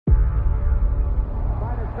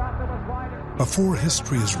Before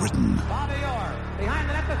history is written,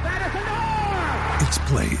 it's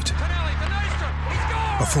played.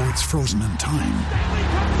 Before it's frozen in time,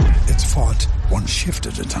 it's fought one shift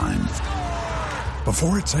at a time.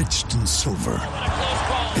 Before it's etched in silver,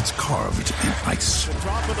 it's carved in ice.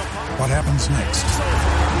 What happens next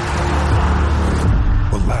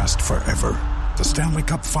will last forever. The Stanley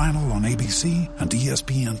Cup Final on ABC and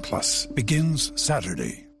ESPN Plus begins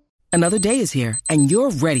Saturday. Another day is here, and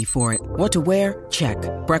you're ready for it. What to wear? Check.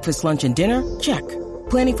 Breakfast, lunch, and dinner? Check.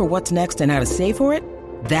 Planning for what's next and how to save for it?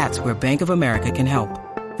 That's where Bank of America can help.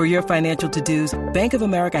 For your financial to-dos, Bank of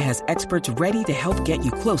America has experts ready to help get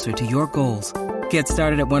you closer to your goals. Get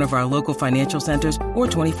started at one of our local financial centers or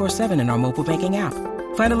 24/7 in our mobile banking app.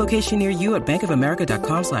 Find a location near you at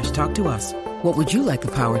bankofamerica.com/talktous. What would you like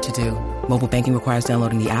the power to do? Mobile banking requires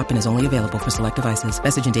downloading the app and is only available for select devices.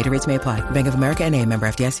 Message and data rates may apply. Bank of America N.A., member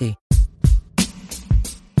FDIC.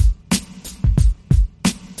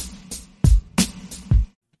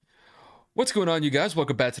 What's going on, you guys?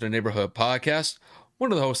 Welcome back to the Neighborhood Podcast.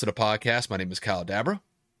 One of the hosts of the podcast, my name is Kyle Dabra.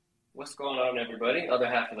 What's going on, everybody? Other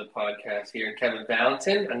half of the podcast here, Kevin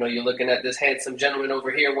Valentin. I know you're looking at this handsome gentleman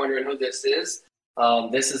over here wondering who this is.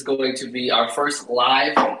 This is going to be our first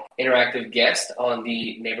live interactive guest on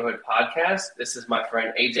the Neighborhood Podcast. This is my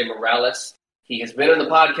friend AJ Morales. He has been on the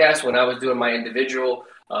podcast when I was doing my individual,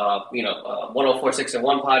 1046 and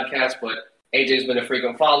 1 podcast, but AJ's been a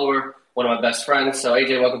frequent follower, one of my best friends. So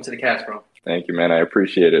AJ, welcome to the cast, bro. Thank you, man. I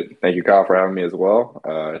appreciate it. Thank you, Kyle, for having me as well.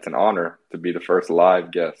 It's an honor to be the first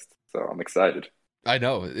live guest, so I'm excited. I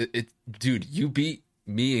know. Dude, you beat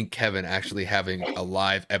me and Kevin actually having a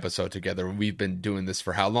live episode together. We've been doing this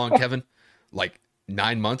for how long, Kevin? Like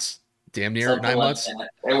 9 months? Damn near Something 9 like months? that.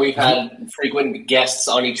 And we've had frequent guests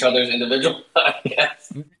on each other's individual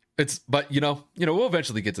podcasts. But we'll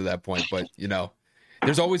eventually get to that point, but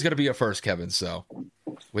there's always going to be a first, Kevin. So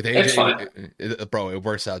with AJ, bro, it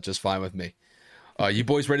works out just fine with me. You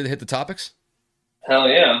boys ready to hit the topics? Hell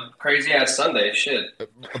yeah. Crazy ass Sunday. Shit.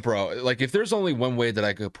 Bro, like if there's only one way that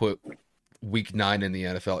I could put week 9 in the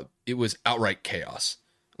NFL, it was outright chaos.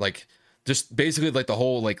 Like just basically like the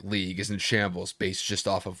whole like league is in shambles based just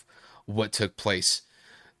off of what took place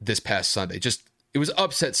this past Sunday. It was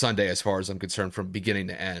upset Sunday as far as I'm concerned from beginning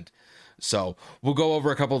to end. So we'll go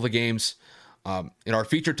over a couple of the games. In our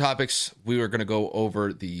featured topics, we were going to go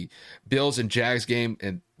over the Bills and Jags game,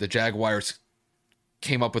 and the Jaguars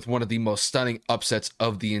came up with one of the most stunning upsets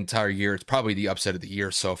of the entire year. It's probably the upset of the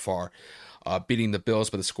year so far, beating the Bills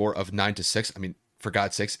by the score of 9-6. I mean, for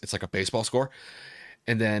God's sakes, it's like a baseball score.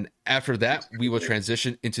 And then after that, we will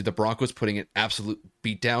transition into the Broncos putting an absolute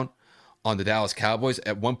beatdown on the Dallas Cowboys.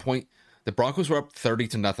 At one point, the Broncos were up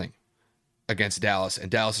 30-0 against Dallas,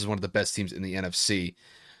 and Dallas is one of the best teams in the NFC.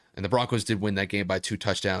 And the Broncos did win that game by 2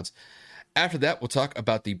 touchdowns. After that, we'll talk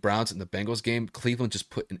about the Browns and the Bengals game. Cleveland just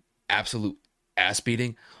put an absolute ass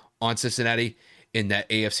beating on Cincinnati in that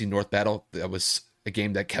AFC North battle. That was a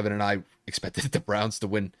game that Kevin and I expected the Browns to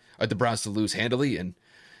win, or the Browns to lose handily, and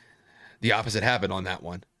the opposite happened on that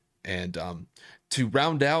one. And to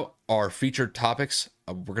round out our featured topics,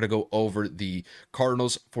 we're going to go over the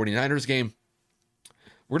Cardinals 49ers game.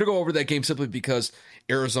 We're going to go over that game simply because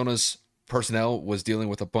Arizona's personnel was dealing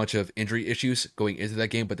with a bunch of injury issues going into that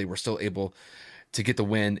game, but they were still able to get the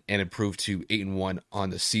win and improve to 8-1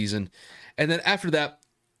 on the season. And then after that,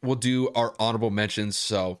 we'll do our honorable mentions.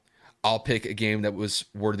 So I'll pick a game that was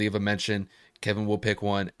worthy of a mention. Kevin will pick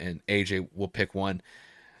one, and AJ will pick one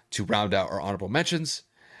to round out our honorable mentions.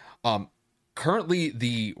 Currently,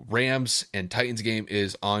 the Rams and Titans game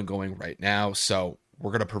is ongoing right now, so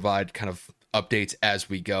we're going to provide kind of updates as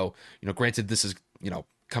we go. Granted, this is,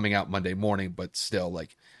 coming out Monday morning, but still,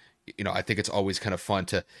 I think it's always kind of fun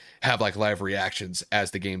to have live reactions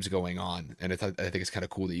as the game's going on, and I think it's kind of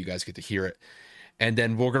cool that you guys get to hear it. And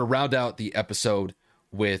then we're going to round out the episode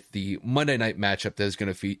with the Monday night matchup that is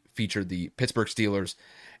going to feature the Pittsburgh Steelers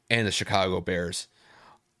and the Chicago Bears.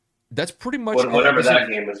 That's pretty much whatever that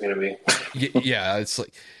game is going to be. Yeah, it's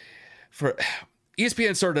for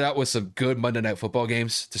ESPN started out with some good Monday Night Football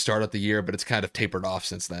games to start out the year, but it's kind of tapered off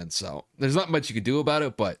since then. So there's not much you could do about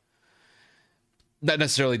it, but not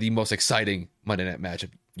necessarily the most exciting Monday night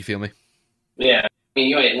matchup. You feel me? Yeah,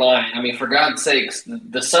 you ain't lying. For God's sakes,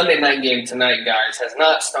 the Sunday night game tonight, guys, has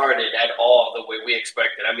not started at all the way we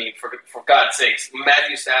expected. For God's sakes,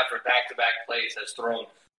 Matthew Stafford back-to-back plays has thrown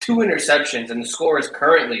 2 interceptions, and the score is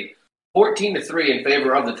currently 14-3 in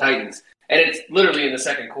favor of the Titans. And it's literally in the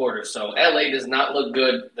second quarter. So LA does not look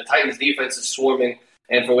good. The Titans defense is swarming.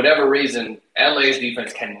 And for whatever reason, LA's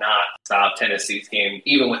defense cannot stop Tennessee's game,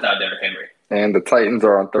 even without Derrick Henry. And the Titans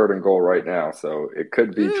are on 3rd and goal right now, so it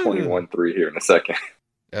could be 21-3 here in a second.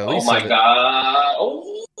 Oh, my God.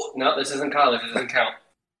 Oh, no, this isn't college. It doesn't count.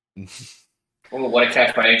 Oh, what a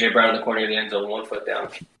catch by A.J. Brown in the corner of the end zone, 1 foot down.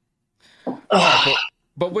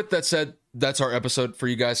 But with that said, that's our episode for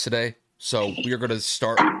you guys today. So we are going to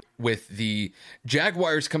start with the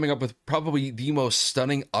Jaguars coming up with probably the most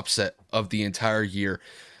stunning upset of the entire year,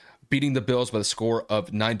 beating the Bills by the score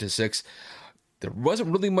of 9-6. There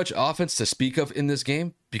wasn't really much offense to speak of in this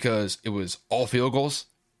game because it was all field goals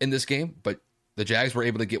in this game, but the Jags were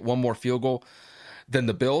able to get one more field goal than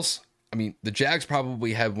the Bills. I mean, the Jags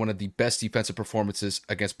probably had one of the best defensive performances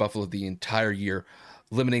against Buffalo the entire year,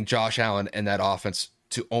 limiting Josh Allen and that offense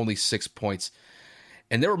to only 6 points.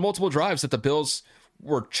 And there were multiple drives that the Bills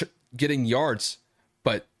were getting yards,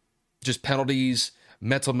 but just penalties,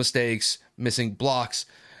 mental mistakes, missing blocks,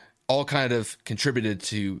 all kind of contributed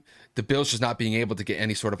to the Bills just not being able to get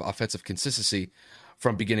any sort of offensive consistency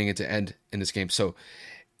from beginning to end in this game. So,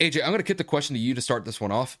 AJ, I'm going to kick the question to you to start this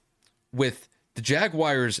one off. With the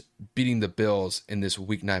Jaguars beating the Bills in this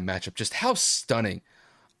Week 9 matchup, just how stunning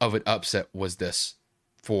of an upset was this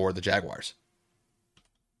for the Jaguars?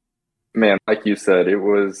 Man, like you said, it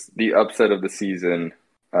was the upset of the season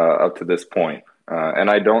up to this point. And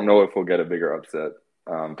I don't know if we'll get a bigger upset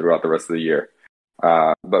throughout the rest of the year.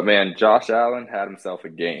 But, man, Josh Allen had himself a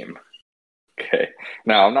game. Okay.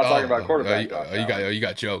 Now, I'm not talking about quarterback. You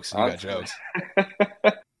got jokes. You got jokes.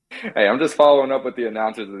 Hey, I'm just following up with the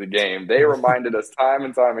announcers of the game. They reminded us time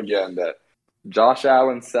and time again that Josh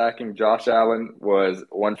Allen sacking Josh Allen was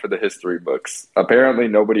one for the history books. Apparently,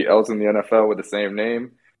 nobody else in the NFL with the same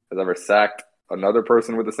name has ever sacked another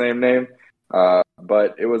person with the same name.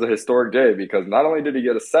 But it was a historic day because not only did he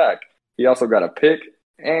get a sack, he also got a pick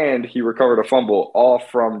and he recovered a fumble all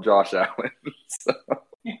from Josh Allen.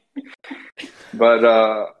 But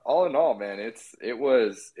all in all, man, it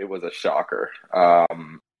was a shocker.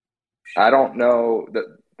 I don't know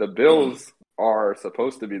that the Bills are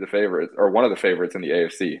supposed to be the favorites or one of the favorites in the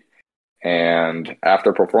AFC. And after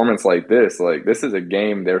a performance like this is a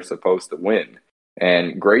game they're supposed to win.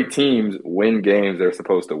 And great teams win games they're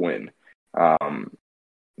supposed to win.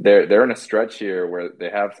 They're in a stretch here where they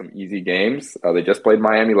have some easy games. They just played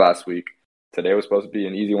Miami last week. Today was supposed to be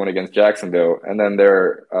an easy one against Jacksonville. And then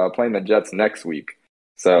they're playing the Jets next week.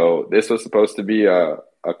 So this was supposed to be a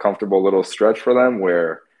comfortable little stretch for them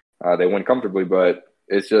where they win comfortably, but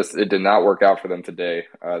it did not work out for them today.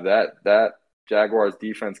 That Jaguars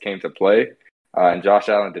defense came to play, and Josh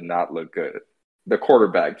Allen did not look good. The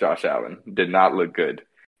quarterback, Josh Allen, did not look good.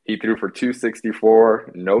 He threw for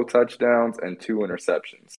 264, no touchdowns, and 2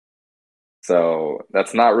 interceptions. So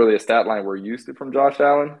that's not really a stat line we're used to from Josh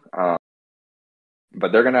Allen.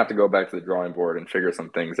 But they're going to have to go back to the drawing board and figure some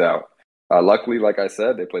things out. Luckily, like I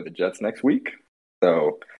said, they play the Jets next week.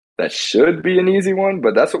 So that should be an easy one,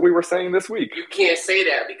 but that's what we were saying this week. You can't say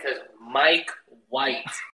that because Mike White,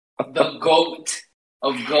 the GOAT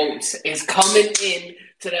of GOATs, is coming in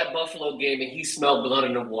to that Buffalo game, and he smelled blood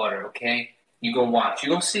in the water, okay? You're going to watch.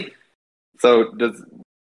 You're going to see. So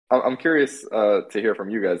I'm curious to hear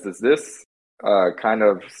from you guys. Does this kind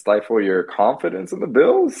of stifle your confidence in the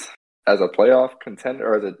Bills as a playoff contender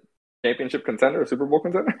or as a championship contender, a Super Bowl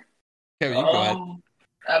contender? Kevin, you go ahead.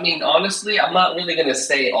 I mean, honestly, I'm not really going to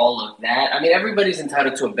say all of that. I mean, everybody's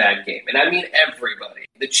entitled to a bad game. And I mean everybody.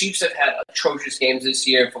 The Chiefs have had atrocious games this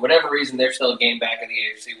year. For whatever reason, they're still a game back in the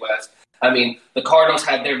AFC West. I mean, the Cardinals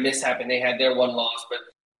had their mishap and they had their one loss. But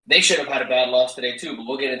they should have had a bad loss today too. But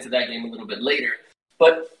we'll get into that game a little bit later.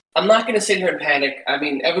 But I'm not going to sit here and panic. I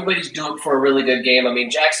mean, everybody's due for a really good game. I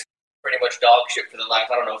mean, Jackson pretty much dog shit for the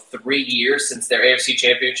last, 3 years since their AFC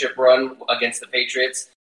Championship run against the Patriots.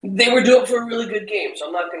 They were due for a really good game, so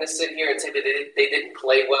I'm not going to sit here and say that they didn't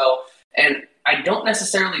play well. And I don't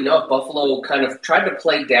necessarily know if Buffalo kind of tried to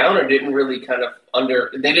play down or didn't really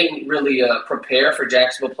they didn't really prepare for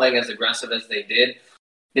Jacksonville playing as aggressive as they did.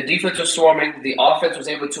 The defense was swarming. The offense was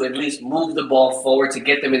able to at least move the ball forward to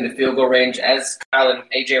get them in the field goal range. As Kyle and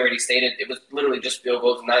AJ already stated, it was literally just field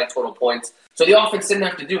goals, 9 total points. So the offense didn't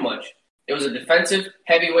have to do much. It was a defensive,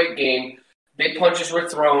 heavyweight game. Big punches were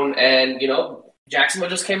thrown, and, Jacksonville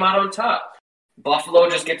just came out on top. Buffalo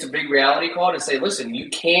just gets a big reality call to say, listen, you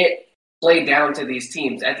can't play down to these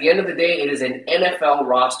teams. At the end of the day, it is an NFL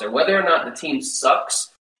roster. Whether or not the team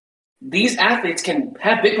sucks, these athletes can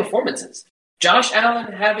have big performances. Josh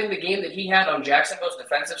Allen having the game that he had on Jacksonville's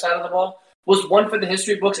defensive side of the ball was one for the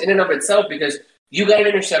history books in and of itself because you got an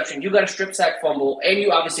interception, you got a strip sack fumble, and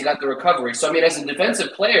you obviously got the recovery. So, I mean, as a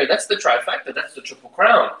defensive player, that's the trifecta. That's the triple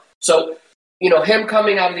crown. So, him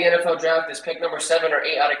coming out of the NFL draft is pick number 7 or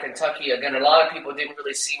 8 out of Kentucky. Again, a lot of people didn't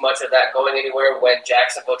really see much of that going anywhere when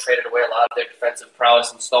Jacksonville traded away a lot of their defensive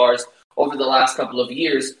prowess and stars over the last couple of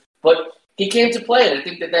years. But he came to play, and I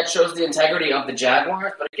think that shows the integrity of the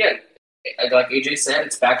Jaguars. But again, like AJ said,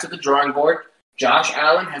 it's back to the drawing board. Josh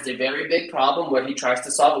Allen has a very big problem where he tries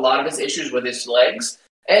to solve a lot of his issues with his legs,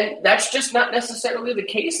 and that's just not necessarily the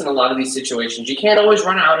case in a lot of these situations. You can't always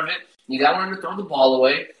run out of it. You got to learn to throw the ball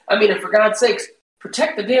away. I mean, and for God's sakes,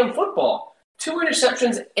 protect the damn football. 2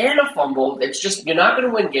 interceptions and a fumble. It's just, you're not going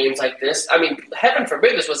to win games like this. I mean, heaven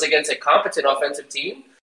forbid this was against a competent offensive team.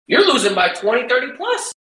 You're losing by 20, 30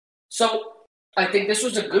 plus. So I think this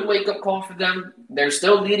was a good wake-up call for them. They're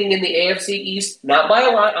still leading in the AFC East, not by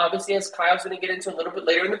a lot, obviously, as Kyle's going to get into a little bit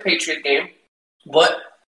later in the Patriot game. But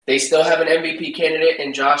they still have an MVP candidate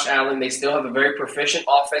in Josh Allen. They still have a very proficient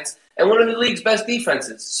offense and one of the league's best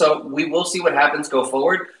defenses. So we will see what happens go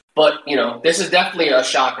forward. But, this is definitely a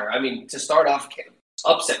shocker. I mean, to start off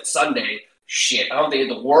upset Sunday, shit, I don't think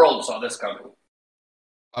the world saw this coming.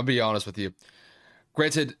 I'll be honest with you.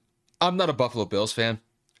 Granted, I'm not a Buffalo Bills fan,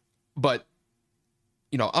 but,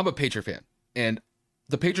 I'm a Patriot fan. And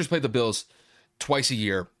the Patriots play the Bills twice a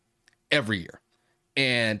year, every year.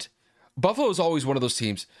 And Buffalo is always one of those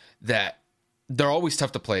teams that they're always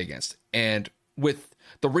tough to play against. And with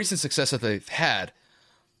the recent success that they've had,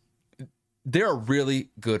 they're a really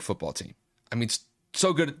good football team. I mean,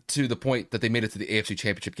 so good to the point that they made it to the AFC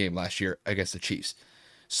Championship game last year against the Chiefs.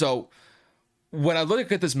 So when I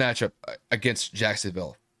look at this matchup against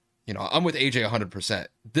Jacksonville, I'm with AJ 100%.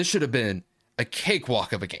 This should have been a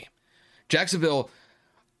cakewalk of a game. Jacksonville,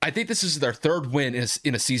 I think this is their 3rd win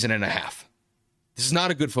in a season and a half. This is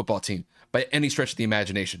not a good football team by any stretch of the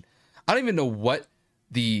imagination. I don't even know what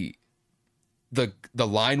the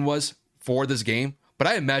line was for this game, but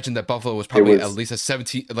I imagine that Buffalo was probably at least a 7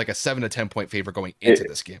 to 10 point favorite going into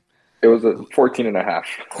this game. It was a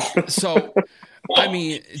 14.5. So, I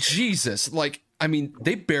mean, Jesus,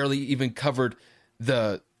 they barely even covered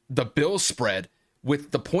the Bills spread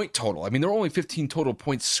with the point total. I mean, there were only 15 total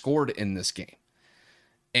points scored in this game.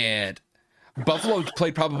 And Buffalo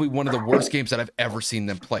played probably one of the worst games that I've ever seen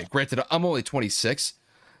them play. Granted, I'm only 26,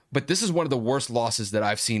 but this is one of the worst losses that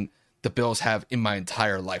I've seen the Bills have in my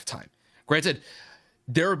entire lifetime. Granted,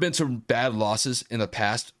 there have been some bad losses in the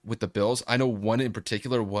past with the Bills. I know one in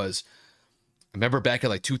particular was, I remember back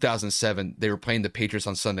in 2007, they were playing the Patriots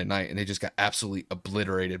on Sunday night, and they just got absolutely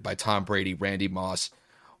obliterated by Tom Brady, Randy Moss,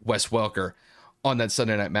 Wes Welker on that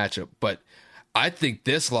Sunday night matchup. But I think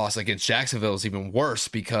this loss against Jacksonville is even worse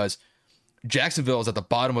because Jacksonville is at the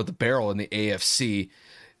bottom of the barrel in the AFC.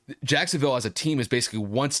 Jacksonville as a team is basically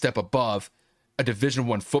one step above a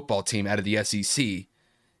Division I football team out of the SEC.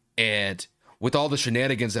 And with all the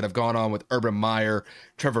shenanigans that have gone on with Urban Meyer,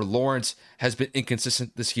 Trevor Lawrence has been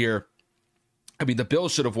inconsistent this year. I mean, the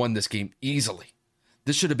Bills should have won this game easily.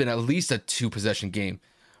 This should have been at least a 2-possession game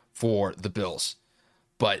for the Bills.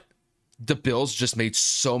 But the Bills just made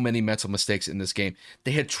so many mental mistakes in this game.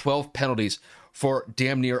 They had 12 penalties for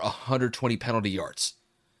damn near 120 penalty yards.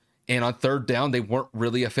 And on 3rd down, they weren't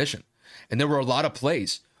really efficient. And there were a lot of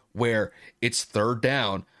plays where it's 3rd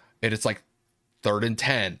down and it's 3rd and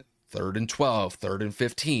 10, 3rd and 12, 3rd and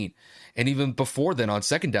 15. And even before then on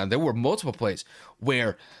 2nd down, there were multiple plays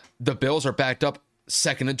where the Bills are backed up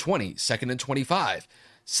 2nd and 20, 2nd and 25,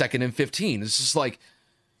 2nd and 15. It's just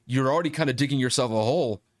you're already kind of digging yourself a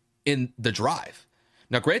hole in the drive.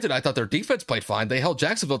 Now, granted, I thought their defense played fine. They held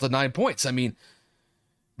Jacksonville to 9 points. I mean,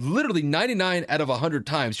 literally 99 out of 100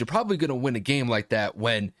 times, you're probably going to win a game like that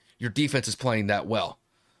when your defense is playing that well.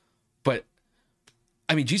 But,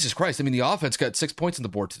 I mean, Jesus Christ. I mean, the offense got 6 points on the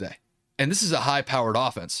board today. And this is a high-powered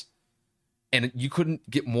offense. And you couldn't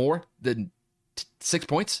get more than 6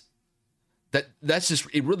 points? That's just,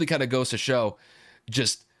 it really kind of goes to show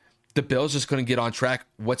just the Bills just couldn't get on track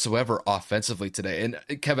whatsoever offensively today.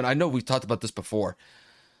 And Kevin, I know we've talked about this before.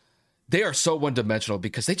 They are so one-dimensional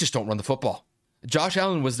because they just don't run the football. Josh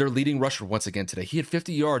Allen was their leading rusher once again today. He had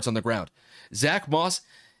 50 yards on the ground. Zach Moss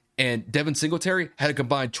and Devin Singletary had a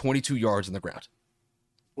combined 22 yards on the ground.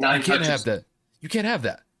 You can't have that. You can't have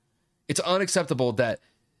that. It's unacceptable that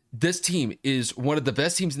this team is one of the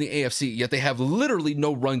best teams in the AFC, yet they have literally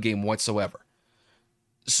no run game whatsoever.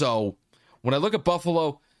 So when I look at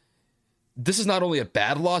Buffalo, this is not only a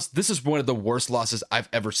bad loss, this is one of the worst losses I've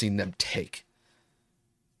ever seen them take.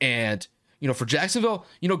 And, for Jacksonville,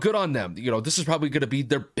 good on them. This is probably going to be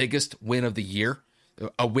their biggest win of the year,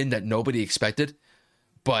 a win that nobody expected.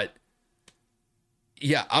 But,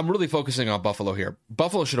 yeah, I'm really focusing on Buffalo here.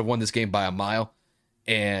 Buffalo should have won this game by a mile.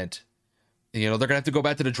 And, they're going to have to go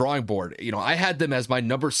back to the drawing board. I had them as my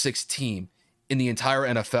number 6 team in the entire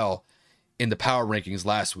NFL in the power rankings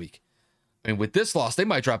last week. I mean, with this loss, they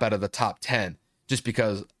might drop out of the top 10 just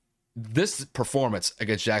because this performance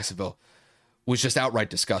against Jacksonville was just outright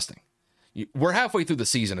disgusting. We're halfway through the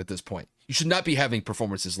season at this point. You should not be having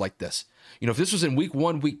performances like this. If this was in week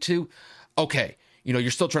 1, week 2, okay, you're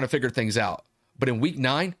still trying to figure things out. But in week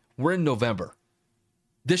 9, we're in November.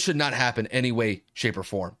 This should not happen any way, shape, or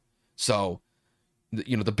form. So,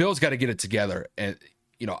 the Bills got to get it together. And,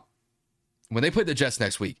 when they play the Jets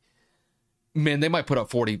next week, man, they might put up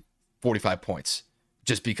 40, 45 points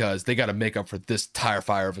just because they got to make up for this tire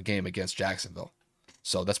fire of a game against Jacksonville.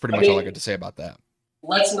 So that's pretty much all I got to say about that.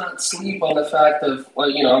 Let's not sleep on the fact of,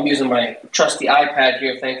 I'm using my trusty iPad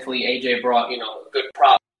here. Thankfully, AJ brought, a good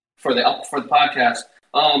prop for the podcast.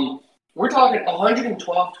 We're talking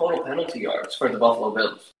 112 total penalty yards for the Buffalo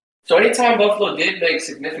Bills. So anytime Buffalo did make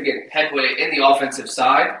significant headway in the offensive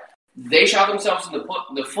side, they shot themselves in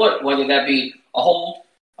the foot, whether that be a hold,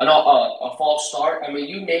 a false start. I mean,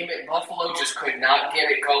 you name it, Buffalo just could not get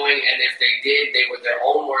it going, and if they did, they were their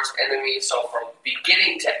own worst enemy. So from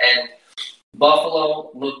beginning to end,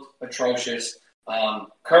 Buffalo looked atrocious.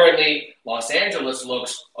 Currently, Los Angeles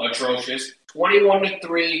looks atrocious.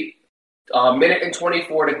 21-3, minute and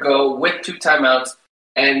 24 to go with 2 timeouts,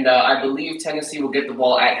 and I believe Tennessee will get the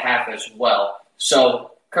ball at half as well.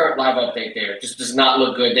 So current live update there just does not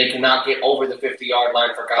look good. They cannot get over the 50-yard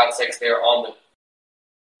line. For God's sakes, they're on the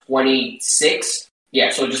 26. Yeah,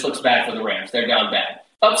 so it just looks bad for the Rams. They're down bad.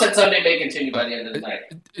 Upset Sunday may continue by the end of the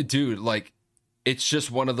night. Dude, it's just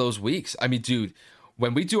one of those weeks. I mean, dude,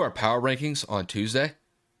 when we do our power rankings on Tuesday,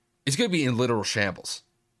 it's going to be in literal shambles.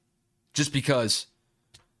 Just because,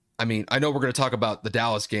 I mean, I know we're going to talk about the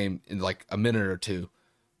Dallas game in a minute or two,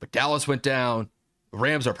 but Dallas went down. The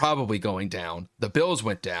Rams are probably going down. The Bills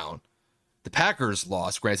went down. The Packers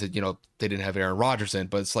lost. Granted, they didn't have Aaron Rodgers in,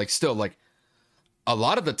 but it's still a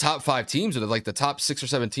lot of the top 5 teams, or the top 6 or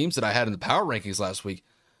 7 teams that I had in the power rankings last week,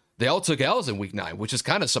 they all took L's in week 9, which is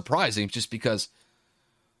kind of surprising just because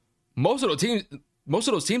most of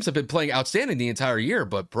those teams have been playing outstanding the entire year.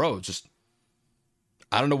 But bro,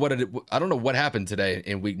 I don't know what happened today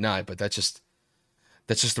in week 9, but that's just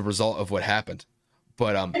the result of what happened.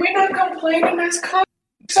 But we're not complaining as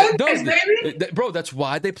Sundays, baby. Bro, that's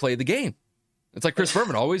why they play the game. It's like Chris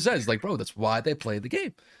Berman always says, bro, that's why they play the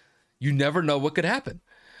game. You never know what could happen.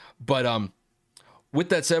 But with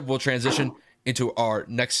that said, we'll transition into our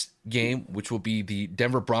next game, which will be the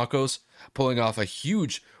Denver Broncos pulling off a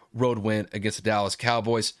huge road win against the Dallas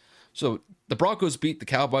Cowboys. So the Broncos beat the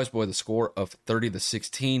Cowboys by the score of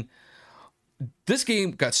 30-16. This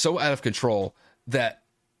game got so out of control that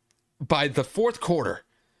by the fourth quarter,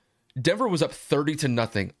 Denver was up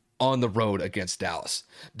 30-0 on the road against Dallas.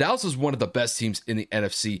 Dallas is one of the best teams in the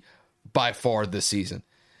NFC by far this season.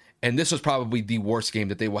 And this was probably the worst game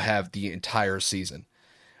that they will have the entire season.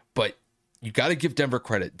 But you got to give Denver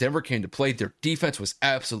credit. Denver came to play. Their defense was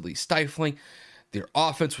absolutely stifling. Their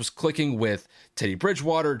offense was clicking with Teddy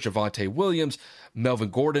Bridgewater, Javonte Williams, Melvin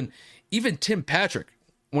Gordon. Even Tim Patrick,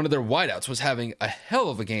 one of their wideouts, was having a hell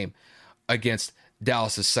of a game against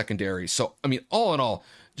Dallas's secondary. So, I mean, all in all,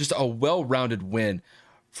 just a well-rounded win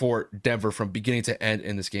for Denver from beginning to end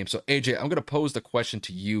in this game. So, AJ, I'm going to pose the question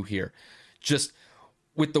to you here. Just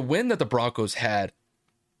with the win that the Broncos had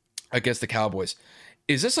against the Cowboys,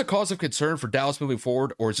 is this a cause of concern for Dallas moving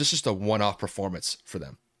forward, or is this just a one-off performance for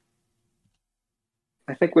them?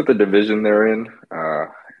 I think with the division they're in,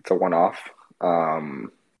 it's a one-off.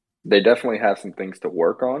 They definitely have some things to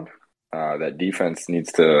work on. That defense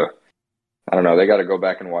needs to, I don't know, they got to go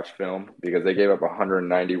back and watch film because they gave up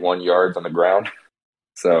 191 yards on the ground.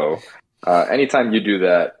 So anytime you do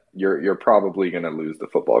that, you're probably going to lose the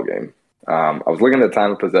football game. I was looking at the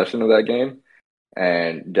time of possession of that game,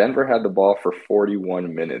 and Denver had the ball for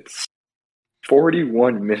 41 minutes.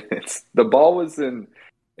 41 minutes. The ball was in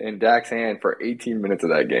Dak's hand for 18 minutes of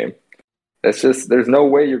that game. That's just, there's no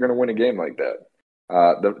way you're going to win a game like that.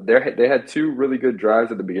 They had 2 really good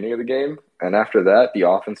drives at the beginning of the game, and after that, the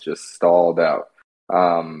offense just stalled out.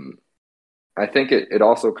 I think it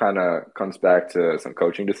also kind of comes back to some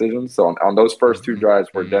coaching decisions. So on those first 2 drives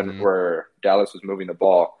where Dallas was moving the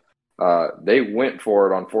ball, they went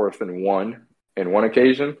for it on 4th and 1 in one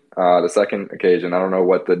occasion. The second occasion, I don't know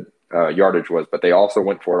what the yardage was, but they also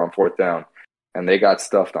went for it on 4th down, and they got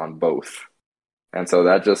stuffed on both. And so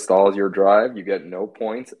that just stalls your drive. You get no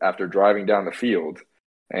points after driving down the field.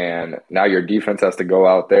 And now your defense has to go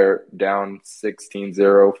out there down 16-0,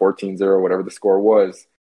 14-0, whatever the score was,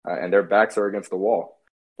 and their backs are against the wall.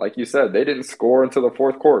 Like you said, they didn't score until the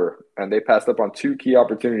 4th quarter, and they passed up on 2 key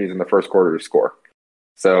opportunities in the 1st quarter to score.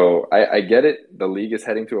 So I get it. The league is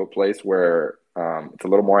heading to a place where It's a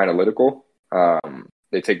little more analytical.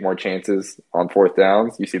 They take more chances on fourth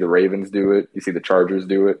downs. You see the Ravens do it. You see the Chargers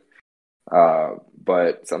do it.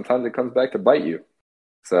 But sometimes it comes back to bite you.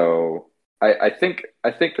 So I think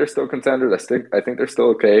they're still contenders. I think they're still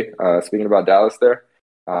okay. Speaking about Dallas there,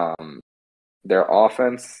 their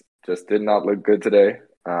offense just did not look good today.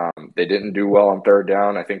 They didn't do well on third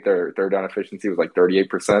down. I think their third down efficiency was like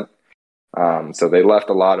 38%. So they left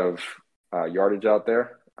a lot of yardage out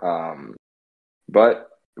there. But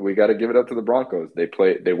we got to give it up to the Broncos.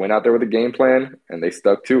 They went out there with a game plan and they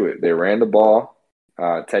stuck to it. They ran the ball.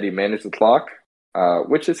 Teddy managed the clock,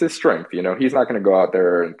 which is his strength. You know, he's not going to go out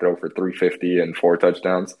there and throw for 350 and 4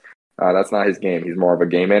 touchdowns. That's not his game. He's more of a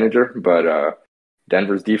game manager. But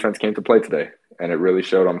Denver's defense came to play today, and it really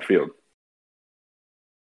showed on the field.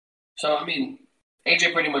 So, I mean,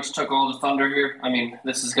 AJ pretty much took all the thunder here. I mean,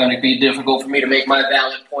 this is going to be difficult for me to make my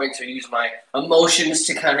valid points or use my emotions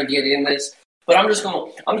to kind of get in this. But I'm just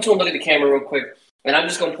going to look at the camera real quick, and I'm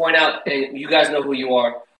just going to point out, and you guys know who you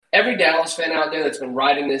are. Every Dallas fan out there that's been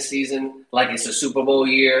riding this season like it's a Super Bowl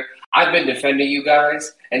year, I've been defending you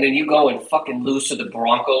guys, and then you go and fucking lose to the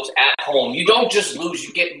Broncos at home. You don't just lose,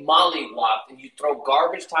 you get mollywopped, and you throw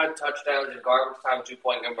garbage time touchdowns and garbage time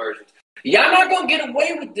 2-point conversions. Y'all not going to get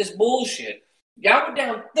away with this bullshit. Y'all were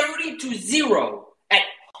down 30-0 at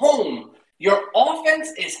home. Your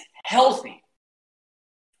offense is healthy.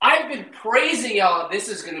 I've been praising y'all. This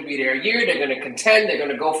is going to be their year. They're going to contend. They're going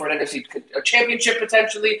to go for an NFC championship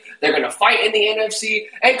potentially. They're going to fight in the NFC.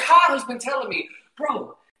 And Kyle has been telling me,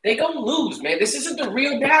 bro, they're going to lose, man. This isn't the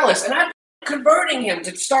real Dallas. And I'm converting him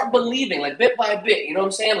to start believing, like, bit by bit. You know what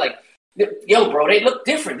I'm saying? Like, yo, bro, they look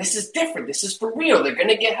different. This is different. This is for real. They're going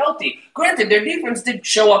to get healthy. Granted, their defense did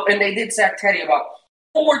show up, and they did sack Teddy about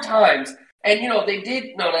 4 times. And, you know, they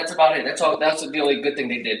did – no, that's about it. That's the only good thing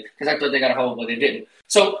they did because I thought they got a hold, but they didn't.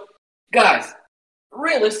 So, guys,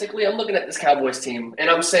 realistically, I'm looking at this Cowboys team, and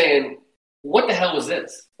I'm saying, what the hell was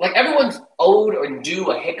this? Like, everyone's owed and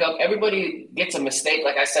due a hiccup. Everybody gets a mistake,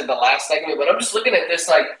 like I said the last segment. But I'm just looking at this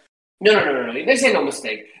like, no. This ain't no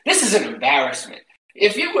mistake. This is an embarrassment.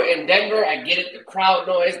 If you were in Denver, I get it, the crowd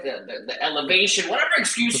noise, the elevation, whatever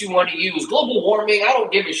excuse you want to use, global warming, I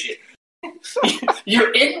don't give a shit.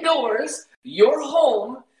 You're indoors, you're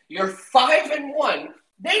home, you're 5-1.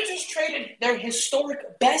 They just traded their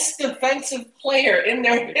historic best defensive player in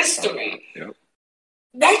their history. Yep.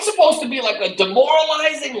 That's supposed to be like a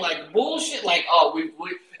demoralizing, like bullshit. Like, oh, we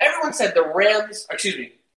everyone said the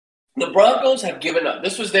Broncos have given up.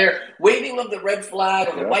 This was their waving of the red flag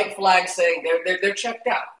or the white flag saying they're checked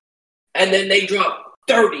out. And then they dropped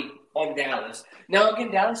 30 on Dallas. Now,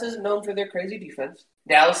 again, Dallas isn't known for their crazy defense.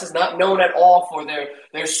 Dallas is not known at all for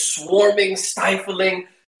their swarming, stifling,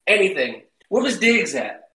 anything. Where was Diggs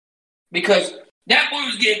at? Because that boy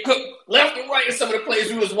was getting cooked left and right in some of the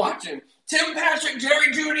plays we was watching. Tim Patrick,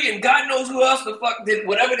 Jerry Jeudy, and God knows who else the fuck did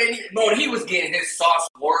whatever they needed. Bro, he was getting his sauce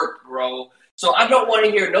work, bro. So I don't want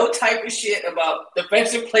to hear no type of shit about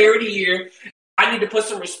Defensive Player of the Year. I need to put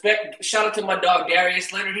some respect. Shout out to my dog,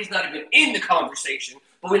 Darius Leonard. He's not even in the conversation.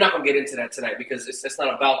 But we're not going to get into that tonight because it's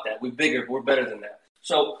not about that. We're bigger. We're better than that.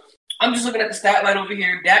 So I'm just looking at the stat line over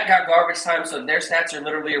here. Dak got garbage time, so their stats are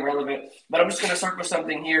literally irrelevant. But I'm just going to circle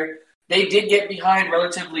something here. They did get behind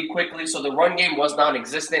relatively quickly, so the run game was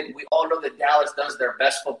non-existent. We all know that Dallas does their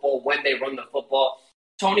best football when they run the football.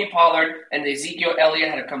 Tony Pollard and Ezekiel Elliott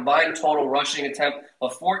had a combined total rushing attempt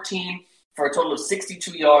of 14 for a total of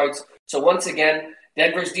 62 yards. So once again,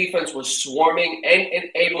 Denver's defense was swarming and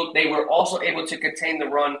they were also able to contain the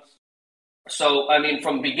run. So, I mean,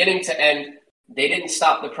 from beginning to end, they didn't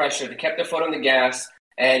stop the pressure. They kept their foot on the gas.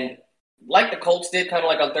 And like the Colts did, kind of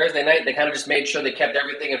like on Thursday night, they kind of just made sure they kept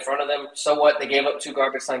everything in front of them. So what? They gave up 2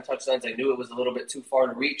 garbage time touchdowns. They knew it was a little bit too far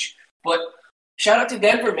to reach. But shout out to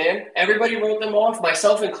Denver, man. Everybody wrote them off,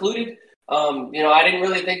 myself included. I didn't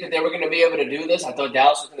really think that they were going to be able to do this. I thought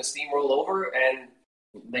Dallas was going to steamroll over, and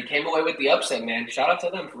they came away with the upset, man. Shout out to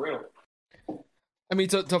them, for real. I mean,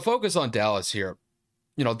 to focus on Dallas here,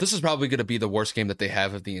 this is probably going to be the worst game that they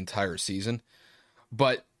have of the entire season.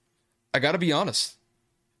 But I got to be honest.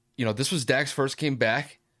 This was Dak's first game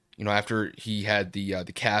back, after he had the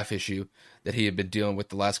calf issue that he had been dealing with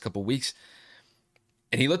the last couple weeks.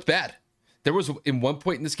 And he looked bad. There was in one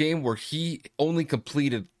point in this game where he only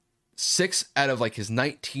completed 6 out of his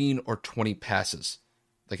 19 or 20 passes,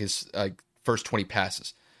 his first 20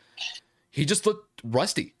 passes. He just looked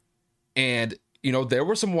rusty. And, there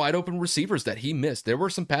were some wide open receivers that he missed. There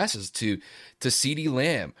were some passes to CeeDee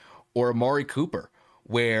Lamb or Amari Cooper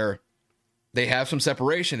where they have some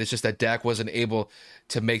separation. It's just that Dak wasn't able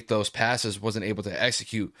to make those passes, wasn't able to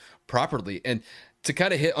execute properly. And to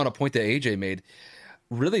kind of hit on a point that AJ made,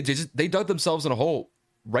 really they dug themselves in a hole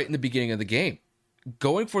right in the beginning of the game.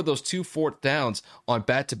 Going for those 2 4th downs on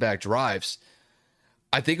back-to-back drives,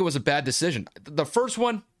 I think it was a bad decision. The first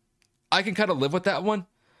one, I can kind of live with that one,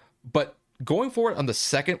 but going for it on the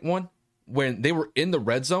second one, when they were in the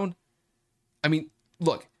red zone, I mean,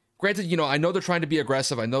 look, granted, I know they're trying to be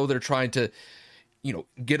aggressive. I know they're trying to,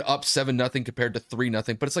 get up 7-0 compared to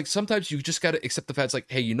 3-0, but it's like sometimes you just got to accept the fact, it's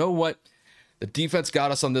like, hey, you know what? The defense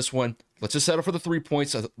got us on this one. Let's just settle for the 3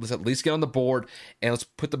 points. Let's at least get on the board, and let's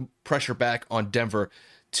put the pressure back on Denver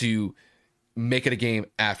to make it a game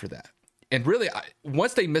after that. And really,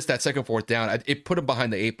 once they missed that second 4th down, it put them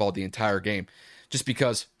behind the 8 ball the entire game, just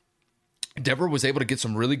because Denver was able to get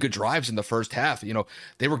some really good drives in the first half.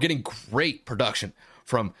 They were getting great production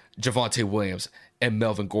from Javonte Williams and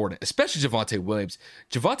Melvin Gordon, especially Javonte Williams.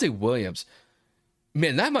 Javonte Williams,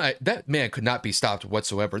 man, that man could not be stopped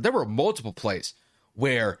whatsoever. There were multiple plays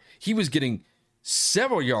where he was getting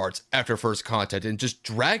several yards after first contact and just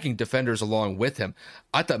dragging defenders along with him.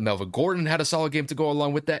 I thought Melvin Gordon had a solid game to go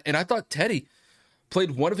along with that, and I thought Teddy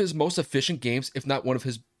played one of his most efficient games, if not one of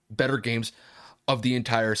his better games of the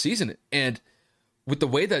entire season. And with the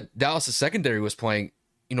way that Dallas' secondary was playing,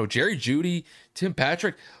 Jerry Jeudy, Tim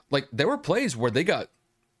Patrick, like there were plays where they got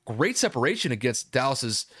great separation against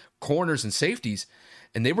Dallas's corners and safeties,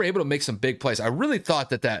 and they were able to make some big plays. I really thought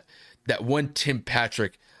that one Tim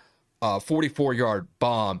Patrick 44-yard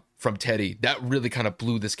bomb from Teddy, that really kind of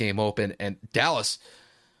blew this game open. And Dallas,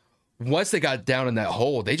 once they got down in that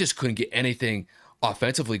hole, they just couldn't get anything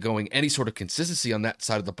offensively going, any sort of consistency on that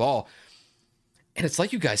side of the ball. And it's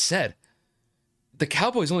like you guys said, the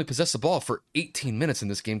Cowboys only possessed the ball for 18 minutes in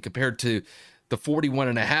this game compared to the 41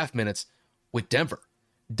 and a half minutes with Denver.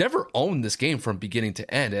 Denver owned this game from beginning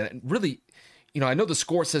to end. And really, I know the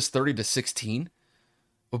score says 30-16,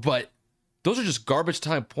 but those are just garbage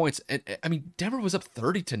time points. And I mean, Denver was up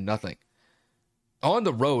 30-0 on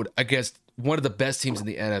the road against one of the best teams in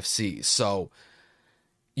the NFC. So,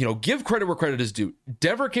 give credit where credit is due.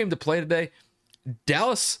 Denver came to play today.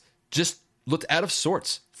 Dallas just looked out of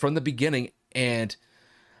sorts from the beginning, and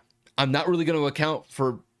I'm not really going to account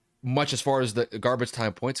for much as far as the garbage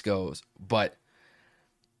time points goes, but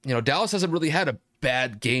Dallas hasn't really had a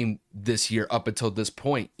bad game this year up until this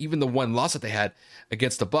point. Even the one loss that they had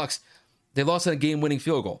against the Bucs, they lost in a game-winning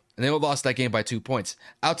field goal, and they lost that game by 2 points.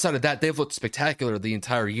 Outside of that, they've looked spectacular the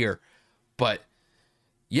entire year. But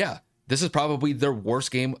yeah, this is probably their worst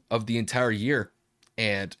game of the entire year,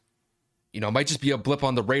 and it might just be a blip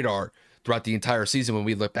on the radar throughout the entire season when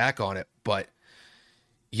we look back on it. But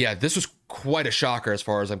yeah, this was quite a shocker as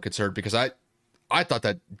far as I'm concerned, because I thought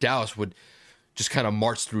that Dallas would just kind of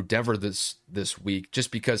march through Denver this week,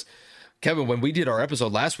 just because, Kevin, when we did our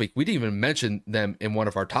episode last week, we didn't even mention them in one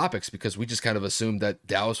of our topics because we just kind of assumed that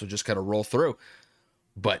Dallas would just kind of roll through.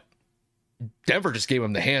 But Denver just gave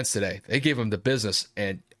them the hands today. They gave them the business,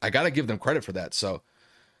 and I got to give them credit for that. So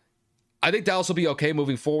I think Dallas will be okay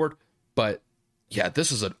moving forward, but yeah,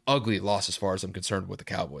 this is an ugly loss as far as I'm concerned with the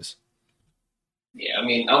Cowboys. Yeah, I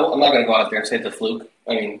mean, I'm not going to go out there and say it's a fluke.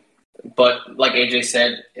 I mean, but like AJ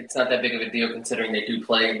said, it's not that big of a deal considering they do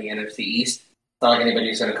play in the NFC East. It's not like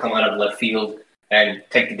anybody's going to come out of left field and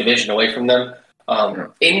take the division away from them.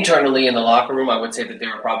 Internally in the locker room, I would say that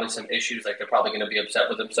there are probably some issues. Like they're probably going to be upset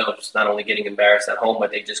with themselves, not only getting embarrassed at home,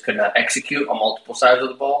 but they just could not execute on multiple sides of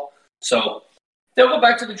the ball. So they'll go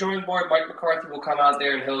back to the drawing board. Mike McCarthy will come out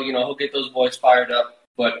there and he'll get those boys fired up.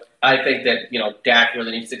 But I think that, Dak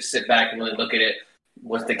really needs to sit back and really look at it.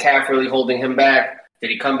 Was the calf really holding him back? Did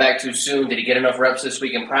he come back too soon? Did he get enough reps this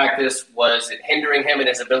week in practice? Was it hindering him in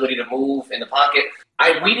his ability to move in the pocket?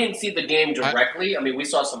 We didn't see the game directly. I mean, we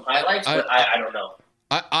saw some highlights, but I don't know.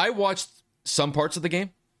 I watched some parts of the game,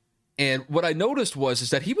 and what I noticed is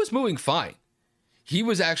that he was moving fine. He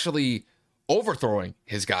was actually overthrowing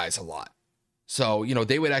his guys a lot. So,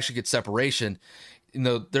 they would actually get separation.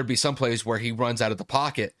 There'd be some plays where he runs out of the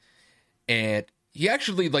pocket, and he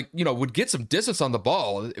actually, would get some distance on the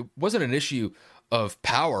ball. It wasn't an issue of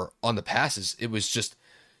power on the passes. It was just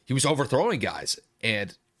he was overthrowing guys.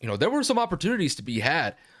 And, there were some opportunities to be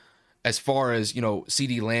had as far as,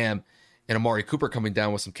 CeeDee Lamb and Amari Cooper coming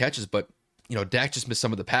down with some catches. But, Dak just missed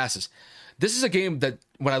some of the passes. This is a game that,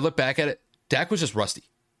 when I look back at it, Dak was just rusty.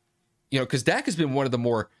 Because Dak has been one of the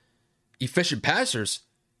more efficient passers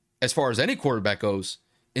as far as any quarterback goes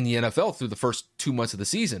in the NFL through the first 2 months of the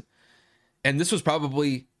season. And this was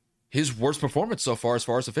probably his worst performance so far as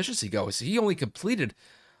efficiency goes. He only completed,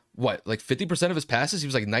 50% of his passes? He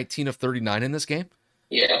was 19 of 39 in this game.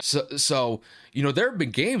 Yeah. So there have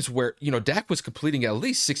been games where, Dak was completing at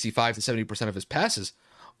least 65 to 70% of his passes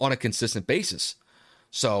on a consistent basis.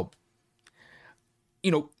 So,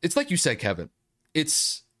 it's like you said, Kevin.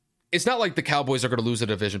 It's not like the Cowboys are going to lose a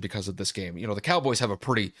division because of this game. The Cowboys have a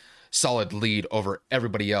pretty solid lead over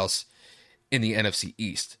everybody else in the NFC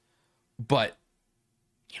East. But,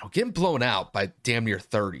 getting blown out by damn near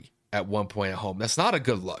 30 at one point at home, that's not a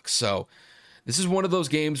good look. So this is one of those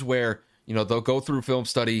games where, they'll go through film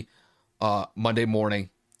study Monday morning.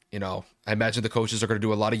 I imagine the coaches are going to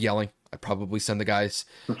do a lot of yelling. I'd probably send the guys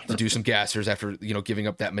to do some gassers after, giving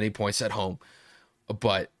up that many points at home.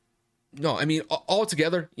 But no, I mean, all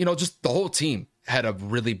together, just the whole team had a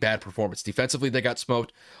really bad performance. Defensively, they got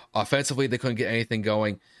smoked. Offensively, they couldn't get anything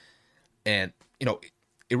going. And,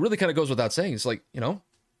 it really kind of goes without saying. It's like,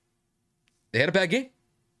 they had a bad game.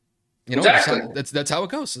 Exactly. That's how it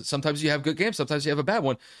goes. Sometimes you have good games. Sometimes you have a bad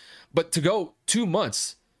one. But to go 2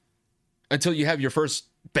 months until you have your first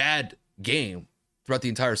bad game throughout the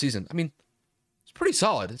entire season, I mean, it's pretty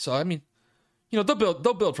solid. So, I mean, they'll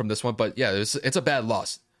build from this one. But, yeah, it's a bad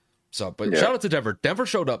loss. So, but shout out to Denver. Denver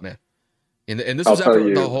showed up, man. And this was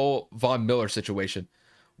after the whole Von Miller situation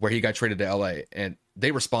where he got traded to LA. And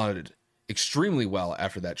they responded extremely well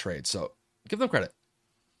after that trade. So, give them credit.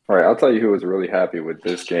 All right, I'll tell you who was really happy with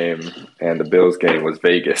this game and the Bills game was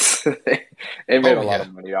Vegas. They made a lot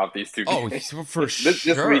of money off these two games. Oh, for sure. This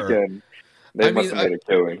weekend, they must have made a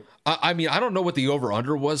killing. I mean, I don't know what the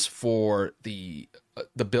over-under was for the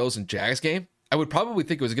Bills and Jags game. I would probably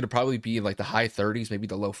think it was going to probably be in like the high 30s, maybe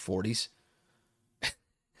the low 40s.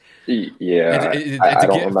 Yeah, I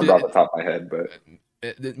don't remember off the top of my head, but...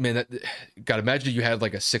 Man, God, imagine you had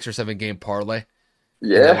like a 6 or 7 game parlay.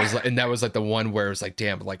 Yeah. And that was like the one where it was like,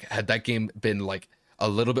 damn, like had that game been like a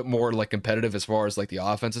little bit more like competitive as far as like the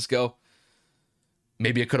offenses go,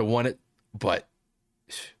 maybe it could have won it. But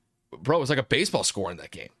bro, it was like a baseball score in that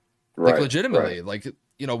game. Like legitimately, like,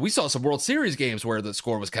 we saw some World Series games where the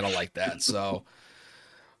score was kind of like that. So,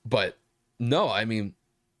 but no, I mean,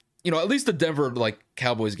 at least the Denver like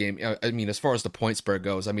Cowboys game, I mean, as far as the point spread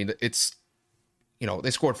goes, I mean, it's, they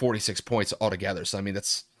scored 46 points altogether. So, I mean,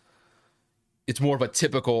 it's more of a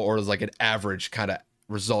typical or like an average kind of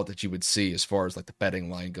result that you would see as far as like the betting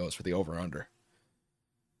line goes for the over-under.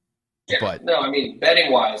 Yeah, but no, I mean,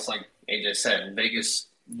 betting wise, like AJ said, Vegas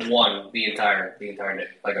won the entire day.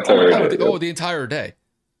 Like the entire day.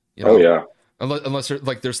 Oh yeah. Unless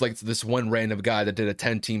there's like this one random guy that did a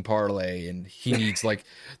 10-team parlay and he needs like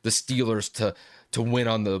the Steelers to win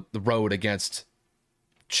on the road against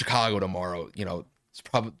Chicago tomorrow. It's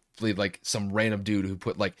probably like some random dude who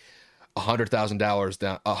put like $100,000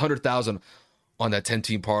 down, $100,000 on that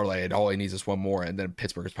 10-team parlay, and all he needs is one more, and then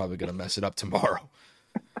Pittsburgh is probably going to mess it up tomorrow.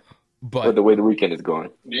 But the way the weekend is going,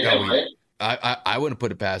 right? I wouldn't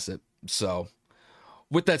put it past it. So,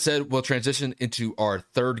 with that said, we'll transition into our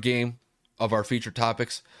third game of our featured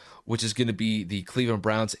topics, which is going to be the Cleveland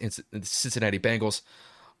Browns and the Cincinnati Bengals.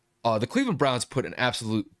 The Cleveland Browns put an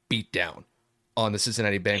absolute beat down on the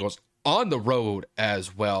Cincinnati Bengals on the road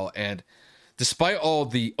as well, and despite all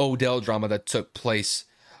the Odell drama that took place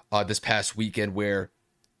this past weekend where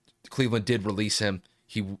Cleveland did release him,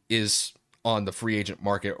 he is on the free agent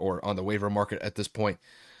market or on the waiver market at this point.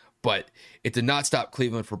 But it did not stop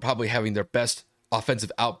Cleveland from probably having their best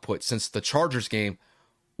offensive output since the Chargers game,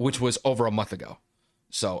 which was over a month ago.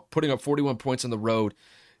 So putting up 41 points on the road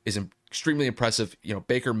is extremely impressive.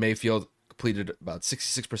 Baker Mayfield completed about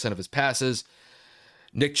 66% of his passes.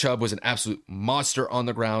 Nick Chubb was an absolute monster on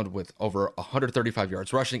the ground with over 135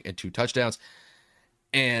 yards rushing and 2 touchdowns.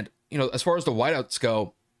 And, as far as the wideouts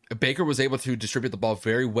go, Baker was able to distribute the ball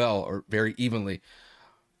very well or very evenly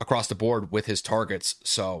across the board with his targets.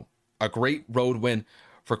 So a great road win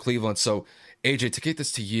for Cleveland. So AJ, to kick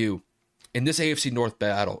this to you, in this AFC North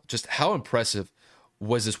battle, just how impressive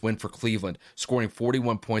was this win for Cleveland, scoring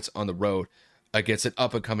 41 points on the road against an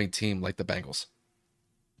up-and-coming team like the Bengals?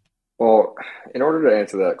 Well, in order to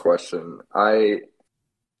answer that question, I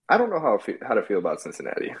don't know how to feel about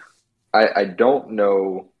Cincinnati. I don't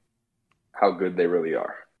know how good they really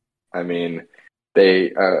are. I mean,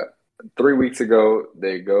 they 3 weeks ago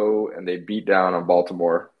they go and they beat down on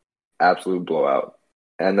Baltimore, absolute blowout,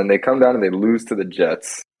 and then they come down and they lose to the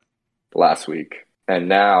Jets last week, and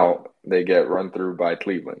now they get run through by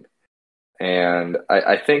Cleveland. And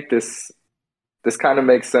I think this kind of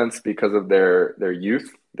makes sense because of their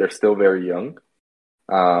youth. They're still very young.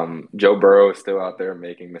 Joe Burrow is still out there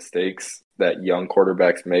making mistakes that young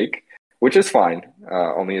quarterbacks make, which is fine.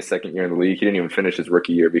 Only his second year in the league. He didn't even finish his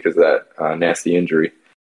rookie year because of that nasty injury.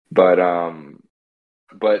 But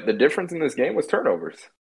the difference in this game was turnovers.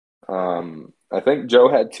 I think Joe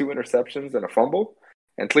had 2 interceptions and a fumble,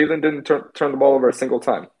 and Cleveland didn't turn the ball over a single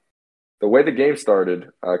time. the way the game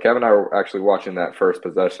started, Kevin and I were actually watching that first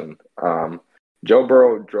possession. Joe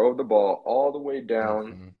Burrow drove the ball all the way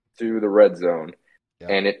down to the red zone,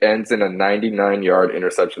 and it ends in a 99-yard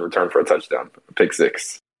interception return for a touchdown, a pick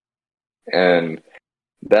six. And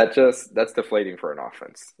that's deflating for an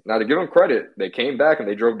offense. Now, to give them credit, they came back and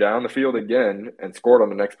they drove down the field again and scored on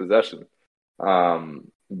the next possession.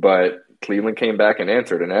 But Cleveland came back and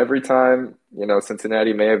answered. And every time,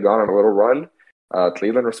 Cincinnati may have gone on a little run,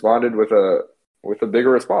 Cleveland responded with a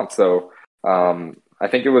bigger response. So I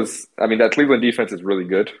think that Cleveland defense is really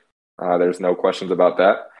good. There's no questions about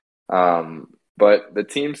that. But the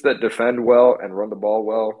teams that defend well and run the ball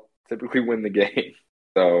well typically win the game.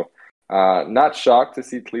 So not shocked to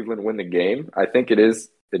see Cleveland win the game. I think it is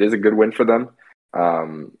a good win for them,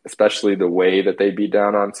 especially the way that they beat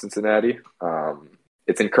down on Cincinnati.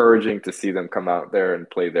 It's encouraging to see them come out there and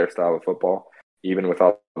play their style of football, even with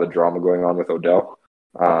all the drama going on with Odell.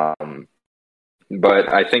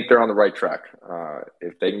 But I think they're on the right track.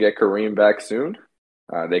 If they can get Kareem back soon,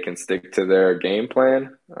 they can stick to their game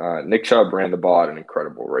plan. Nick Chubb ran the ball at an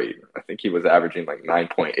incredible rate. I think he was averaging like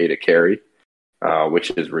 9.8 a carry,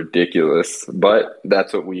 which is ridiculous. But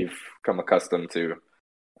that's what we've come accustomed to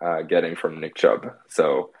getting from Nick Chubb.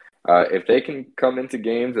 So if they can come into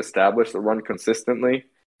games, establish the run consistently,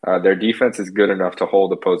 their defense is good enough to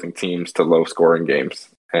hold opposing teams to low-scoring games.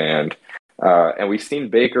 And we've seen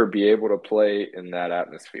Baker be able to play in that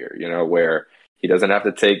atmosphere, where he doesn't have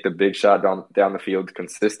to take the big shot down the field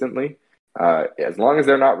consistently. As long as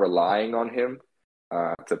they're not relying on him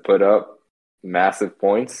to put up massive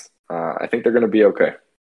points, I think they're going to be okay.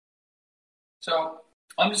 So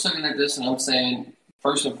I'm just looking at this and I'm saying,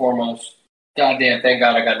 first and foremost, goddamn, thank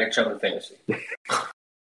God I got Nick Chubb in fantasy.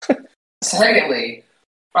 Secondly,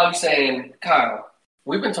 I'm saying, Kyle,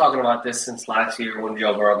 we've been talking about this since last year when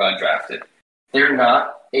Joe Burrow got drafted. They're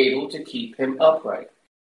not able to keep him upright.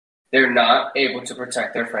 They're not able to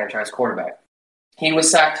protect their franchise quarterback. He was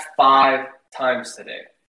sacked 5 times today.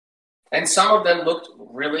 And some of them looked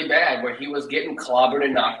really bad, where he was getting clobbered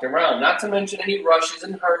and knocked around. Not to mention any rushes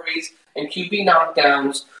and hurries and QB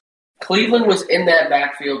knockdowns. Cleveland was in that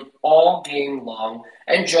backfield all game long,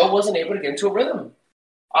 and Joe wasn't able to get into a rhythm.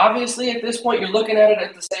 Obviously, at this point, you're looking at it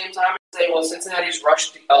at the same time and saying, well, Cincinnati's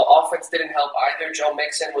rush offense didn't help either. Joe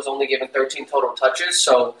Mixon was only given 13 total touches,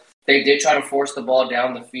 so they did try to force the ball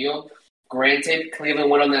down the field. Granted, Cleveland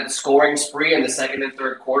went on that scoring spree in the second and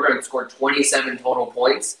third quarter and scored 27 total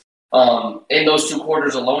points in those 2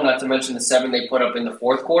 quarters alone, not to mention the 7 they put up in the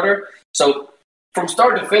fourth quarter. So from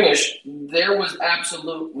start to finish, there was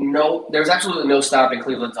absolutely no stopping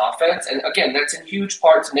Cleveland's offense. And again, that's in huge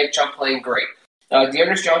part to Nick Chubb playing great.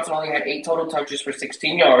 Dearness Johnson only had 8 total touches for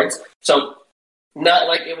 16 yards. So not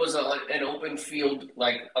like it was an open field,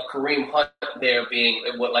 like a Kareem Hunt there being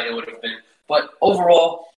like it would have been. But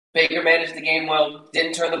overall, Baker managed the game well,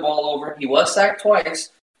 didn't turn the ball over. He was sacked twice,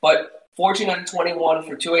 but 14 out of 21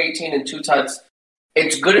 for 218 and 2 touchdowns.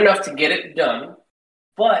 It's good enough to get it done.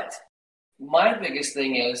 But my biggest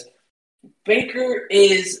thing is Baker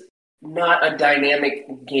is not a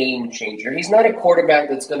dynamic game changer. He's not a quarterback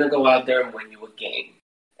that's going to go out there and win you a game.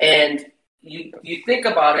 And you think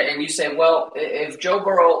about it and you say, well, if Joe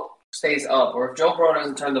Burrow stays up or if Joe Burrow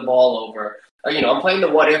doesn't turn the ball over, I'm playing the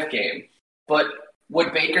what-if game. But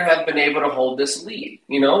would Baker have been able to hold this lead?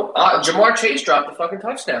 Jamar Chase dropped a fucking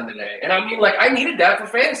touchdown today. And I mean, I needed that for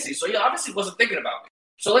fantasy. So he obviously wasn't thinking about me.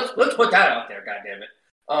 So let's put that out there,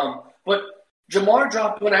 goddammit. But Jamar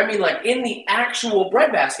dropped one, in the actual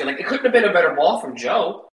breadbasket. It couldn't have been a better ball from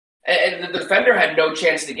Joe. And the defender had no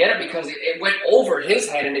chance to get it because it went over his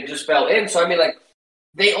head and it just fell in. So,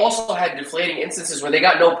 they also had deflating instances where they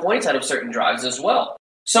got no points out of certain drives as well.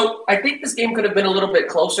 So I think this game could have been a little bit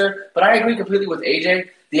closer, but I agree completely with AJ.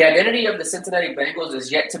 The identity of the Cincinnati Bengals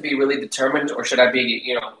is yet to be really determined, or should I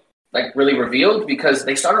be, really revealed, because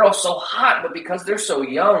they started off so hot, but because they're so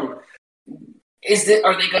young,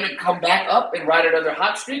 are they going to come back up and ride another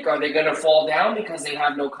hot streak? Are they going to fall down because they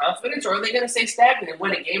have no confidence, or are they going to stay stagnant and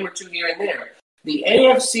win a game or 2 here and there? The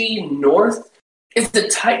AFC North is a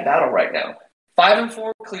tight battle right now.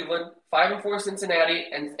 5-4 Cleveland, 5-4 Cincinnati,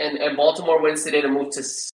 and Baltimore wins today to move to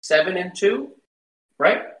 7-2,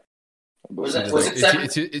 right? Was it 7?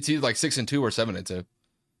 It's either 6-2 or 7-2.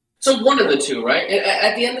 So one of the two, right?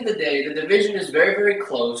 At the end of the day, the division is very, very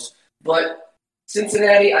close. But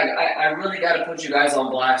Cincinnati, I really got to put you guys on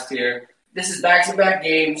blast here. This is back-to-back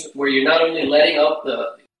games where you're not only letting up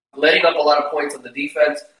a lot of points on the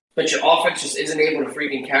defense, but your offense just isn't able to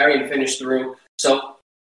freaking carry and finish through. So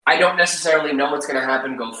I don't necessarily know what's going to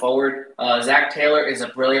happen go forward. Zach Taylor is a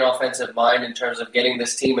brilliant offensive mind in terms of getting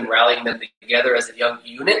this team and rallying them together as a young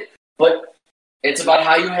unit. But it's about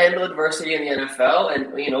how you handle adversity in the NFL,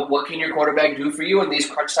 and what can your quarterback do for you in these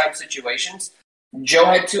crunch time situations. Joe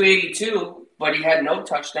had 282, but he had no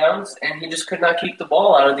touchdowns, and he just could not keep the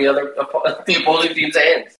ball out of the opposing team's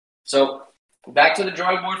hands. So back to the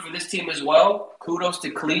drawing board for this team as well. Kudos to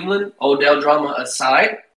Cleveland, Odell drama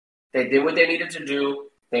aside. They did what they needed to do.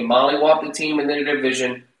 They mollywopped the team in their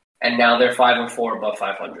division, and now they're 5-4 above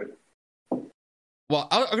 500. Well,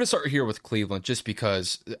 I'm going to start here with Cleveland just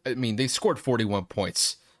because, they scored 41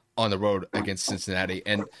 points on the road against Cincinnati.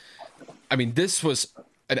 And, this was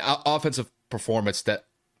an offensive performance that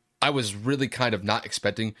I was really kind of not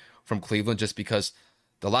expecting from Cleveland just because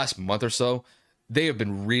the last month or so, they have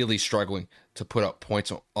been really struggling to put up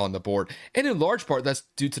points on the board. And in large part, that's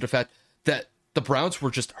due to the fact that the Browns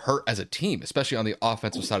were just hurt as a team, especially on the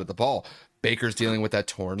offensive side of the ball. Baker's dealing with that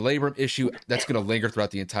torn labrum issue that's going to linger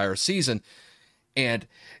throughout the entire season. And,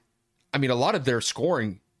 a lot of their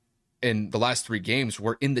scoring in the last 3 games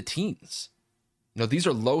were in the teens. These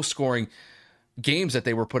are low-scoring games that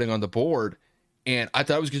they were putting on the board, and I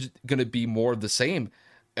thought it was going to be more of the same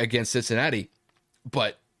against Cincinnati.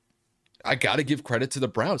 But I got to give credit to the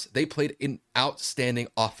Browns. They played an outstanding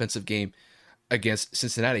offensive game against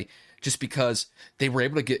Cincinnati just because they were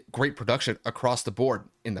able to get great production across the board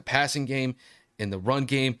in the passing game, in the run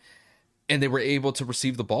game, and they were able to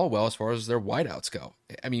receive the ball well as far as their wideouts go.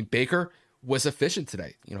 Baker was efficient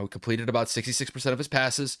today. Completed about 66% of his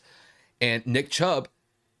passes. And Nick Chubb,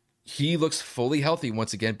 he looks fully healthy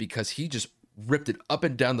once again because he just ripped it up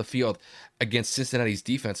and down the field against Cincinnati's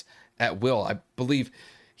defense at will. I believe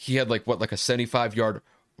he had like a 75-yard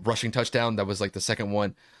rushing touchdown. That was like the second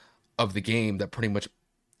one of the game that pretty much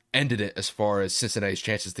ended it as far as Cincinnati's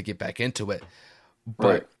chances to get back into it.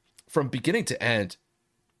 But from beginning to end,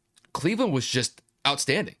 Cleveland was just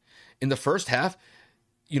outstanding. In the first half,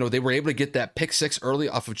 they were able to get that pick 6 early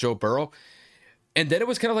off of Joe Burrow. And then it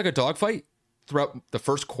was kind of like a dogfight throughout the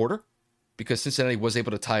first quarter because Cincinnati was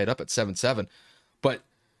able to tie it up at 7-7. But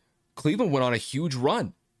Cleveland went on a huge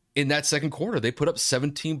run in that second quarter. They put up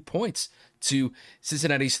 17 points to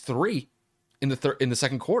Cincinnati's 3 in the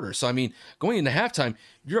second quarter. So, going into halftime,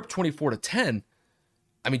 you're up 24-10.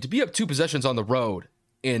 To be up 2 possessions on the road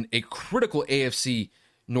in a critical AFC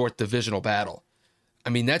North divisional battle,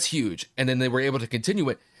 that's huge. And then they were able to continue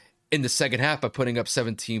it in the second half by putting up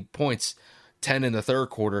 17 points, 10 in the third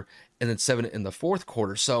quarter, and then 7 in the fourth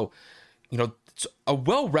quarter. So, it's a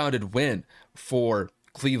well-rounded win for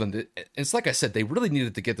Cleveland. It's like I said, they really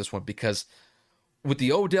needed to get this one because with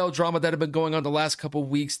the Odell drama that had been going on the last couple of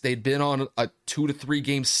weeks, they'd been on a 2 to 3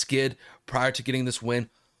 game skid prior to getting this win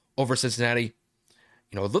over Cincinnati.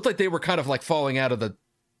 It looked like they were kind of like falling out of the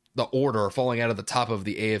order, or falling out of the top of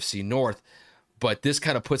the AFC North, but this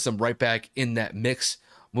kind of puts them right back in that mix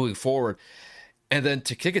moving forward. And then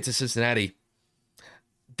to kick it to Cincinnati,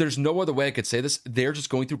 there's no other way I could say this. They're just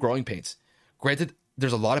going through growing pains. Granted,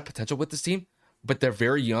 there's a lot of potential with this team, but they're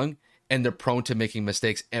very young and they're prone to making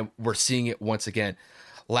mistakes, and we're seeing it once again.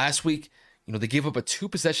 Last week, they gave up a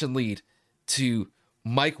 2-possession lead to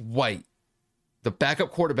Mike White, the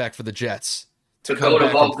backup quarterback for the Jets. To go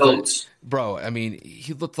to all goats. Bro,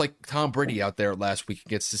 he looked like Tom Brady out there last week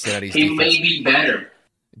against Cincinnati's defense. He may be better.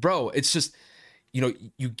 Bro, it's just, you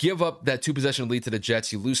give up that 2-possession lead to the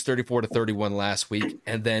Jets, you lose 34-31 last week,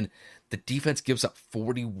 and then the defense gives up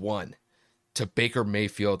 41 to Baker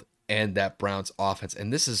Mayfield and that Browns offense.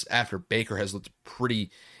 And this is after Baker has looked pretty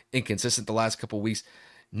inconsistent the last couple of weeks.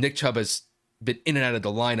 Nick Chubb has been in and out of the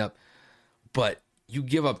lineup, but you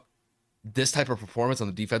give up this type of performance on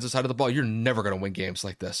the defensive side of the ball, you're never going to win games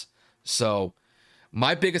like this. So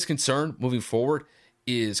my biggest concern moving forward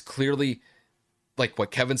is clearly, like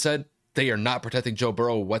what Kevin said, they are not protecting Joe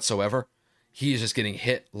Burrow whatsoever. He is just getting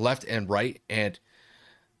hit left and right. And,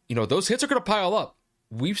 those hits are going to pile up.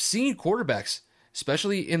 We've seen quarterbacks,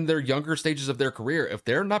 especially in their younger stages of their career, if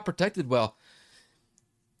they're not protected well,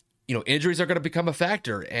 injuries are going to become a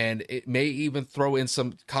factor. And it may even throw in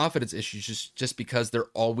some confidence issues just because they're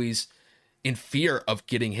always in fear of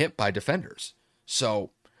getting hit by defenders. So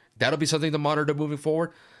that'll be something to monitor moving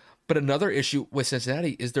forward. But another issue with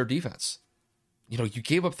Cincinnati is their defense. You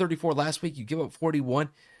gave up 34 last week. You give up 41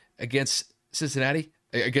 against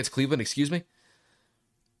Cleveland, excuse me.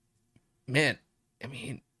 Man,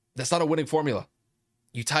 that's not a winning formula.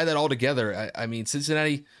 You tie that all together.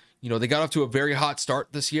 Cincinnati, they got off to a very hot start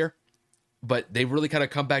this year, but they really kind of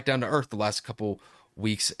come back down to earth the last couple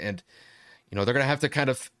weeks. And, they're going to have to kind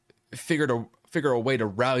of figure a way to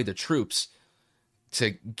rally the troops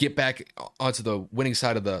to get back onto the winning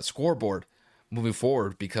side of the scoreboard moving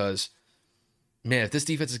forward, because man, if this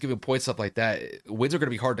defense is giving points up like that, wins are going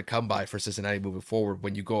to be hard to come by for Cincinnati moving forward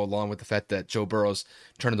when you go along with the fact that Joe Burrow's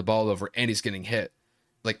turning the ball over and he's getting hit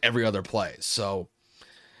like every other play. So,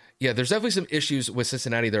 yeah, there's definitely some issues with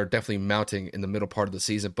Cincinnati that are definitely mounting in the middle part of the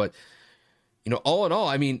season. But, all in all,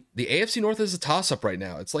 I mean, the AFC North is a toss-up right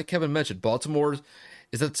now. It's like Kevin mentioned, Baltimore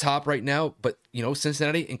is at the top right now, but,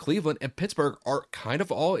 Cincinnati and Cleveland and Pittsburgh are kind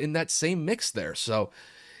of all in that same mix there. So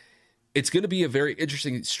it's going to be a very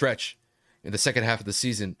interesting stretch in the second half of the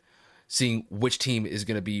season, seeing which team is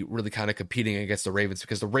going to be really kind of competing against the Ravens,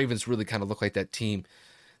 because the Ravens really kind of look like that team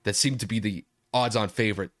that seemed to be the odds-on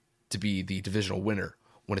favorite to be the divisional winner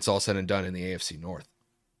when it's all said and done in the AFC North.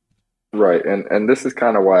 Right, and this is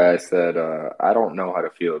kind of why I said I don't know how to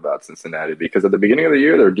feel about Cincinnati, because at the beginning of the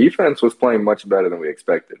year, their defense was playing much better than we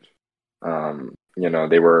expected.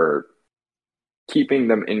 They were keeping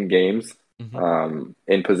them in games,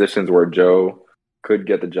 in positions where Joe could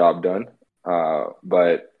get the job done.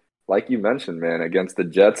 But like you mentioned, man, against the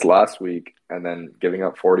Jets last week and then giving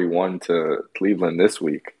up 41 to Cleveland this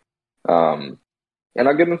week. And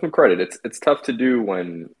I'll give them some credit. It's tough to do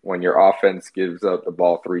when your offense gives up the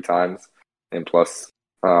ball 3 times in plus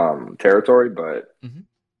territory, but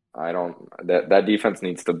that defense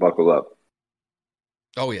needs to buckle up.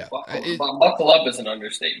 Oh yeah, buckle up is an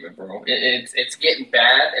understatement, bro. It's getting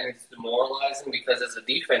bad and it's demoralizing, because as a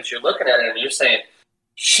defense, you're looking at it and you're saying,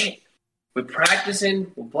 "Shit, we're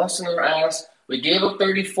practicing, we're busting our ass. We gave up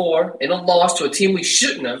 34 in a loss to a team we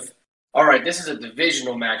shouldn't have. All right, this is a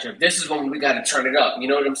divisional matchup. This is when we got to turn it up." You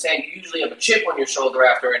know what I'm saying? You usually have a chip on your shoulder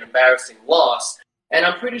after an embarrassing loss. And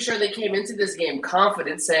I'm pretty sure they came into this game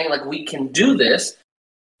confident, saying, like, we can do this.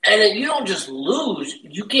 And then you don't just lose.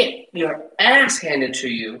 You get your ass handed to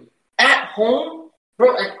you at home.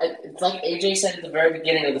 Bro, it's like AJ said at the very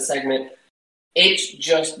beginning of the segment, it's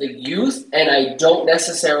just the youth, and I don't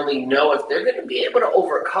necessarily know if they're going to be able to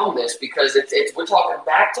overcome this, because we're talking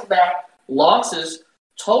back-to-back losses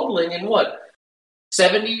totaling in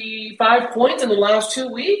 75 points in the last 2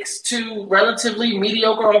 weeks to relatively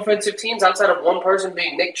mediocre offensive teams outside of one person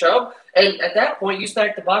being Nick Chubb. And at that point, you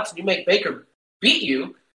stack the box and you make Baker beat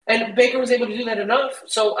you. And Baker was able to do that enough.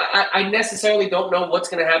 So I necessarily don't know what's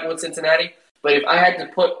going to happen with Cincinnati. But if I had to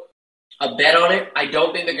put a bet on it, I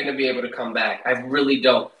don't think they're going to be able to come back. I really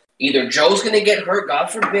don't. Either Joe's going to get hurt, God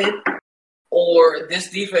forbid, or this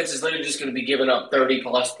defense is literally just going to be giving up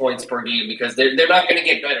 30-plus points per game, because they're not going to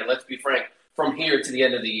get better, let's be frank, from here to the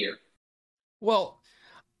end of the year. Well,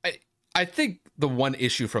 I think the one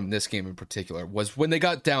issue from this game in particular was when they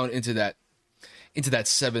got down into that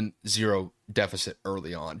 7-0 deficit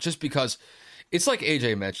early on, just because it's like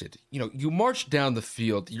AJ mentioned, you march down the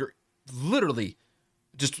field, you're literally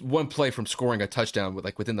just one play from scoring a touchdown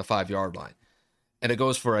within the 5-yard line, and it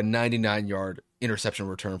goes for a 99-yard interception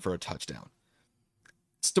return for a touchdown.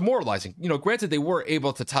 It's demoralizing. Granted, they were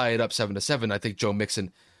able to tie it up 7-7. I think Joe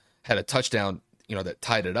Mixon had a touchdown, that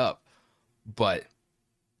tied it up, but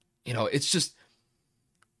it's just,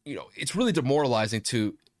 it's really demoralizing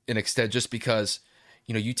to an extent, just because,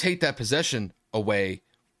 you take that possession away,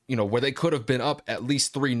 where they could have been up at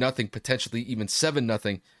least 3-0, potentially even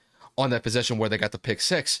 7-0 on that possession where they got the pick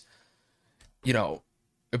six.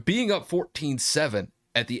 Being up 14-7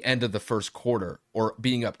 at the end of the first quarter, or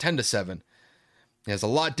being up 10-7, is a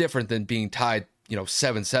lot different than being tied,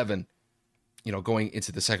 7-7, going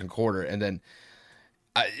into the second quarter. And then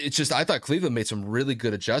I thought Cleveland made some really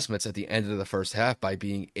good adjustments at the end of the first half by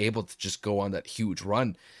being able to just go on that huge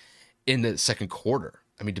run in the second quarter.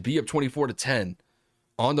 I mean, to be up 24-10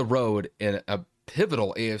 on the road in a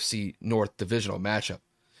pivotal AFC North divisional matchup,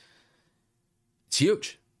 it's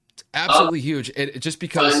huge. It's absolutely huge. And just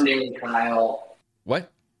because Sunday, Kyle.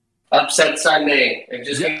 What? Upset Sunday. It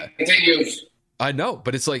just continues. I know,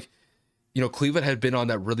 but it's like, Cleveland had been on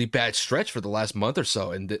that really bad stretch for the last month or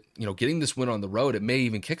so, and getting this win on the road, it may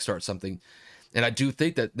even kickstart something. And I do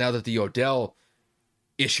think that now that the Odell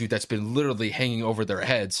issue that's been literally hanging over their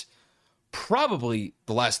heads, probably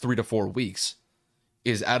the last 3 to 4 weeks,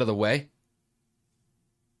 is out of the way,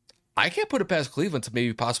 I can't put it past Cleveland to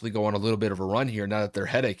maybe possibly go on a little bit of a run here now that their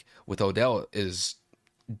headache with Odell is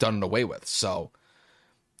done and away with. So,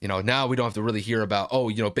 now we don't have to really hear about,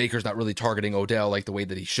 Baker's not really targeting Odell like the way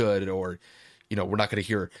that he should, or, we're not going to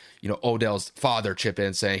hear, Odell's father chip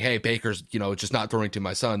in saying, hey, Baker's, just not throwing to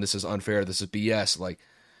my son. This is unfair. This is BS. Like,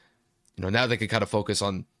 now they can kind of focus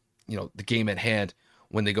on, the game at hand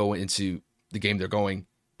when they go into the game they're going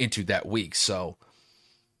into that week. So,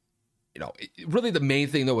 really the main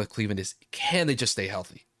thing, though, with Cleveland is, can they just stay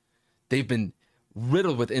healthy? They've been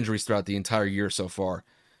riddled with injuries throughout the entire year so far.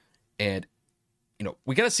 And,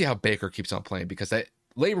 we got to see how Baker keeps on playing, because that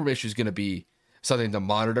labrum issue is going to be something to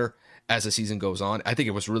monitor as the season goes on. I think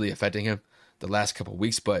it was really affecting him the last couple of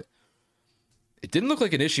weeks, but it didn't look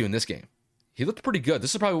like an issue in this game. He looked pretty good.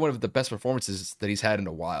 This is probably one of the best performances that he's had in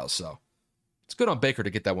a while. So it's good on Baker to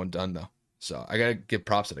get that one done, though. So I got to give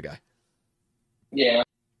props to the guy. Yeah,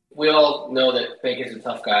 we all know that Baker's a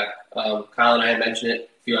tough guy. Kyle and I had mentioned it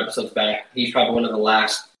a few episodes back. He's probably one of the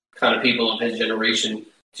last kind of people of his generation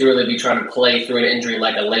to really be trying to play through an injury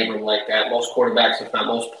like a labrum like that. Most quarterbacks, if not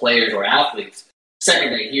most players or athletes,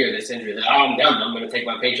 second they hear this injury, they're, I'm done. I'm going to take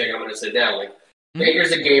my paycheck. I'm going to sit down. Like,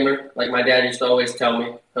 Baker's a gamer, like my dad used to always tell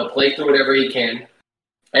me. He'll play through whatever he can.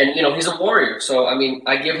 And, he's a warrior. So,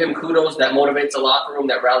 I give him kudos. That motivates the locker room,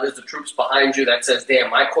 that rallies the troops behind you, that says, damn,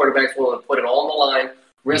 my quarterback's willing to put it all on the line,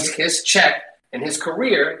 risk his check and his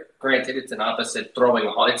career. Granted, it's the opposite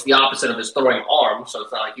of his throwing arm, so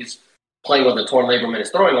it's not like he's playing with a torn labrum in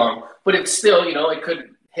his throwing arm. But it's still, it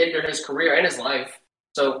could hinder his career and his life.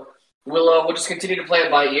 So we'll just continue to play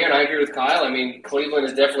it by ear, and I agree with Kyle. Cleveland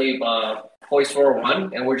is definitely poised for a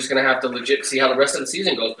run, and we're just going to have to legit see how the rest of the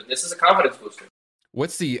season goes. But this is a confidence booster.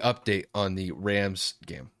 What's the update on the Rams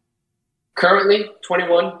game? Currently,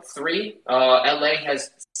 21-3. LA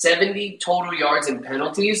has 70 total yards and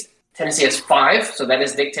penalties. Tennessee has 5, so that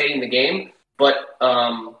is dictating the game. But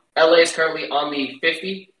LA is currently on the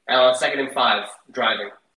 50, 2nd and 5, driving.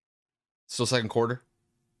 Still second quarter?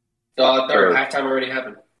 Third. Halftime already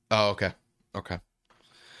happened. Oh, okay.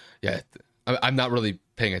 Yeah, I'm not really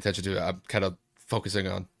paying attention to it. I'm kind of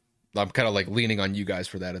leaning on you guys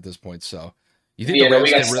for that at this point. So, you think we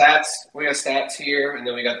got stats? We got stats here, and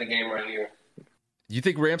then we got the game right here. You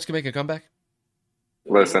think Rams can make a comeback?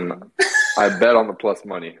 Listen, I bet on the plus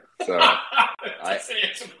money, so I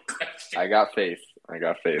got faith.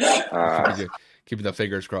 Keeping the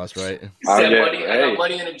fingers crossed, right? I got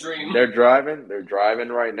money in a dream. They're driving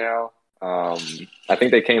right now. I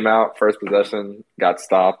think they came out first possession, got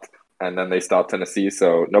stopped, and then they stopped Tennessee.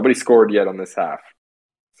 So nobody scored yet on this half.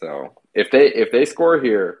 So if they score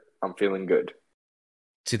here, I'm feeling good.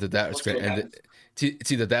 It's either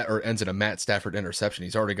that or ends in a Matt Stafford interception.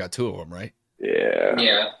 He's already got 2 of them, right? Yeah.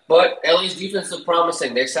 Yeah, but LA's defense looked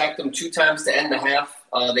promising. They sacked them 2 times to end the half.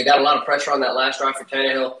 They got a lot of pressure on that last drive for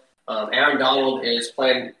Tannehill. Aaron Donald is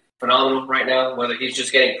playing phenomenal right now, whether he's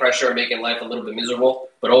just getting pressure and making life a little bit miserable.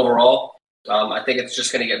 But overall, I think it's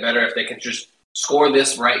just going to get better if they can just score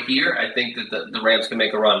this right here. I think that the Rams can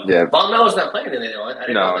make a run. Yeah. Von Miller's not playing today, though.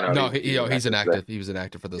 No, he's inactive. He was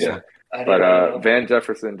inactive for this one. But Van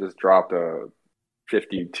Jefferson just dropped a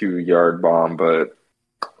 52-yard bomb, but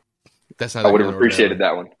that's not. I would have appreciated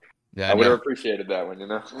that one. Yeah, I would have appreciated that one.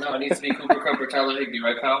 No, it needs to be Cooper Kupp or Tyler Higbee,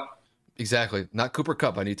 right, Kyle? Exactly. Not Cooper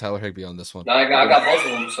Kupp. I need Tyler Higbee on this one. No, I got both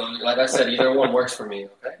of them. So, like I said, either one works for me.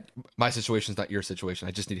 Okay. My situation's not your situation.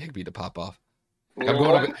 I just need Higbee to pop off. He's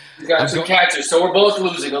got 2 catchers, so we're both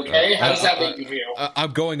losing. Okay, how does that make you feel?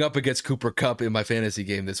 I'm going up against Cooper Kupp in my fantasy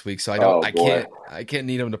game this week, so I can't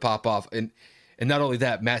need him to pop off. And not only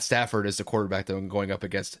that, Matt Stafford is the quarterback that I'm going up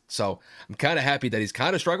against. So I'm kind of happy that he's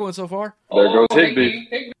kind of struggling so far. There goes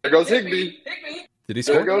Higbee. There goes Higbee. Did he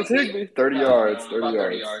score? There goes Higbee. 30 yards.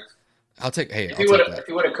 30 yards. I'll take that. If he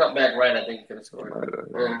would have cut back right, I think he could have scored.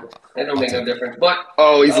 That don't make no difference. But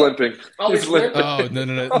he's limping. He's limping. Oh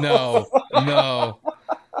no!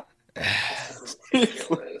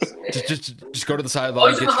 just go to the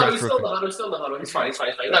sideline. He's still in the huddle. He's fine. He's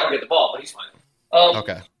not gonna get the ball, but he's fine.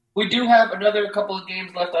 Okay. We do have another couple of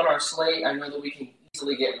games left on our slate. I know that we can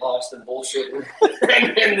easily get lost in bullshit in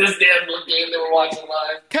this damn game that we're watching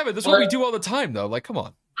live. Kevin, this is what we do all the time, though. Like, come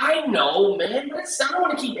on. I know, man. I don't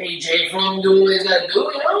want to keep AJ from doing what he's got to do.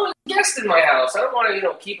 He's a guest in my house. I don't want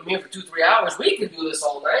to, keep him here for 2-3 hours. We could do this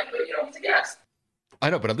all night, but, he's a guest. I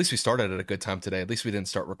know, but at least we started at a good time today. At least we didn't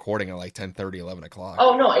start recording at like 10:30, 11 o'clock.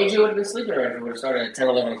 Oh, no. AJ would have been sleeping already if we would have started at 10,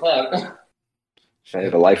 11 o'clock. Hey,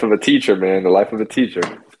 the life of a teacher, man. The life of a teacher.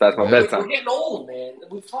 It's past my bedtime. We're getting old, man.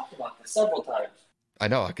 We've talked about this several times. I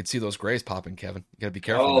know. I could see those grays popping, Kevin. You got to be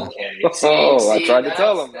careful. Okay. I tried to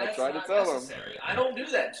tell him. I don't do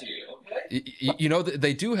that to you, okay?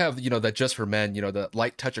 They do have, that just for men, the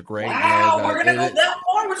light touch of gray. Wow, we're going to go that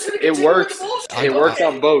far? We're just going to It works. It works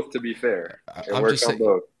on both, to be fair. It works on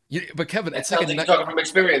both. But Kevin, it's like you're talking from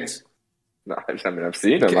experience. No, I've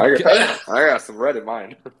seen them. I got some red in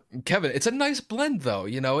mine. Kevin, it's a nice blend, though.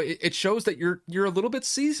 It shows that you're a little bit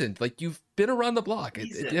seasoned. Like, you've been around the block.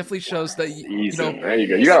 It definitely shows that there you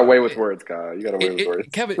go. You got away with words, Kyle. You got away with words.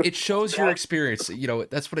 Kevin, it shows your experience.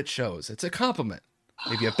 That's what it shows. It's a compliment.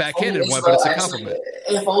 Maybe a backhanded one, but it's a compliment.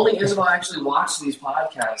 If only Isabel actually watched these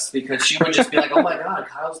podcasts, because she would just be like, "Oh my God,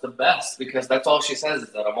 Kyle's the best," because that's all she says is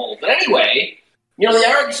that I'm old. But anyway,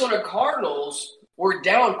 the Arizona Cardinals were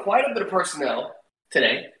down quite a bit of personnel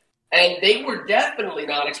today, and they were definitely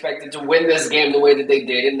not expected to win this game the way that they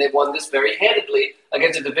did, and they won this very handedly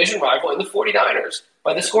against a division rival in the 49ers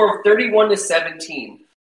by the score of 31-17.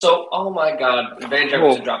 So, oh my God, Van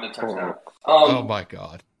Jefferson dropped a touchdown. Oh my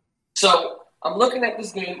God. So I'm looking at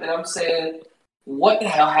this game and I'm saying, what the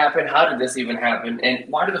hell happened? How did this even happen? And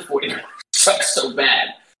why do the 49ers suck so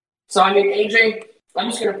bad? So, I mean, AJ, I'm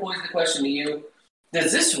just going to pose the question to you.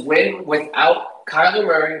 Does this win without Kyler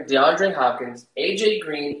Murray, DeAndre Hopkins, AJ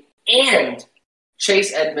Green, and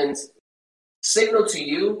Chase Edmonds signal to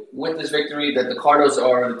you with this victory that the Cardinals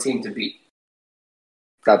are the team to beat?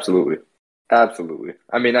 Absolutely. Absolutely.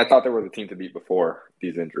 I mean, I thought they were the team to beat before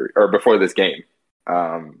these injuries or before this game.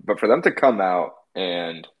 But for them to come out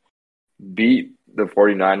and beat the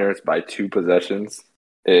 49ers by 2 possessions,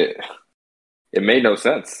 it made no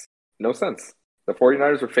sense. No sense. The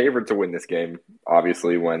 49ers were favored to win this game,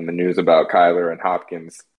 obviously, when the news about Kyler and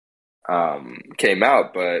Hopkins came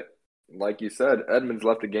out. But like you said, Edmonds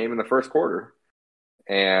left the game in the first quarter.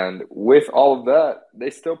 And with all of that, they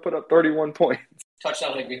still put up 31 points.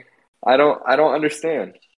 Touchdown, Higbee. I don't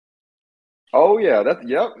understand. Oh yeah,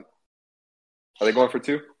 yep. Are they going for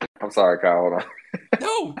 2? I'm sorry, Kyle. Hold on.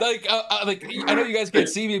 No, I know you guys can't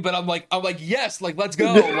see me, but I'm like, yes, like let's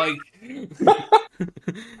go, like.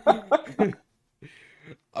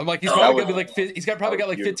 I'm like, he's probably gonna be like, he's probably got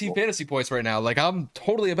like 15 fantasy points right now. Like, I'm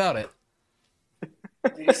totally about it.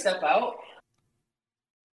 Did he step out?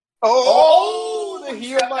 Oh, the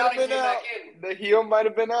heel might have been out. The heel might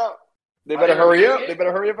have been out. They better hurry up. They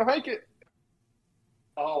better hurry up and hike it.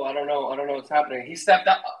 Oh, I don't know what's happening. He stepped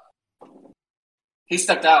out. He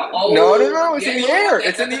stepped out. Oh, no. It's in the air.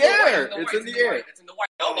 It's in the air. It's in the air. It's in the white.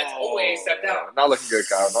 No, that's always stepped out. Not looking good,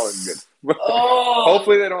 Kyle. Not looking good. Oh.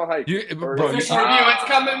 Hopefully they don't hike. It's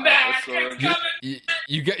coming back.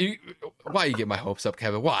 Why you get my hopes up,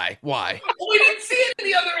 Kevin? Why? We didn't see it in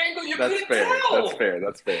the other angle. You couldn't tell.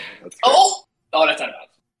 That's fair. Oh, that's not bad.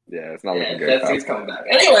 Yeah, it's not looking good. He's coming back.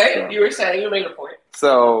 Anyway, you were saying, you made a point.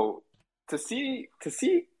 So to see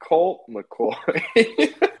Colt McCoy,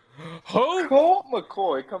 Colt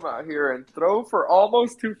McCoy come out here and throw for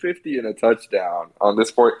almost 250 and a touchdown on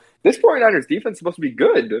this 49ers defense is supposed to be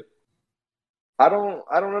good. I don't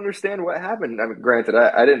understand what happened. I mean, granted,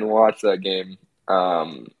 I didn't watch that game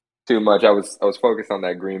too much. I was focused on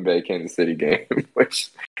that Green Bay Kansas City game, which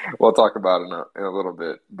we'll talk about in a little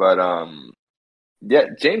bit. But yeah,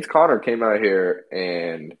 James Conner came out here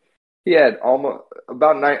and he had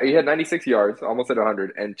he had 96 yards, almost at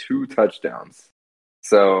 100, and 2 touchdowns.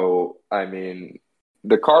 So, I mean,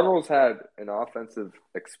 the Cardinals had an offensive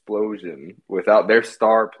explosion without their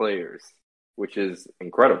star players, which is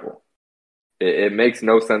incredible. It makes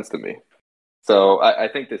no sense to me. So I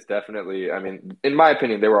think this definitely, I mean, in my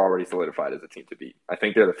opinion, they were already solidified as a team to beat. I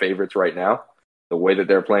think they're the favorites right now, the way that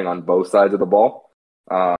they're playing on both sides of the ball.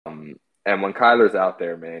 And when Kyler's out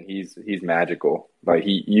there, man, he's magical. Like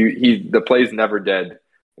the play's never dead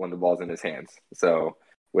when the ball's in his hands. So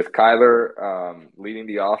with Kyler leading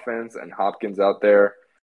the offense and Hopkins out there,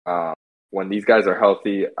 when these guys are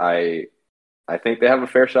healthy, I think they have a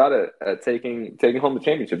fair shot at taking home the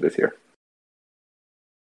championship this year.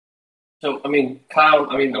 So, I mean, Kyle,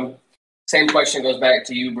 same question goes back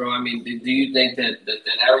to you, bro. I mean, do you think that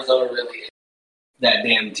Arizona really is that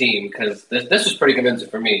damn team? Because this was pretty convincing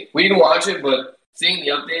for me. We didn't watch it, but seeing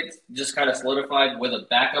the updates just kind of solidified with a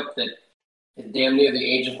backup that is damn near the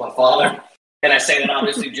age of my father. And I say that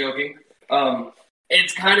obviously joking.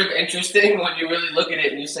 It's kind of interesting when you really look at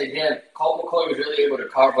it and you say, damn, Colt McCoy was really able to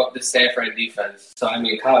carve up this San Fran defense. So, I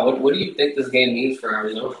mean, Kyle, what do you think this game means for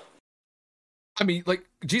Arizona? I mean, like,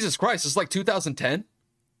 Jesus Christ, it's like 2010.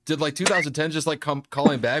 Did like 2010 just like come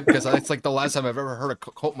calling back? Because it's like the last time I've ever heard of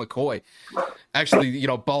Colt McCoy actually,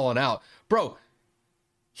 balling out. Bro,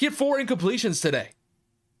 he had 4 incompletions today.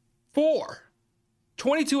 4.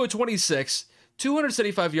 22 of 26,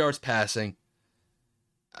 275 yards passing.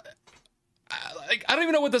 I don't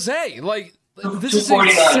even know what to say. Like, this is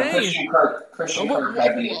insane. Christian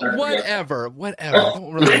Kirk whatever. It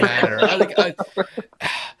don't really matter.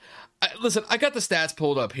 Listen, I got the stats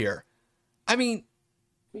pulled up here. I mean,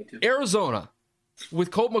 Arizona, with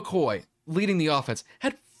Colt McCoy leading the offense,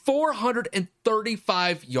 had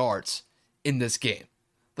 435 yards in this game.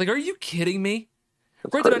 Like, are you kidding me?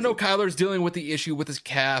 Granted, I know Kyler's dealing with the issue with his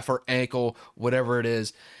calf or ankle, whatever it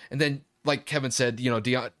is. And then, like Kevin said,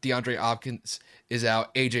 DeAndre Hopkins is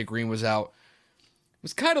out. AJ Green was out. It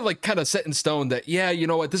was kind of set in stone that, yeah, you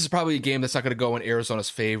know what, this is probably a game that's not going to go in Arizona's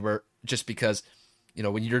favor just because,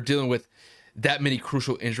 when you're dealing with that many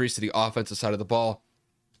crucial injuries to the offensive side of the ball,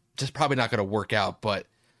 just probably not going to work out. But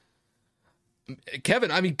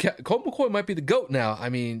Kevin, I mean, Colt McCoy might be the GOAT now. I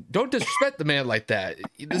mean, don't disrespect the man like that.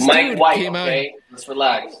 This Mike dude White, came out. okay? Let's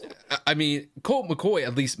relax. I mean, Colt McCoy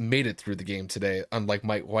at least made it through the game today, unlike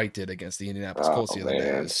Mike White did against the Indianapolis Colts the other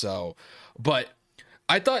day. So, but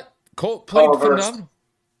I thought Colt played phenomenal.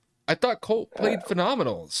 I thought Colt played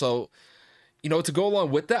phenomenal. So, to go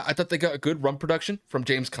along with that, I thought they got a good run production from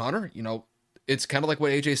James Conner. It's kind of like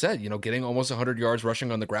what AJ said, getting almost 100 yards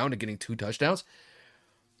rushing on the ground and getting 2 touchdowns.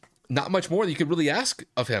 Not much more that you could really ask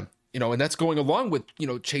of him, and that's going along with,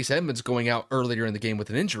 Chase Edmonds going out earlier in the game with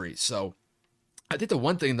an injury. So I think the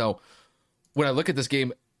one thing, though, when I look at this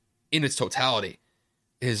game in its totality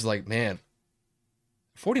is like, man,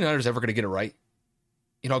 49ers ever going to get it right?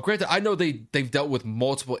 Granted, I know they've dealt with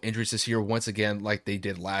multiple injuries this year once again, like they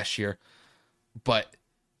did last year, but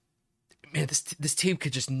man, this team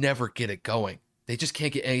could just never get it going. They just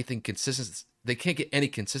can't get anything consistent. They can't get any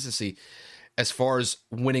consistency as far as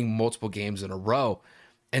winning multiple games in a row.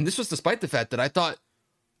 And this was despite the fact that I thought,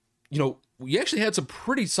 we actually had some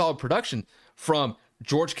pretty solid production from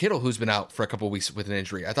George Kittle, who's been out for a couple of weeks with an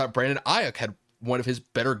injury. I thought Brandon Ayuk had one of his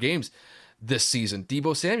better games this season.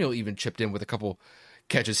 Deebo Samuel even chipped in with a couple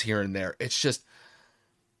catches here and there. It's just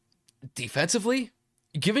defensively,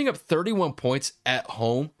 giving up 31 points at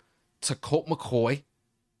home to Colt McCoy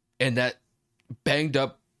and that banged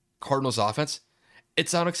up Cardinals offense,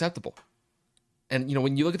 it's unacceptable. And,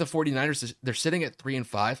 when you look at the 49ers, they're sitting at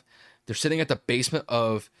 3-5. They're sitting at the basement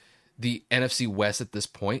of the NFC West at this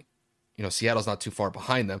point. Seattle's not too far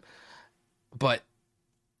behind them. But,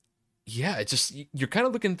 yeah, it's just, you're kind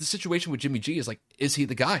of looking at the situation with Jimmy G is like, is he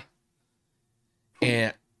the guy?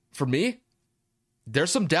 And for me,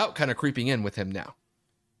 there's some doubt kind of creeping in with him now.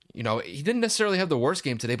 He didn't necessarily have the worst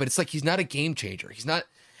game today, but it's like he's not a game changer. He's not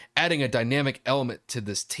adding a dynamic element to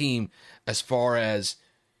this team as far as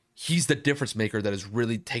he's the difference maker that is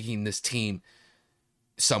really taking this team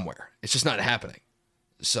somewhere. It's just not happening.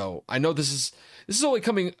 So I know this is only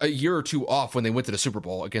coming a year or two off when they went to the Super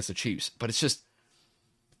Bowl against the Chiefs, but it's just,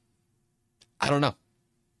 I don't know.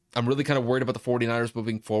 I'm really kind of worried about the 49ers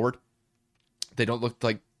moving forward. They don't look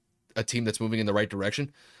like a team that's moving in the right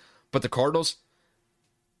direction, but the Cardinals,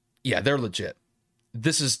 yeah, they're legit.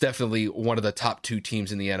 This is definitely one of the top 2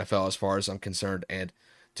 teams in the NFL as far as I'm concerned. And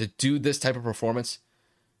to do this type of performance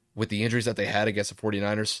with the injuries that they had against the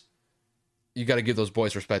 49ers, you got to give those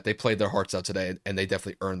boys respect. They played their hearts out today, and they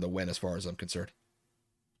definitely earned the win as far as I'm concerned.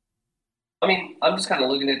 I mean, I'm just kind of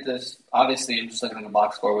looking at this. Obviously, I'm just looking at the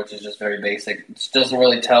box score, which is just very basic. It doesn't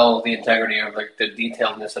really tell the integrity or the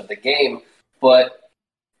detailedness of the game. But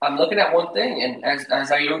I'm looking at one thing, and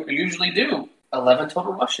as I usually do, 11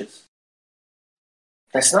 total rushes.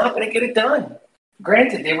 That's not going to get it done.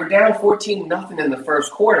 Granted, they were down 14-0 in the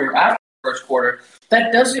first quarter. After the first quarter,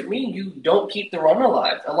 that doesn't mean you don't keep the run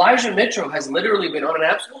alive. Elijah Mitchell has literally been on an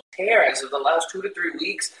absolute tear as of the last 2 to 3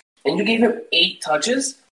 weeks, and you gave him 8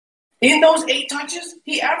 touches. In those 8 touches,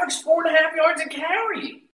 he averaged 4.5 yards a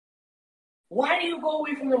carry. Why do you go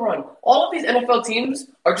away from the run? All of these NFL teams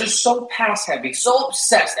are just so pass-heavy, so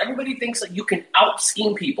obsessed. Everybody thinks that you can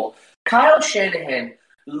out-scheme people. Kyle Shanahan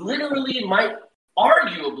literally might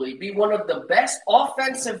arguably be one of the best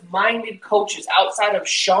offensive-minded coaches outside of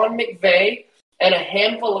Sean McVay and a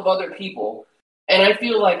handful of other people. And I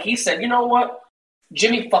feel like he said, you know what?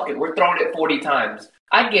 Jimmy, fuck it. We're throwing it 40 times.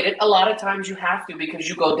 I get it. A lot of times you have to because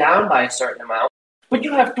you go down by a certain amount. But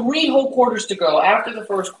you have 3 whole quarters to go after the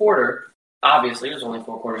first quarter. Obviously, there's only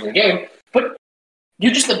 4 quarters in the game. But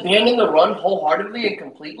you just abandon the run wholeheartedly and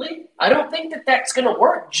completely? I don't think that that's going to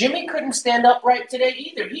work. Jimmy couldn't stand upright today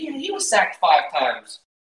either. He was sacked 5 times.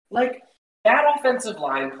 Like, that offensive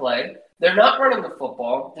line play, they're not running the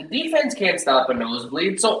football. The defense can't stop a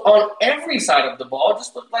nosebleed. So on every side of the ball, it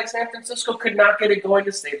just looked like San Francisco could not get it going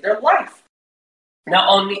to save their life. Now,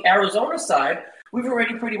 on the Arizona side, we've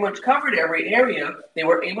already pretty much covered every area. They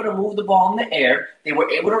were able to move the ball in the air. They were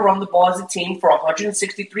able to run the ball as a team for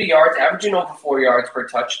 163 yards, averaging over 4 yards per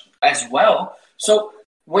touch as well. So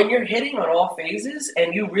when you're hitting on all phases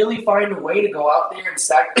and you really find a way to go out there and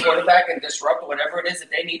sack the quarterback and disrupt whatever it is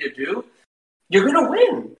that they need to do, you're going to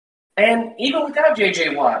win. And even without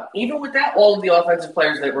J.J. Watt, even without all of the offensive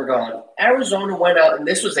players that were gone, Arizona went out, and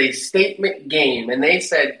this was a statement game, and they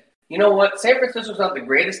said, you know what, San Francisco's not the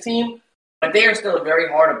greatest team, but they are still a very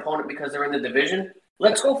hard opponent because they're in the division.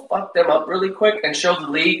 Let's go fuck them up really quick and show the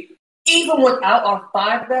league, even without our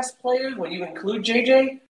 5 best players, when you include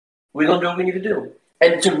JJ, we're going to do what we need to do.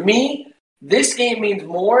 And to me, this game means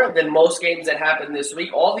more than most games that happened this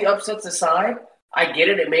week. All the upsets aside, I get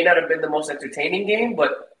it. It may not have been the most entertaining game,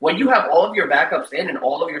 but when you have all of your backups in and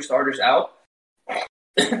all of your starters out,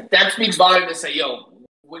 that speaks volume to say, yo,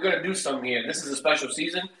 we're going to do something here. This is a special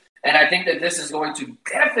season. And I think that this is going to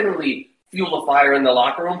definitely fuel a fire in the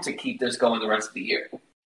locker room to keep this going the rest of the year.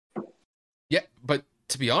 Yeah, but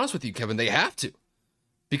to be honest with you, Kevin, they have to.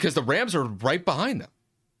 Because the Rams are right behind them.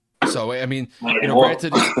 So, I mean,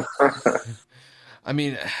 granted, I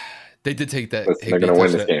mean, they did take that. They're going to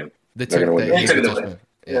win this game. They took that.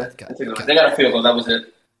 They got a field goal. That was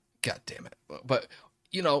it. God damn it. But,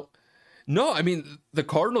 no, I mean, the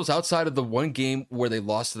Cardinals, outside of the one game where they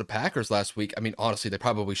lost to the Packers last week, I mean, honestly, they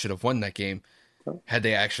probably should have won that game had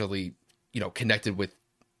they actually, connected with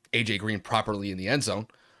AJ Green properly in the end zone.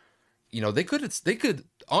 They could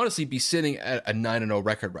honestly be sitting at a 9-0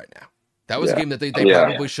 record right now. That was a game that they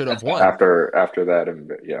probably should have won. After that,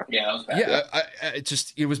 that was bad.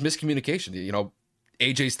 It was miscommunication.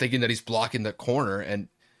 AJ's thinking that he's blocking the corner, and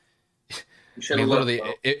literally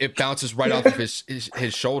it bounces right off of his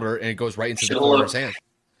shoulder and it goes right into the corner's hand.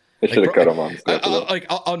 They should have cut him on.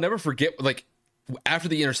 I'll never forget. After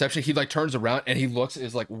the interception, he turns around and he looks and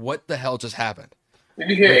is like, "What the hell just happened?" Did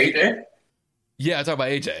you hear AJ? Yeah, I talk about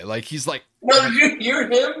AJ. He's like, no, did you hear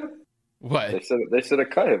him? What? They should have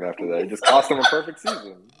cut him after that. It just cost him a perfect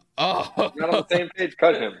season. Oh, not on the same page.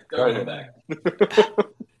 Cut him. Cut him back.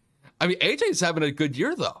 I mean, AJ's having a good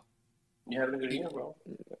year though. You having a good year, bro?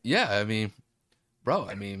 Yeah, I mean, bro.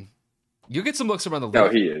 I mean, you get some looks around the league. No,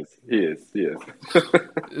 he is.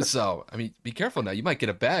 So, I mean, be careful now. You might get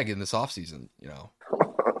a bag in this offseason,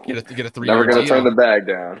 Get a 3-year deal. Never going to turn the bag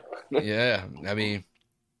down. Yeah, I mean,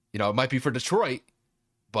 it might be for Detroit,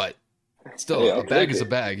 but still, a bag is a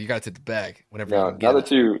bag. You got to take the bag whenever you can get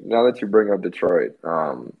it. Now that you bring up Detroit,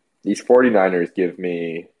 these 49ers give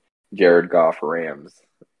me Jared Goff Rams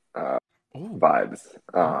vibes.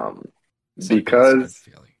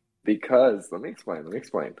 Because let me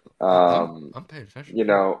explain. I'm paying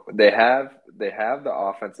attention. They have the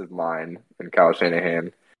offensive mind in Kyle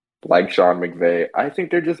Shanahan, like Sean McVay. I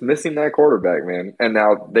think they're just missing that quarterback, man. And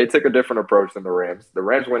now they took a different approach than the Rams. The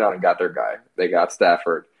Rams went out and got their guy. They got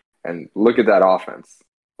Stafford, and look at that offense.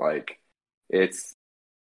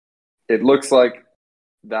 It looks like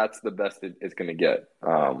that's the best it's going to get.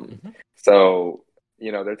 So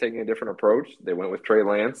they're taking a different approach. They went with Trey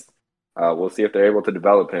Lance. We'll see if they're able to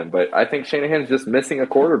develop him. But I think Shanahan's just missing a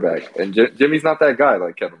quarterback. And Jimmy's not that guy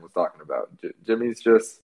like Kevin was talking about. Jimmy's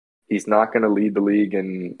he's not going to lead the league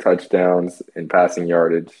in touchdowns, in passing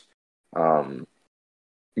yardage. But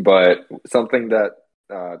something that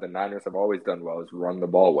the Niners have always done well is run the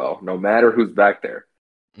ball well, no matter who's back there.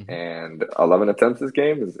 Mm-hmm. And 11 attempts this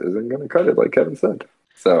game isn't going to cut it, like Kevin said.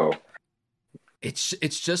 So it's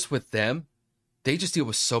just with them. They just deal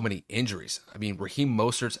with so many injuries. I mean, Raheem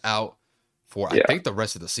Mostert's out for I think the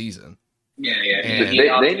rest of the season. Yeah. And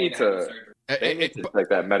they need to like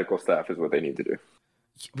that medical staff is what they need to do.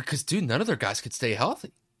 Because dude, none of their guys could stay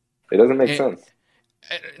healthy. It doesn't make sense.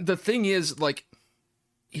 The thing is,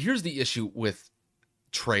 here's the issue with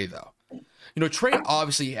Trey though. Trey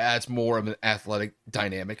obviously adds more of an athletic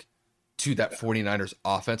dynamic to that 49ers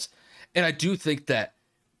offense. And I do think that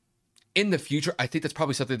in the future, I think that's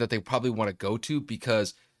probably something that they probably want to go to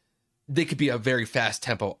because they could be a very fast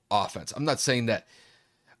tempo offense. I'm not saying that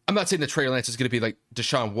Trey Lance is going to be like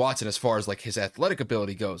Deshaun Watson as far as his athletic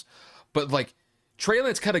ability goes, but Trey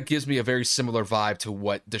Lance kind of gives me a very similar vibe to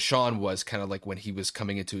what Deshaun was kind of when he was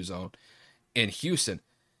coming into his own in Houston.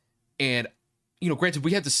 And, granted,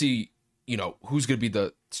 we have to see, who's going to be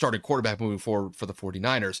the starting quarterback moving forward for the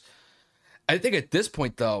 49ers. I think at this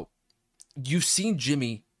point, though, you've seen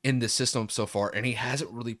Jimmy in this system so far, and he hasn't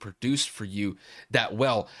really produced for you that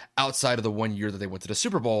well outside of the 1 year that they went to the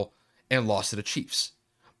Super Bowl and lost to the Chiefs.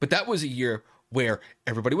 But that was a year where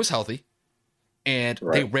everybody was healthy and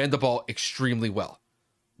they ran the ball extremely well.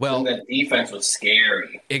 Well, and the defense was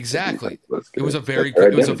scary. Exactly. It was a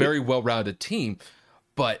very well-rounded team,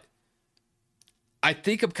 but I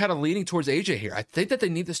think I'm kind of leaning towards AJ here. I think that they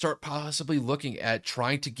need to start possibly looking at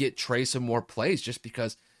trying to get Trey some more plays just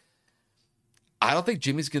because I don't think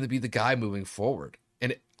Jimmy's going to be the guy moving forward.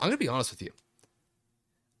 And I'm going to be honest with you.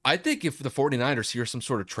 I think if the 49ers hear some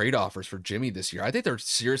sort of trade offers for Jimmy this year, I think they're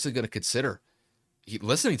seriously going to consider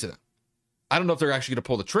listening to them. I don't know if they're actually going to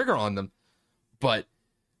pull the trigger on them, but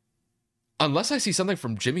unless I see something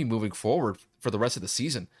from Jimmy moving forward for the rest of the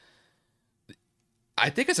season, I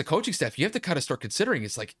think as a coaching staff, you have to kind of start considering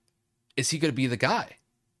is he going to be the guy?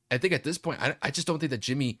 I think at this point, I just don't think that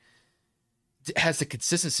Jimmy has the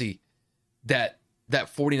consistency that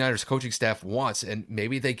 49ers coaching staff wants, and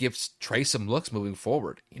maybe they give Trey some looks moving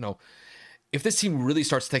forward. If this team really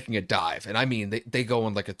starts taking a dive, and I mean they go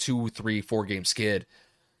on a 2, 3, 4 game skid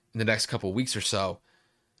in the next couple of weeks or so,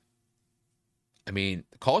 I mean,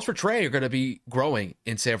 calls for Trey are going to be growing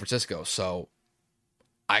in San Francisco, so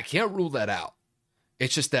I can't rule that out.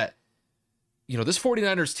 It's just that, this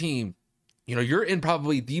 49ers team, you're in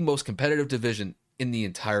probably the most competitive division in the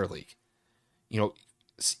entire league. You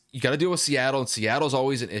got to deal with Seattle, and Seattle's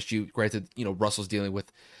always an issue. Granted, Russell's dealing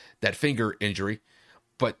with that finger injury,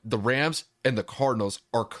 but the Rams and the Cardinals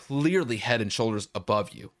are clearly head and shoulders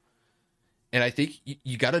above you. And I think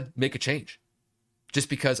you got to make a change. Just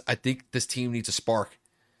because I think this team needs a spark,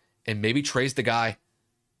 and maybe Trey's the guy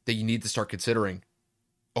that you need to start considering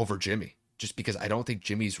over Jimmy, just because I don't think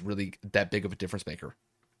Jimmy's really that big of a difference maker.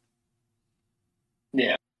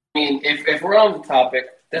 Yeah. I mean, if we're on the topic,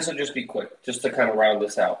 this will just be quick, just to kind of round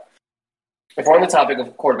this out. If we're on the topic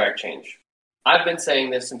of quarterback change, I've been saying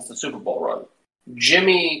this since the Super Bowl run.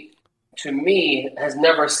 Jimmy, to me, has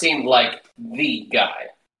never seemed like the guy.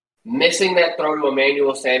 Missing that throw to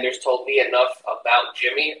Emmanuel Sanders told me enough about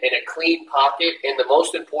Jimmy in a clean pocket in the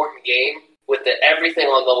most important game with everything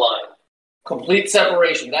on the line. Complete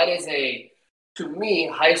separation. That is to me,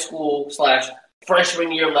 high school /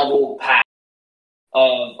 freshman year level pass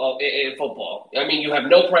in football. I mean, you have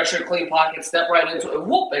no pressure, clean pocket, step right into it,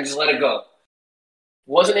 whoop, and just let it go.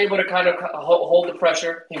 Wasn't able to kind of hold the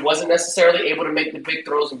pressure. He wasn't necessarily able to make the big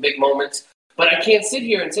throws and big moments. But I can't sit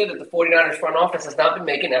here and say that the 49ers front office has not been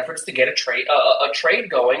making efforts to get a trade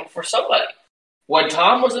going for somebody. When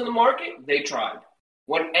Tom was in the market, they tried.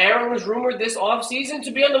 When Aaron was rumored this offseason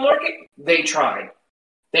to be on the market, they tried.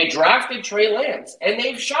 They drafted Trey Lance, and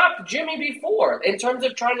they've shopped Jimmy before in terms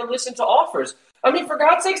of trying to listen to offers. I mean, for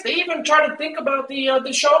God's sakes, they even tried to think about the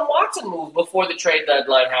Deshaun Watson move before the trade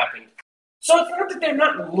deadline happened. So it's not that they're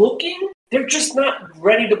not looking. They're just not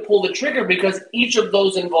ready to pull the trigger because each of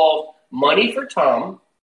those involve money for Tom,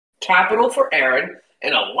 capital for Aaron,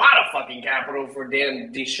 and a lot of fucking capital for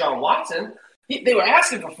Deshaun Watson. They were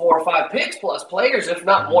asking for 4 or 5 picks plus players, if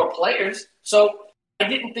not more players. So I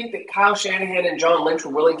didn't think that Kyle Shanahan and John Lynch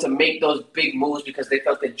were willing to make those big moves because they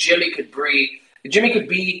felt that Jimmy could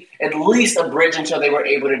be at least a bridge until they were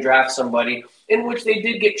able to draft somebody, in which they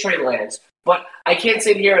did get Trey Lance. But I can't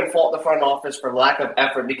sit here and fault the front office for lack of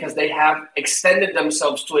effort because they have extended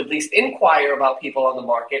themselves to at least inquire about people on the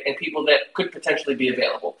market and people that could potentially be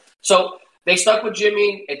available. So they stuck with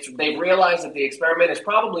Jimmy. They've realized that the experiment has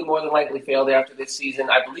probably more than likely failed after this season.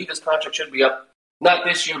 I believe his contract should be up, not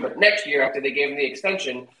this year, but next year after they gave him the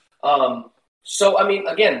extension. So, I mean,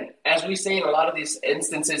 again, as we say in a lot of these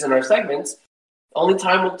instances in our segments, only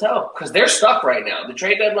time will tell because they're stuck right now. The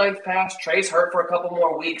trade deadline's passed. Trey's hurt for a couple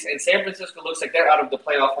more weeks, and San Francisco looks like they're out of the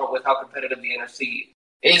playoff hunt with how competitive the NFC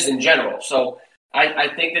is in general. So I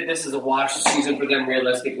think that this is a wash season for them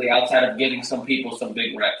realistically outside of getting some people some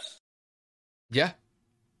big reps. Yeah.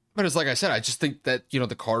 But it's like I said, I just think that,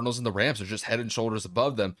 the Cardinals and the Rams are just head and shoulders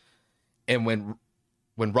above them. And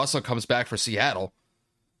when Russell comes back for Seattle,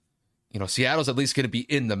 Seattle's at least going to be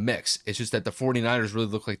in the mix. It's just that the 49ers really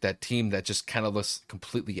look like that team that just kind of looks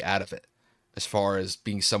completely out of it as far as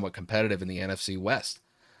being somewhat competitive in the NFC West.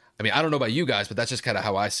 I mean, I don't know about you guys, but that's just kind of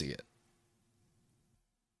how I see it.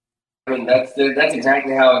 I mean, that's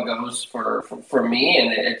exactly how it goes for me,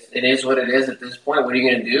 and it is what it is at this point. What are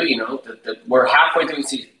you going to do? We're halfway through the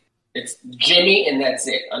season. It's Jimmy, and that's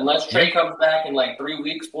it. Unless Trey comes back in like 3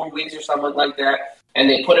 weeks, 4 weeks, or something like that, and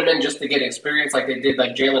they put him in just to get experience like they did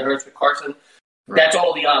like Jalen Hurts with Carson, that's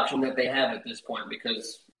all the option that they have at this point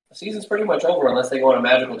because the season's pretty much over unless they go on a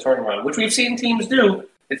magical turnaround, which we've seen teams do.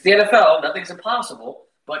 It's the NFL. Nothing's impossible,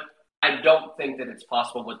 but I don't think that it's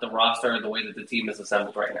possible with the roster or the way that the team is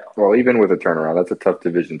assembled right now. Well, even with a turnaround, that's a tough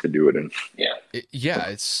division to do it in.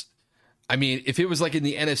 Yeah. I mean, if it was like in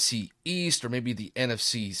the NFC East or maybe the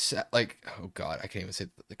NFC, oh God, I can't even say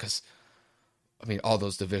because, I mean, all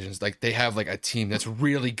those divisions, like they have like a team that's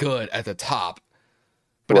really good at the top.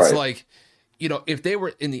 But It's like, if they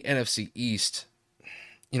were in the NFC East,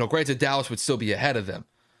 granted Dallas would still be ahead of them.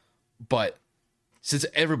 But since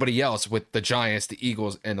everybody else with the Giants, the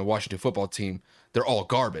Eagles, and the Washington football team, they're all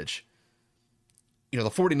garbage. The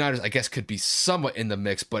 49ers, I guess, could be somewhat in the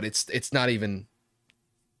mix, but it's not even...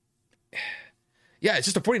 Yeah, it's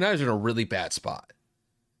just the 49ers are in a really bad spot.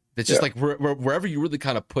 It's just like wherever you really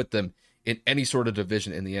kind of put them in any sort of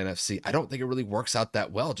division in the NFC, I don't think it really works out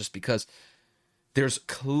that well just because there's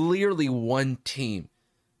clearly one team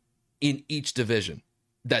in each division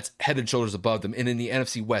that's head and shoulders above them. And in the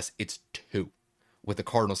NFC West, it's 2 with the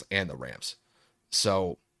Cardinals and the Rams.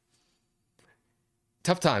 So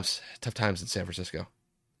tough times in San Francisco.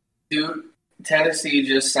 Dude, Tennessee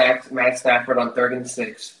just sacked Matt Stafford on 3rd and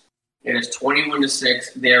 6. It is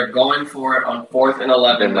 21-6. They're going for it on 4th and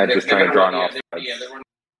 11. They might just try to draw an offense.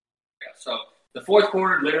 So The fourth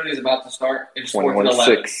quarter literally is about to start. It's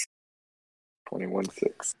 21-6.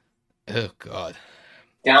 21-6. Oh, God.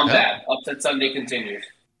 Down bad. Upset Sunday continues.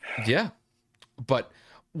 Yeah. But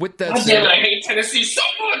with that God said, damn it, I hate Tennessee so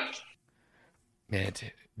much. Man,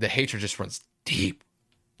 the hatred just runs deep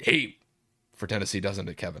for Tennessee, doesn't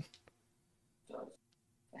it, Kevin?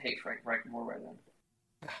 I hate Frank Reich more right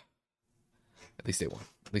now. At least they won.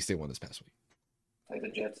 At least they won this past week. Like the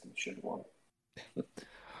Jets should have won.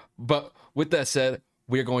 But with that said,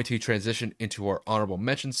 we are going to transition into our honorable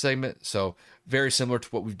mention segment. So very similar to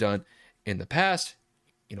what we've done in the past.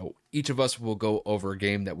 You know, each of us will go over a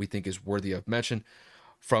game that we think is worthy of mention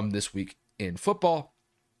from this week in football.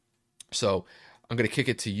 So I'm going to kick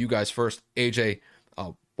it to you guys first. AJ,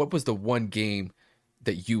 what was the one game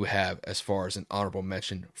that you have as far as an honorable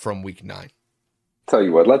mention from week 9? Tell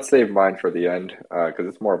you what, let's save mine for the end because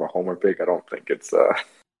it's more of a homer pick. I don't think it's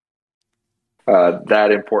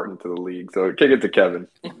that important to the league. So kick it to Kevin,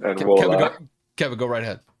 and Kevin, go right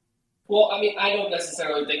ahead. Well, I mean, I don't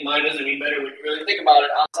necessarily think mine is any better when you really think about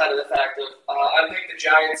it outside of the fact of I picked the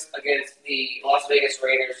Giants against the Las Vegas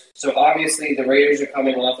Raiders. So obviously the Raiders are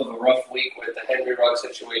coming off of a rough week with the Henry Ruggs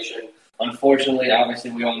situation. Unfortunately,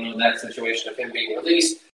 obviously we all know that situation of him being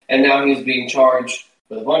released, and now he's being charged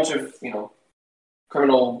with a bunch of,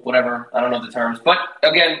 criminal whatever, I don't know the terms. But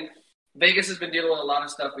again, Vegas has been dealing with a lot of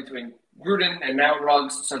stuff between Gruden and now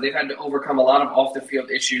Ruggs, so they've had to overcome a lot of off-the-field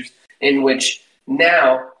issues in which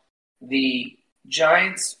now the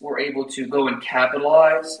Giants were able to go and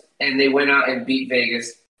capitalize, and they went out and beat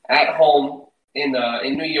Vegas at home in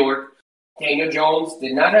New York. Daniel Jones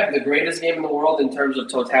did not have the greatest game in the world in terms of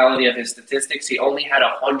totality of his statistics. He only had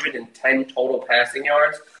 110 total passing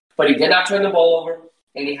yards, but he did not turn the ball over,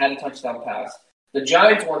 and he had a touchdown pass. The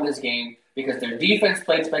Giants won this game because their defense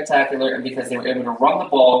played spectacular and because they were able to run the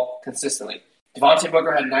ball consistently. Devontae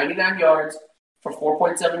Booker had 99 yards for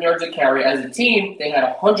 4.7 yards a carry. As a team, they had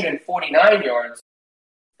 149 yards.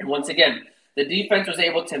 And once again, the defense was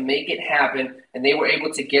able to make it happen, and they were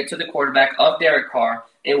able to get to the quarterback of Derek Carr,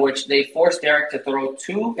 in which they forced Derek to throw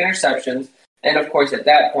 2 interceptions. And, of course, at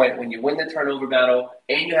that point, when you win the turnover battle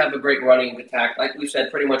and you have a great running attack, like we've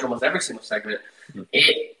said pretty much almost every single segment,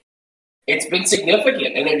 it's been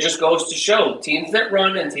significant. And it just goes to show teams that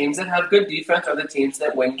run and teams that have good defense are the teams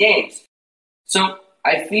that win games. So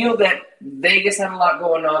I feel that Vegas had a lot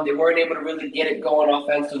going on. They weren't able to really get it going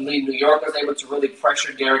offensively. New York was able to really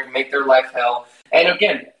pressure Derek and make their life hell. And,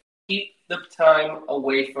 again, keep the time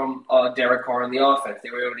away from Derek Carr in the offense.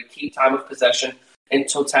 They were able to keep time of possession in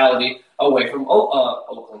totality away from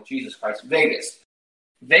Oakland, Vegas.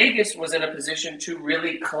 Vegas was in a position to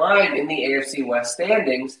really climb in the AFC West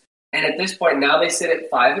standings, and at this point now they sit at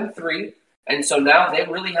 5-3, and so now they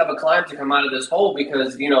really have a climb to come out of this hole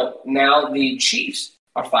because now the Chiefs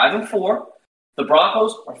are 5-4, the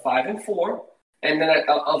Broncos are 5-4, and then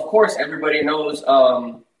of course everybody knows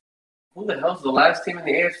who the hell's the last team in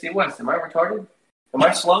the AFC West? Am I retarded? Am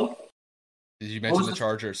I slow? Did you mention the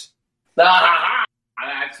Chargers?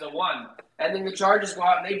 That's the one. And then the Chargers go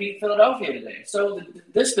out and they beat Philadelphia today. So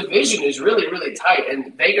this division is really, really tight,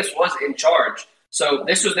 and Vegas was in charge. So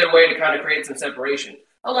this was their way to kind of create some separation.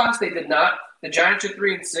 Alas, they did not. The Giants are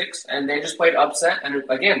 3-6, and they just played upset. And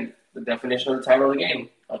again, the definition of the title of the game,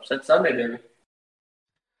 upset Sunday, baby.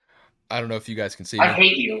 I don't know if you guys can see me. I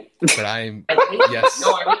hate you. But I'm yes.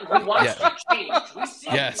 No, we want to change. We see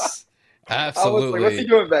yes. you. Absolutely. I was like, what's he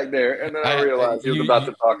doing back there? And then I realized he was about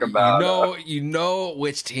to talk about. You know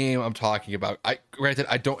which team I'm talking about. Granted,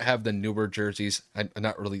 I don't have the newer jerseys. I'm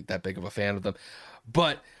not really that big of a fan of them,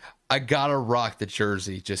 but I gotta rock the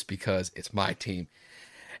jersey just because it's my team,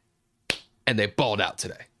 and they balled out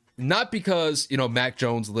today. Not because Mac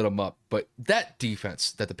Jones lit them up, but that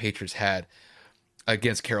defense that the Patriots had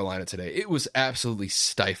against Carolina today, it was absolutely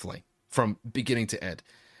stifling from beginning to end,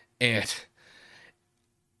 and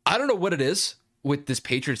I don't know what it is with this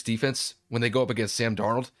Patriots defense when they go up against Sam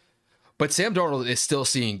Darnold, but Sam Darnold is still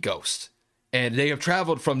seeing ghosts. And they have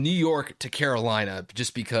traveled from New York to Carolina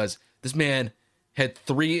just because this man had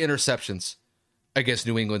 3 interceptions against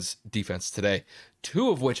New England's defense today, 2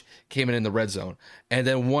 of which came in the red zone, and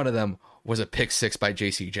then one of them was a pick 6 by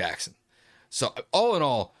J.C. Jackson. So all in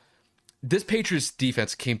all, this Patriots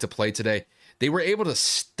defense came to play today. They were able to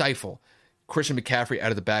stifle Christian McCaffrey out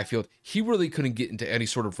of the backfield. He really couldn't get into any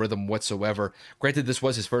sort of rhythm whatsoever. Granted, this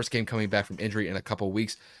was his first game coming back from injury in a couple of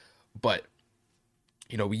weeks, but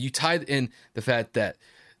you tied in the fact that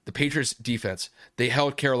the Patriots defense, they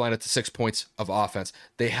held Carolina to 6 points of offense.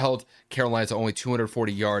 They held Carolina to only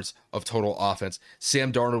 240 yards of total offense.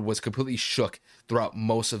 Sam Darnold was completely shook throughout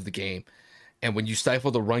most of the game. And when you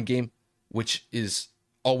stifle the run game, which is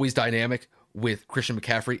always dynamic with Christian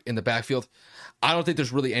McCaffrey in the backfield. I don't think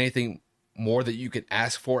there's really anything more that you could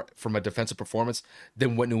ask for from a defensive performance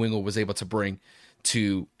than what New England was able to bring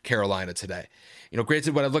to Carolina today.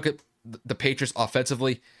 Granted, when I look at the Patriots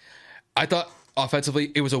offensively, I thought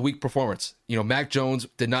offensively it was a weak performance. Mac Jones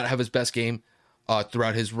did not have his best game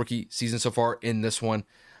throughout his rookie season so far in this one.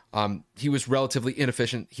 He was relatively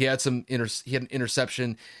inefficient. He had an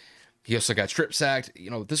interception. He also got strip sacked.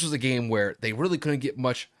 This was a game where they really couldn't get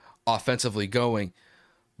much offensively going,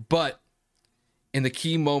 but in the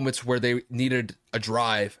key moments where they needed a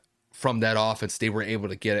drive from that offense, they were able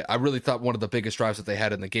to get it. I really thought one of the biggest drives that they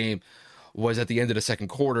had in the game was at the end of the second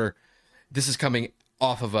quarter. This is coming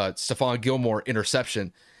off of a Stephon Gilmore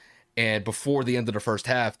interception, and before the end of the first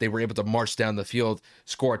half, they were able to march down the field,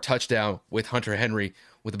 score a touchdown with Hunter Henry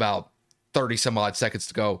with about 30 some odd seconds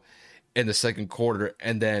to go in the second quarter.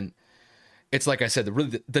 And then it's like I said,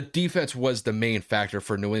 the defense was the main factor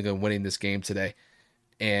for New England winning this game today.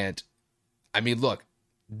 And I mean, look,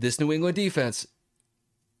 this New England defense,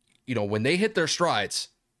 when they hit their strides,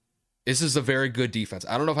 this is a very good defense.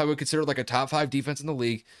 I don't know if I would consider it like a top 5 defense in the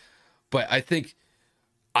league, but I think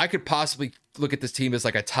I could possibly look at this team as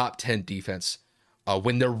like a top 10 defense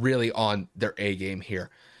when they're really on their A game here.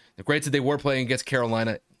 Now, granted, they were playing against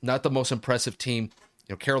Carolina, not the most impressive team.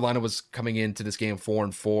 Carolina was coming into this game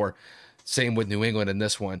 4-4. Same with New England in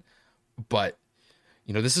this one. But,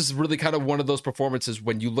 this is really kind of one of those performances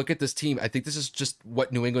when you look at this team. I think this is just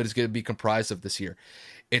what New England is going to be comprised of this year.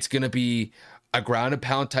 It's going to be a ground and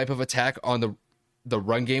pound type of attack on the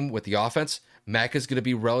run game with the offense. Mac is going to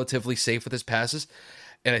be relatively safe with his passes.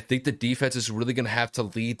 And I think the defense is really going to have to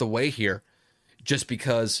lead the way here just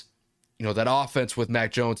because, that offense with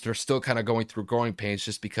Mac Jones, they're still kind of going through growing pains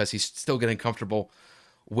just because he's still getting comfortable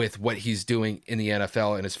with what he's doing in the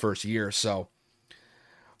NFL in his first year. So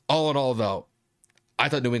all in all, though, I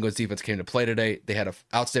thought New England's defense came to play today. They had an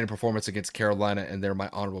outstanding performance against Carolina, and they're my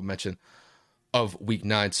honorable mention of Week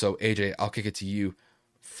 9. So, AJ, I'll kick it to you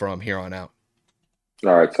from here on out.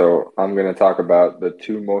 All right, so I'm going to talk about the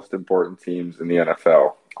 2 most important teams in the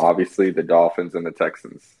NFL. Obviously, the Dolphins and the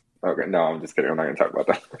Texans. Okay, no, I'm just kidding. I'm not going to talk about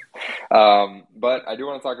that. But I do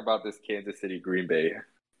want to talk about this Kansas City-Green Bay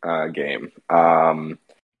game.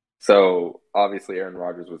 So, obviously, Aaron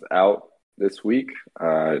Rodgers was out this week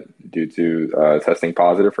due to testing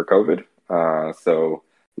positive for COVID. So,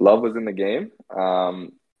 Love was in the game.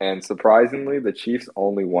 And surprisingly, the Chiefs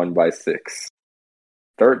only won by 6,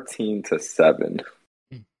 13-7.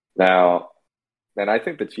 Now, man, I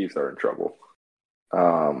think the Chiefs are in trouble.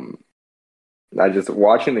 I just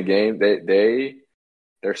watching the game,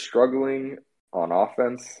 they're struggling on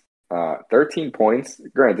offense. 13 points.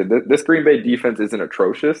 Granted, this Green Bay defense isn't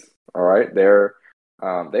atrocious. All right,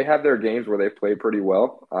 they have their games where they play pretty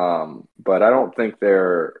well, but I don't think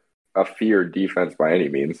they're a feared defense by any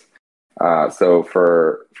means. So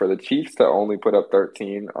for the Chiefs to only put up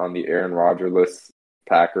 13 on the Aaron Rodgers-less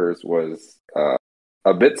Packers was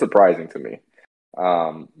a bit surprising to me.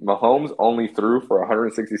 Mahomes only threw for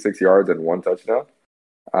 166 yards and 1 touchdown.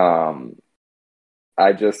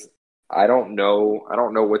 I don't know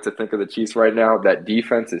what to think of the Chiefs right now. That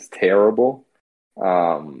defense is terrible.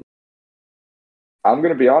 I'm going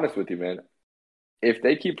to be honest with you, man. If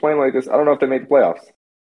they keep playing like this, I don't know if they make the playoffs.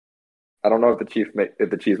 I don't know if the Chiefs make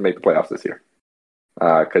the playoffs this year.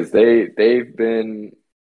 Because they're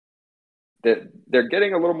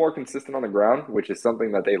getting a little more consistent on the ground, which is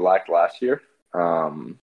something that they lacked last year.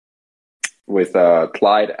 With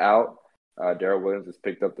Clyde out, Darrell Williams has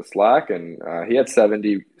picked up the slack, and he had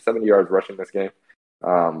 70 yards rushing this game.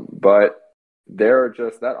 But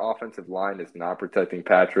that offensive line is not protecting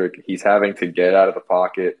Patrick. He's having to get out of the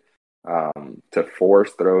pocket to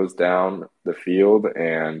force throws down the field,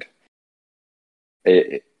 and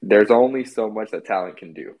there's only so much that talent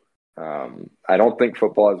can do. I don't think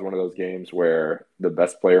football is one of those games where the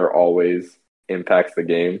best player always impacts the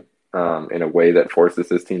game in a way that forces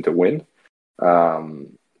his team to win.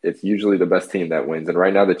 It's usually the best team that wins. And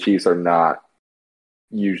right now the Chiefs are not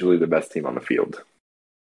usually the best team on the field.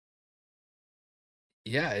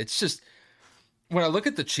 Yeah, it's just when I look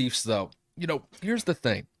at the Chiefs, though, here's the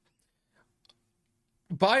thing.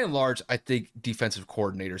 By and large, I think defensive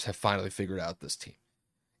coordinators have finally figured out this team.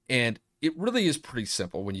 And it really is pretty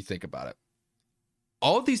simple when you think about it.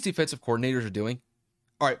 All of these defensive coordinators are doing,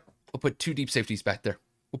 all right, we'll put 2 deep safeties back there.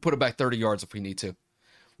 We'll put them back 30 yards if we need to.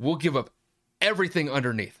 We'll give up everything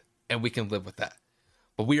underneath, and we can live with that.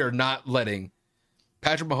 But we are not letting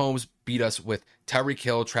Patrick Mahomes beat us with Tyreek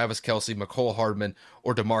Hill, Travis Kelce, Mecole Hardman,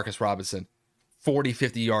 or Demarcus Robinson 40,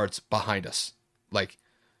 50 yards behind us. Like,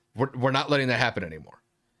 we're not letting that happen anymore.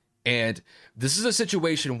 And this is a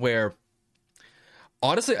situation where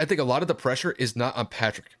honestly, I think a lot of the pressure is not on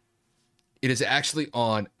Patrick. It is actually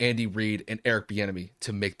on Andy Reid and Eric Bieniemy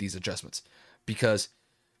to make these adjustments, because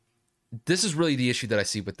this is really the issue that I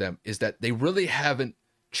see with them, is that they really haven't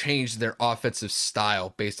changed their offensive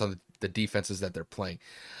style based on the defenses that they're playing.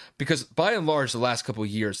 Because by and large, the last couple of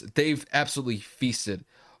years, they've absolutely feasted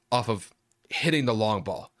off of hitting the long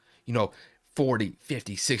ball, 40,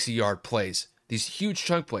 50, 60-yard plays, these huge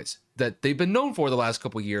chunk plays that they've been known for the last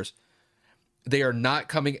couple of years. They are not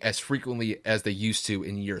coming as frequently as they used to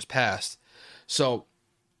in years past. So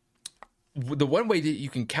the one way that you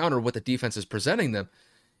can counter what the defense is presenting them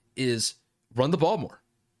is run the ball more.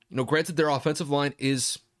 Granted, their offensive line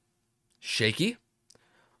is shaky,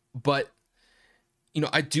 but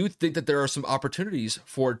I do think that there are some opportunities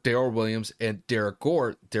for Darrell Williams and Derek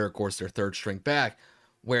Gore. Derek Gore's their third string back,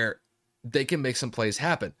 where they can make some plays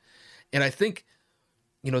happen. And I think,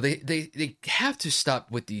 they have to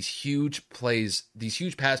stop with these huge plays, these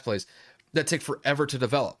huge pass plays that take forever to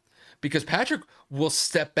develop, because Patrick will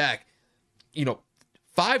step back,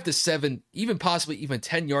 5 to 7, even possibly even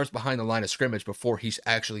 10 yards behind the line of scrimmage before he's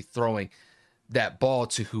actually throwing that ball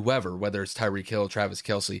to whoever, whether it's Tyreek Hill, Travis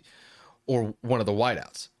Kelce, or one of the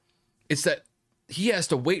wideouts. It's that he has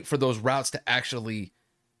to wait for those routes to actually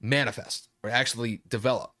manifest or actually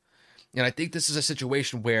develop. And I think this is a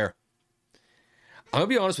situation where, I'm going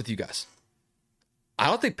to be honest with you guys, I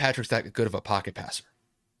don't think Patrick's that good of a pocket passer,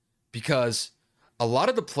 because a lot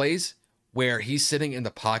of the plays where he's sitting in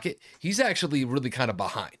the pocket, he's actually really kind of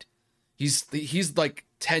behind. He's like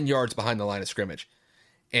 10 yards behind the line of scrimmage.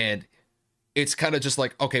 And it's kind of just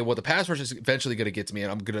like, okay, well, the pass rush is eventually going to get to me and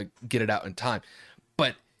I'm going to get it out in time.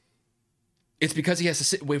 But it's because he has to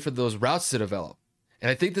sit and wait for those routes to develop. And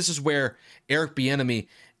I think this is where Eric Bieniemy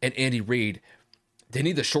and Andy Reid, they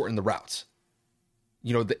need to shorten the routes.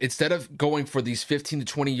 Instead of going for these 15 to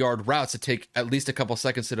 20 yard routes that take at least a couple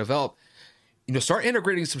seconds to develop, start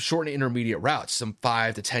integrating some short and intermediate routes, some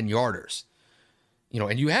 5 to 10 yarders.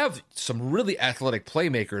 And you have some really athletic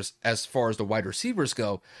playmakers as far as the wide receivers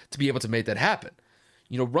go to be able to make that happen.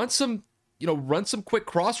 Run some quick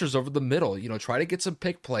crossers over the middle, try to get some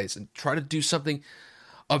pick plays and try to do something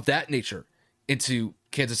of that nature into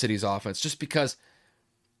Kansas City's offense, just because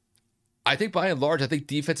I think by and large, I think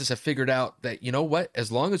defenses have figured out that,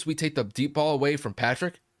 as long as we take the deep ball away from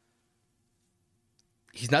Patrick,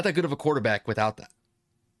 he's not that good of a quarterback without that.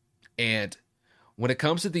 And when it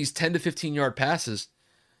comes to these 10 to 15 yard passes,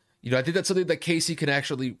 I think that's something that KC can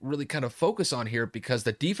actually really kind of focus on here, because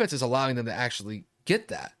the defense is allowing them to actually get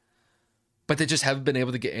that, but they just haven't been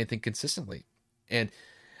able to get anything consistently. And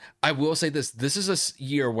I will say this is a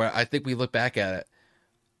year where I think we look back at it.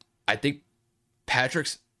 I think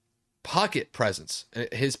Patrick's pocket presence,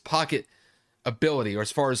 his pocket ability, or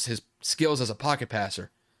as far as his skills as a pocket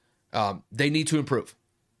passer, they need to improve.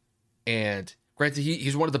 And granted,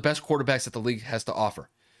 he's one of the best quarterbacks that the league has to offer.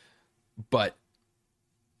 But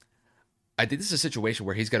I think this is a situation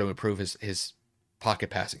where he's got to improve his pocket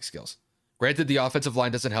passing skills. Granted, the offensive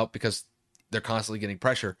line doesn't help because they're constantly getting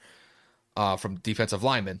pressure from defensive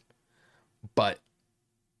linemen. But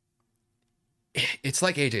it's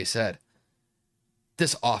like AJ said,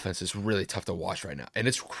 this offense is really tough to watch right now. And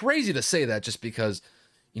it's crazy to say that just because,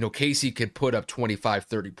 KC can put up 25,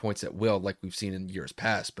 30 points at will like we've seen in years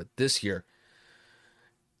past. But this year,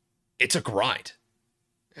 it's a grind.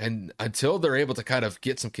 And until they're able to kind of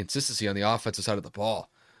get some consistency on the offensive side of the ball,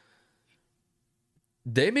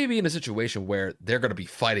 they may be in a situation where they're going to be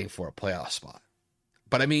fighting for a playoff spot.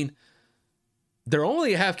 But I mean, they're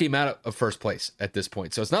only a half game out of first place at this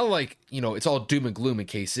point. So it's not like, it's all doom and gloom in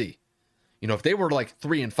KC. If they were like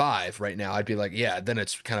 3-5 right now, I'd be like, yeah, then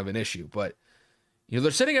it's kind of an issue. But, they're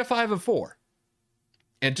sitting at 5-4.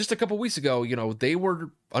 And just a couple weeks ago, they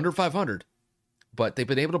were under 500. But they've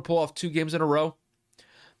been able to pull off 2 games in a row.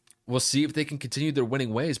 We'll see if they can continue their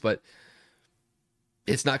winning ways, but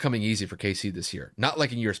it's not coming easy for KC this year. Not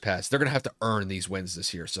like in years past. They're going to have to earn these wins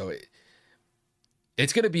this year. So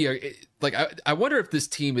it's going to be I wonder if this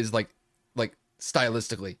team is like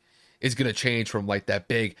stylistically is going to change from like that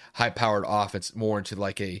big high-powered offense more into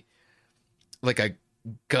like a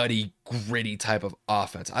gutty, gritty type of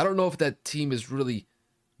offense. I don't know if that team is really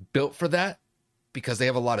built for that, because they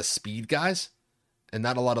have a lot of speed guys and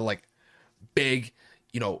not a lot of like big,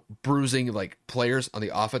 bruising like players on the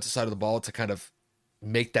offensive side of the ball to kind of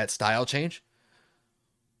make that style change.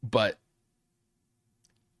 But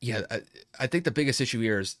yeah, I think the biggest issue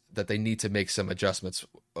here is that they need to make some adjustments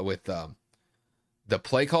with the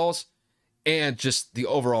play calls and just the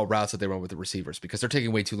overall routes that they run with the receivers, because they're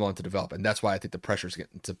taking way too long to develop. And that's why I think the pressure is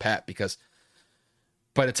getting to Pat, because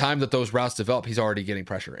by the time that those routes develop, he's already getting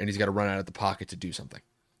pressure and he's got to run out of the pocket to do something.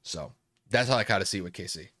 So that's how I kind of see it with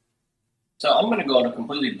KC. So I'm going to go on a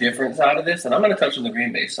completely different side of this, and I'm going to touch on the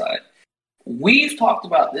Green Bay side. We've talked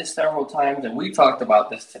about this several times, and we talked about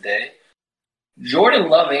this today. Jordan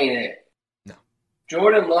Love ain't it. No.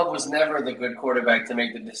 Jordan Love was never the good quarterback to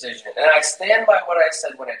make the decision. And I stand by what I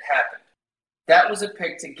said when it happened. That was a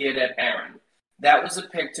pick to get at Aaron. That was a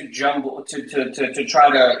pick to jumble to try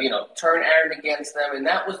to, turn Aaron against them. And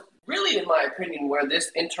that was really, in my opinion, where this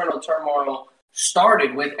internal turmoil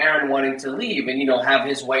started, with Aaron wanting to leave and, have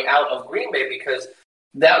his way out of Green Bay, because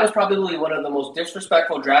that was probably one of the most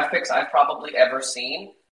disrespectful draft picks I've probably ever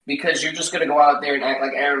seen, because you're just going to go out there and act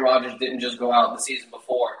like Aaron Rodgers didn't just go out the season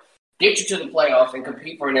before, get you to the playoffs, and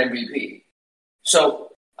compete for an MVP.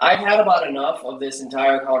 So I've had about enough of this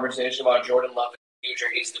entire conversation about Jordan Love in the future.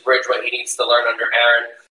 He's the bridge, what he needs to learn under Aaron.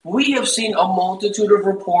 We have seen a multitude of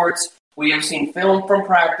reports. We have seen film from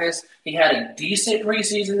practice. He had a decent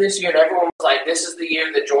preseason this year, and everyone was like, this is the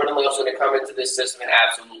year that Jordan Love's going to come into this system and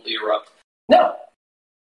absolutely erupt. No.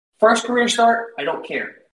 First career start, I don't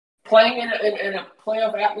care. Playing in a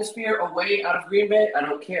playoff atmosphere away out of Green Bay, I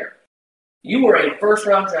don't care. You were a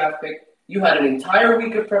first-round draft pick. You had an entire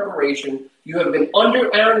week of preparation. You have been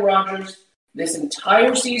under Aaron Rodgers this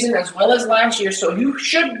entire season as well as last year, so you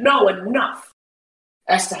should know enough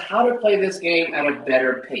as to how to play this game at a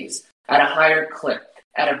better pace, at a higher clip,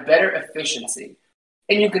 at a better efficiency.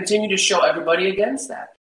 And you continue to show everybody against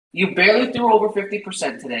that. You barely threw over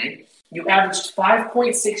 50% today. You averaged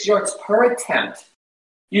 5.6 yards per attempt.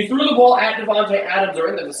 You threw the ball at Davante Adams or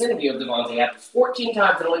in the vicinity of Davante Adams 14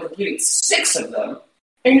 times and only completed 6 of them.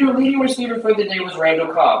 And your leading receiver for the day was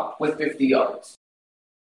Randall Cobb with 50 yards.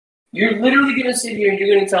 You're literally going to sit here and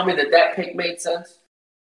you're going to tell me that pick made sense?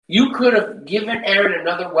 You could have given Aaron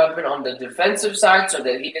another weapon on the defensive side so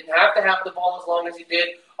that he didn't have to have the ball as long as he did,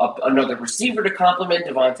 another receiver to complement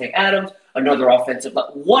Davante Adams, another offensive,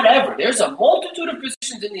 whatever. There's a multitude of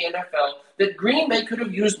positions in the NFL that Green Bay could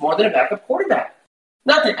have used more than a backup quarterback.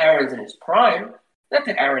 Not that Aaron's in his prime, not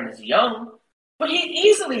that Aaron is young, but he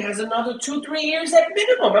easily has another 2-3 years at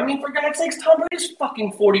minimum. I mean, for God's sakes, Tom Brady's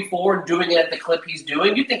fucking 44 and doing it at the clip he's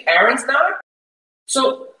doing. You think Aaron's not?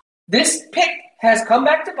 So this pick has come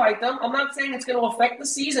back to bite them. I'm not saying it's going to affect the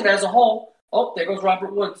season as a whole. Oh, there goes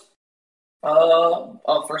Robert Woods.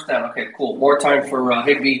 First down. Okay, cool. More time for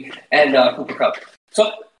Higbee and Cooper Kupp.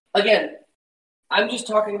 So, again, I'm just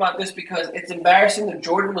talking about this because it's embarrassing that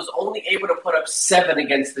Jordan was only able to put up 7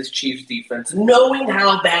 against this Chiefs defense, knowing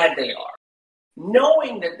how bad they are,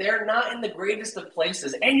 knowing that they're not in the greatest of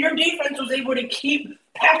places, and your defense was able to keep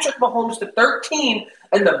Patrick Mahomes to 13,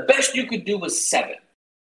 and the best you could do was 7.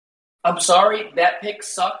 I'm sorry, that pick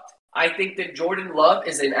sucked. I think that Jordan Love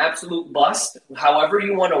is an absolute bust, however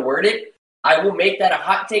you want to word it. I will make that a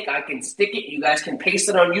hot take. I can stick it. You guys can paste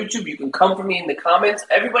it on YouTube. You can come for me in the comments.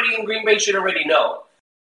 Everybody in Green Bay should already know.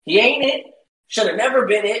 He ain't it. Should have never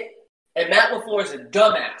been it. And Matt LaFleur is a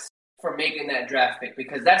dumbass for making that draft pick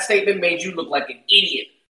because that statement made you look like an idiot,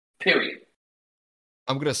 period.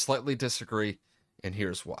 I'm going to slightly disagree, and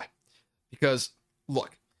here's why. Because,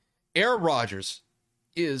 look, Aaron Rodgers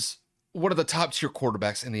is one of the top-tier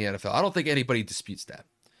quarterbacks in the NFL. I don't think anybody disputes that.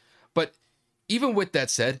 But even with that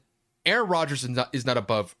said, Aaron Rodgers is not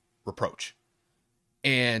above reproach.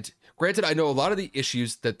 And granted, I know a lot of the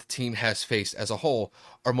issues that the team has faced as a whole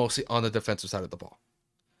are mostly on the defensive side of the ball.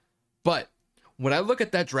 But when I look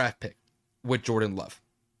at that draft pick with Jordan Love,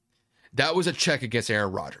 that was a check against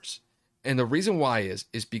Aaron Rodgers. And the reason why is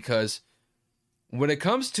because when it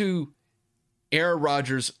comes to Aaron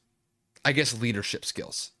Rodgers, I guess, leadership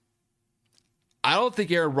skills, I don't think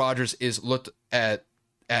Aaron Rodgers is looked at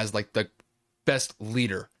as like the best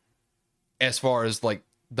leader as far as like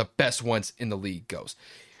the best ones in the league goes.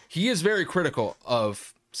 He is very critical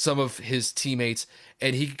of some of his teammates,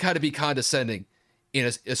 and he can kind of be condescending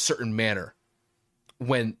in a certain manner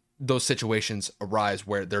when those situations arise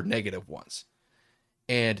where they're negative ones.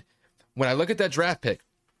 And when I look at that draft pick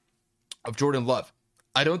of Jordan Love,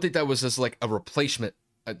 I don't think that was just like a replacement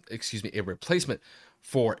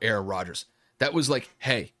for Aaron Rodgers. That was like,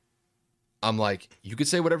 hey, I'm like, you could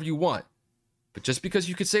say whatever you want, but just because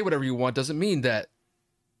you could say whatever you want doesn't mean that,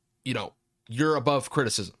 you're above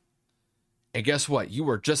criticism. And guess what? You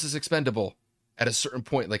were just as expendable at a certain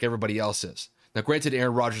point like everybody else is. Now, granted,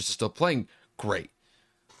 Aaron Rodgers is still playing great,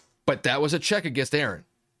 but that was a check against Aaron.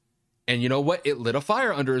 And you know what? It lit a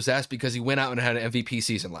fire under his ass because he went out and had an MVP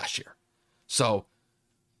season last year. So,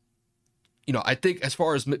 I think as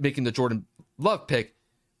far as making the Jordan Love pick,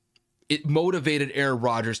 it motivated Aaron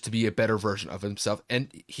Rodgers to be a better version of himself,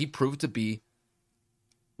 and he proved to be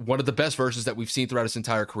one of the best versions that we've seen throughout his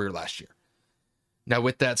entire career last year. Now,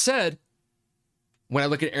 with that said, when I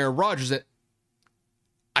look at Aaron Rodgers,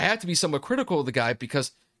 I have to be somewhat critical of the guy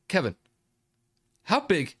because, Kevin, how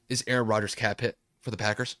big is Aaron Rodgers' cap hit for the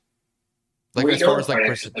Packers? Like, we as far as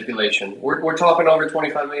like stipulation, we're talking over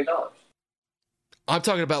 $25 million. I'm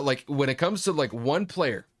talking about like when it comes to like one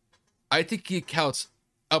player, I think he accounts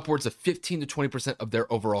upwards of 15 to 20% of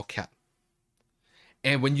their overall cap.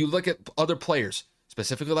 And when you look at other players,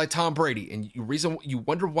 specifically like Tom Brady, and you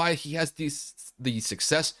wonder why he has the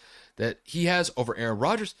success that he has over Aaron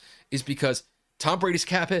Rodgers is because Tom Brady's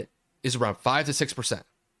cap hit is around 5 to 6%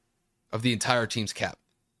 of the entire team's cap.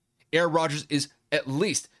 Aaron Rodgers is at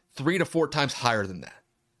least 3 to 4 times higher than that.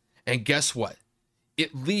 And guess what?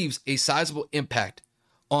 It leaves a sizable impact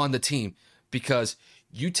on the team because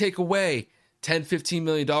you take away $10, $15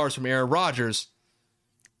 million from Aaron Rodgers,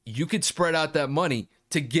 you could spread out that money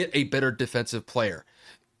to get a better defensive player.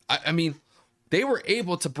 I mean, they were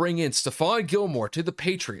able to bring in Stephon Gilmore to the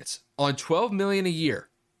Patriots on $12 million a year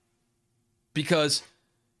because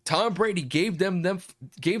Tom Brady gave them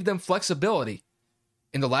flexibility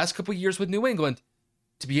in the last couple of years with New England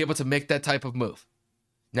to be able to make that type of move.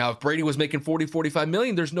 Now, if Brady was making $40, $45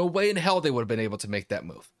 million, there's no way in hell they would have been able to make that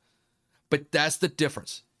move. But that's the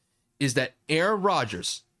difference, is that Aaron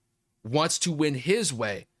Rodgers wants to win his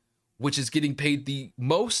way, which is getting paid the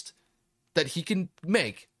most that he can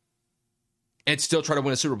make and still try to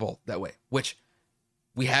win a Super Bowl that way, which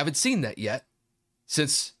we haven't seen that yet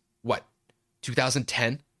since,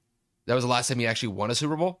 2010? That was the last time he actually won a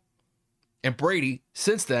Super Bowl. And Brady,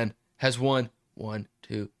 since then, has won 1,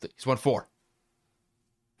 2, 3. He's won 4.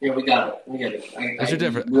 Yeah, we got it. We get it. Those are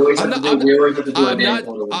different. We always have to do a damn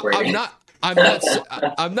photo with Brady.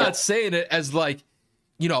 I'm not saying it as like,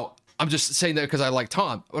 I'm just saying that because I like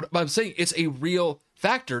Tom. But I'm saying it's a real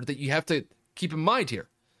factor that you have to keep in mind here.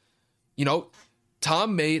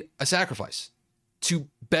 Tom made a sacrifice to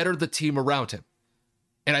better the team around him.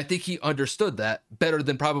 And I think he understood that better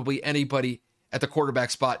than probably anybody at the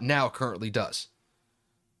quarterback spot now currently does.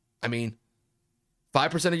 I mean,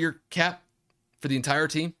 5% of your cap for the entire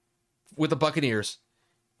team with the Buccaneers,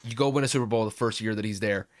 you go win a Super Bowl the first year that he's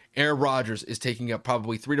there. Aaron Rodgers is taking up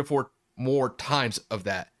probably 3 to 4 more times of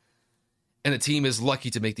that. And the team is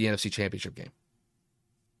lucky to make the NFC Championship game.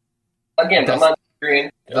 Again, I'm not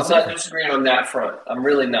disagreeing on that front. I'm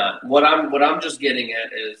really not. What I'm just getting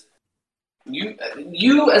at is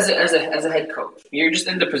you as a head coach, you're just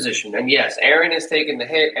in the position. And yes, Aaron is taking the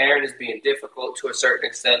hit. Aaron is being difficult to a certain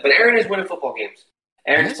extent, but Aaron is winning football games.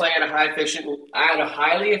 Aaron's playing at a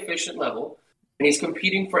highly efficient level, and he's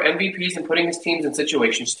competing for MVPs and putting his teams in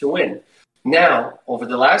situations to win. Now, over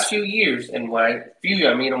the last few years, and when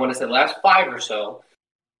I want to say the last 5 or so,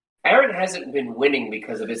 Aaron hasn't been winning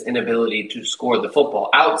because of his inability to score the football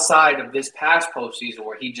outside of this past postseason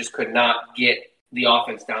where he just could not get the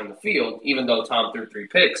offense down the field, even though Tom threw 3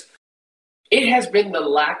 picks. It has been the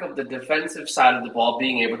lack of the defensive side of the ball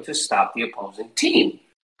being able to stop the opposing team.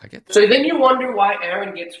 I get that. So then you wonder why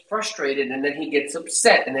Aaron gets frustrated and then he gets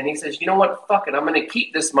upset and then he says, you know what, fuck it, I'm going to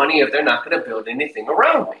keep this money if they're not going to build anything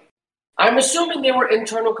around me. I'm assuming there were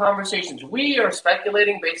internal conversations. We are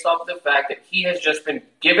speculating based off of the fact that he has just been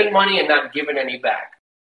given money and not given any back.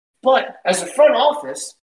 But as a front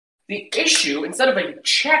office, the issue, instead of a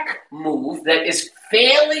check move that is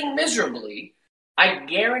failing miserably, I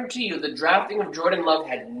guarantee you the drafting of Jordan Love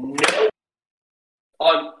had no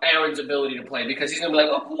on Aaron's ability to play because he's going to be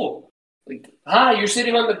like, oh, cool. Like, you're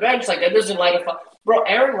sitting on the bench. Like, that doesn't light a fire. Bro,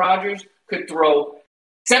 Aaron Rodgers could throw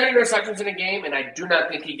 7 interceptions in a game, and I do not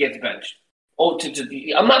think he gets benched.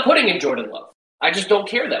 I'm not putting in Jordan Love. I just don't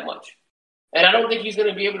care that much. And I don't think he's going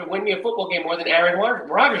to be able to win me a football game more than Aaron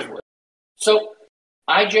Rodgers would. So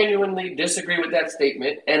I genuinely disagree with that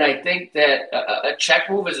statement, and I think that a check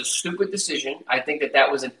move is a stupid decision. I think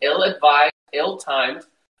that was an ill-advised, ill-timed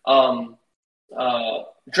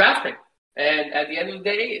drafting. And at the end of the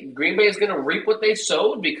day, Green Bay is going to reap what they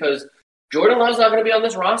sowed because Jordan Love's not going to be on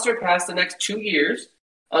this roster past the next 2 years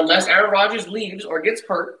unless Aaron Rodgers leaves or gets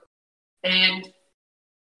hurt. And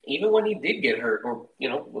even when he did get hurt or,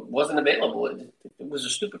 wasn't available, it was a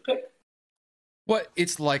stupid pick. Well,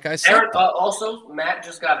 it's like I said. Also, Matt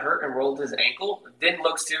just got hurt and rolled his ankle. It didn't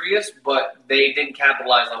look serious, but they didn't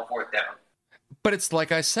capitalize on 4th down. But it's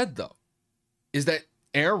like I said, though, is that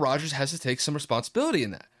Aaron Rodgers has to take some responsibility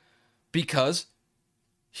in that because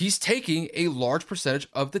he's taking a large percentage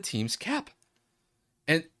of the team's cap.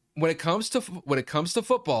 And when it comes to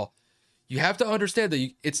football, you have to understand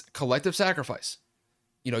that it's collective sacrifice.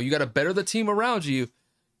 You got to better the team around you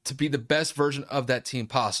to be the best version of that team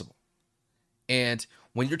possible. And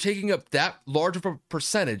when you're taking up that large of a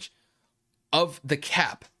percentage of the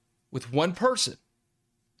cap with one person,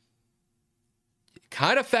 it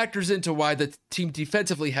kind of factors into why the team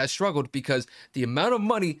defensively has struggled, because the amount of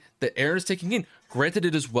money that Aaron is taking in, granted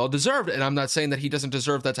it is well-deserved, and I'm not saying that he doesn't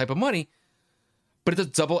deserve that type of money, but it's a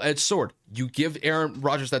double-edged sword. You give Aaron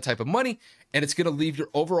Rodgers that type of money, and it's going to leave your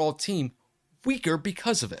overall team weaker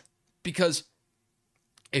because of it. Because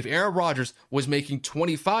if Aaron Rodgers was making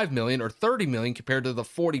 $25 million or $30 million compared to the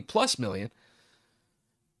 $40+ million,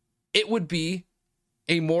 it would be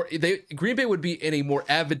Green Bay would be in a more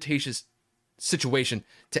advantageous situation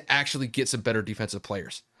to actually get some better defensive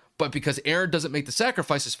players. But because Aaron doesn't make the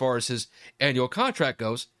sacrifice as far as his annual contract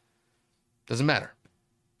goes, doesn't matter.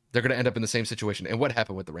 They're going to end up in the same situation. And what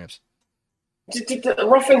happened with the Rams?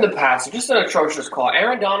 Roughing the passer, just an atrocious call.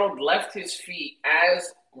 Aaron Donald left his feet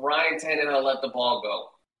as Ryan Tannehill let the ball go.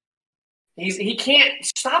 He can't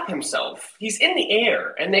stop himself. He's in the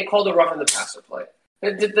air, and they called a roughing the passer play.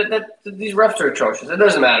 These refs are atrocious. It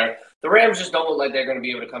doesn't matter. The Rams just don't look like they're going to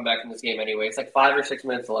be able to come back from this game anyway. It's like 5 or 6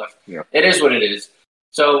 minutes left. Yeah. It is what it is.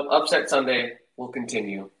 So upset Sunday will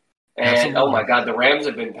continue. And, Absolutely. Oh, my God, the Rams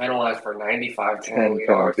have been penalized for 95 total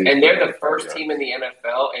yards. And they're the first team in the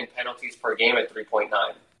NFL in penalties per game at 3.9.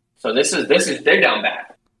 So they're down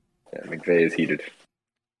bad. Yeah, McVay is heated.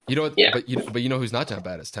 You know what? Yeah. But you know who's not down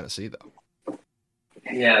bad is Tennessee, though.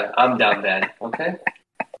 Yeah, I'm down bad. Okay?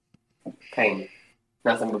 Pain.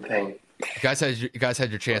 Nothing but pain. You guys had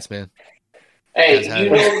your chance, man. Hey, you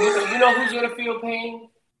know who's going to feel pain?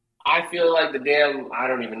 I feel like I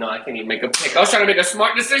don't even know. I can't even make a pick. I was trying to make a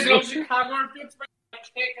smart decision on Chicago and Pittsburgh. I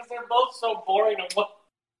can't because they're both so boring.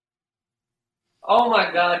 Oh,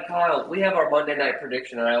 my God, Kyle. We have our Monday night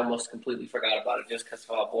prediction, and I almost completely forgot about it just because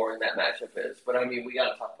of how boring that matchup is. But, I mean, we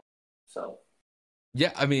got to talk about it. So.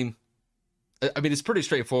 Yeah, I mean, it's pretty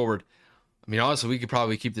straightforward. I mean, honestly, we could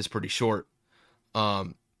probably keep this pretty short.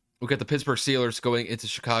 We got the Pittsburgh Steelers going into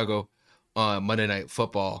Chicago on Monday Night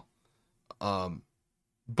Football.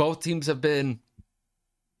 Both teams have been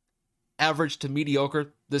average to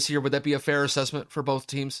mediocre this year. Would that be a fair assessment for both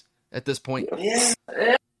teams at this point? Yeah.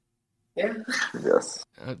 Yes.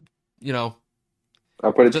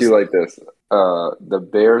 I'll put it to you like this. The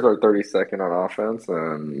Bears are 32nd on offense,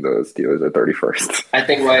 and the Steelers are 31st. I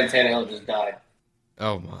think Ryan Tannehill just died.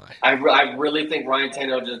 Oh, my. I really think Ryan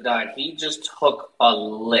Tannehill just died. He just took a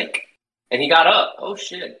lick. And he got up. Oh,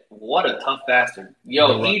 shit. What a tough bastard.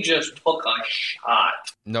 Yo, he just took a shot.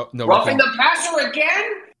 No. Roughing the passer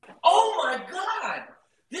again? Oh, my God.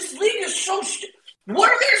 This league is so what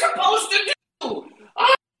are they supposed to do?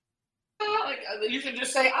 You should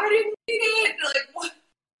just say, I didn't need it. Like, what?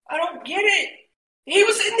 I don't get it. He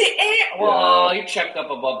was in the air. Well, he checked up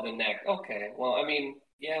above the neck. Okay. Well, I mean,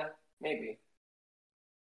 yeah, maybe.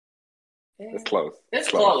 Yeah. It's close. It's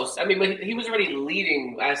close. I mean, but he was already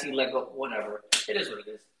leading as he let go. Whatever. It is what it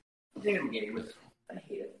is. Damn game. I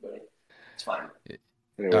hate it, but it's fine.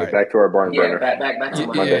 Anyway, right. Back to our barn burner. Back to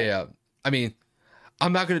Monday. Yeah. I mean,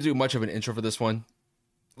 I'm not going to do much of an intro for this one.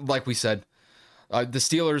 Like we said, the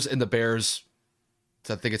Steelers and the Bears,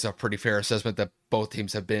 I think it's a pretty fair assessment that both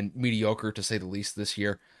teams have been mediocre, to say the least, this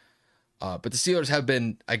year. But the Steelers have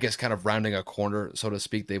been, I guess, kind of rounding a corner, so to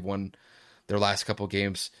speak. They've won their last couple of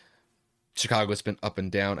games. Chicago's been up and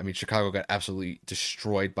down. I mean, Chicago got absolutely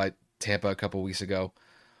destroyed by Tampa a couple weeks ago.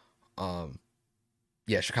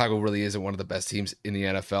 Chicago really isn't one of the best teams in the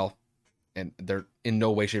NFL, and they're in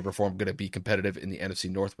no way, shape, or form going to be competitive in the NFC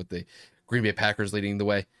North with the Green Bay Packers leading the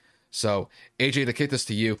way. So, AJ, to kick this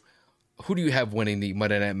to you, who do you have winning the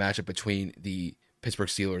Monday night matchup between the Pittsburgh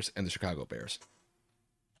Steelers and the Chicago Bears?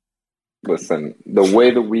 Listen, the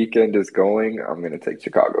way the weekend is going, I'm going to take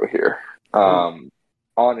Chicago here.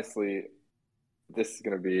 Honestly, this is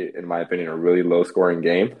going to be, in my opinion, a really low-scoring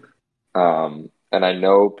game. And I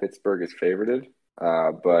know Pittsburgh is favorited,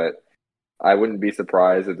 but I wouldn't be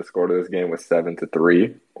surprised if the score to this game was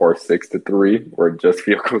 7-3 or 6-3, where just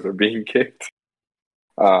field goals are being kicked.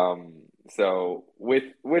 So with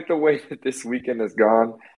the way that this weekend has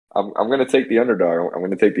gone, I'm going to take the underdog. I'm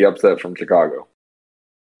going to take the upset from Chicago.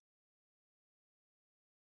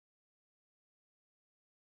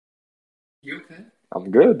 You okay? I'm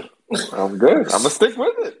good. I'm going to stick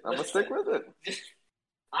with it.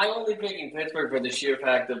 I'm only picking Pittsburgh for the sheer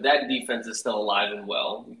fact that defense is still alive and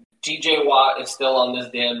well. TJ Watt is still on this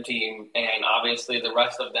damn team, and obviously the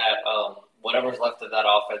rest of that, whatever's left of that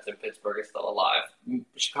offense in Pittsburgh is still alive.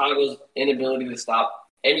 Chicago's inability to stop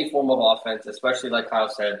any form of offense, especially like Kyle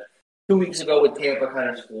said, 2 weeks ago with Tampa kind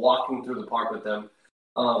of just walking through the park with them.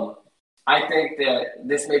 I think that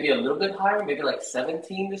this may be a little bit higher, maybe like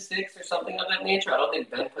 17-6 or something of that nature. I don't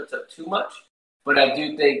think Ben puts up too much. but I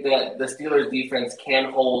do think that the Steelers defense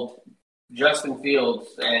can hold Justin Fields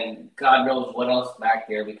and God knows what else back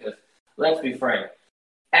there because, let's be frank,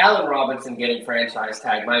 Allen Robinson getting franchise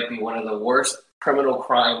tag might be one of the worst criminal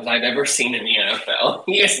crimes I've ever seen in the NFL.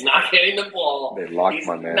 He is not getting the ball. They locked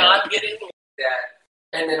my man. Not getting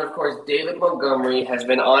that. And then, of course, David Montgomery has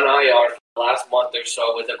been on IR for the last month or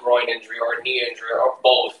so with a groin injury or a knee injury or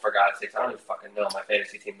both, for God's sakes. I don't even fucking know. My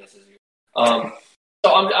fantasy team misses you.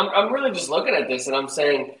 So I'm really just looking at this and I'm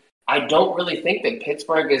saying I don't really think that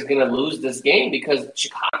Pittsburgh is going to lose this game because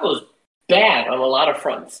Chicago's bad on a lot of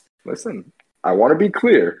fronts. Listen, I want to be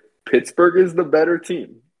clear. Pittsburgh is the better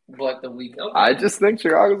team. But the week okay. I just think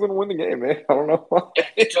Chicago's going to win the game, man. I don't know why.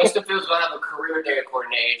 Justin Fields will have a career day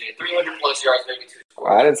according to AJ. 300-plus yards, maybe 2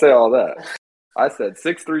 scores. I didn't say all that. I said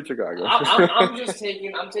 6-3 Chicago. I'm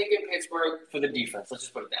taking Pittsburgh for the defense. Let's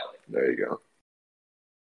just put it that way. There you go.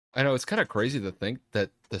 I know it's kind of crazy to think that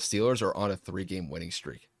the Steelers are on a 3-game winning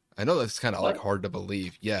streak. I know that's kind of like hard to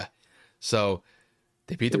believe. Yeah. So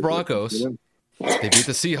they beat the Broncos, they beat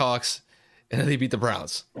the Seahawks, and then they beat the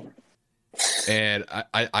Browns. And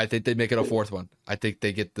I think they make it a fourth one. I think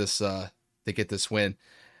they get this win.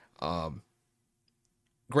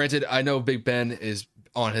 Granted, I know Big Ben is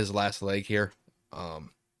on his last leg here.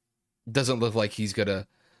 Doesn't look like he's gonna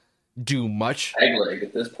do much. Egg leg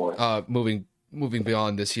at this point. Moving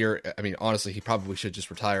beyond this year. I mean, honestly, he probably should just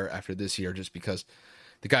retire after this year, just because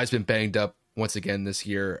the guy's been banged up once again this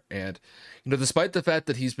year. And despite the fact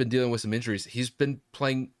that he's been dealing with some injuries, he's been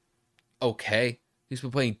playing okay. He's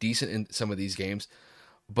been playing decent in some of these games,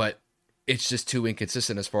 but it's just too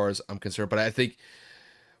inconsistent as far as I'm concerned. But I think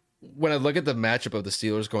when I look at the matchup of the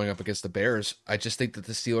Steelers going up against the Bears, I just think that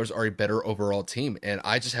the Steelers are a better overall team. And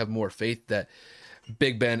I just have more faith that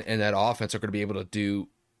Big Ben and that offense are going to be able to do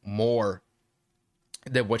more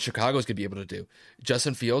than what Chicago's going to be able to do.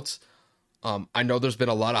 Justin Fields, I know there's been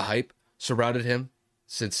a lot of hype surrounded him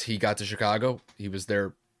since he got to Chicago. He was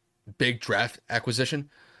their big draft acquisition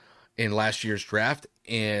in last year's draft,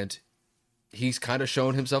 and he's kind of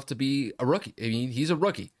shown himself to be a rookie. I mean, he's a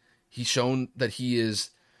rookie. He's shown that he is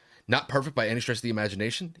not perfect by any stretch of the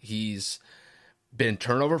imagination. He's been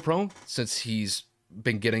turnover prone since he's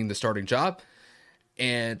been getting the starting job,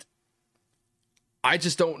 and I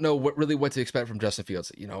just don't know what to expect from Justin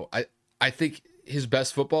Fields. I think his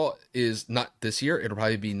best football is not this year. It'll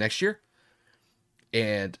probably be next year.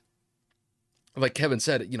 And like Kevin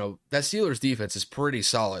said, that Steelers defense is pretty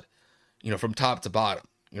solid, from top to bottom.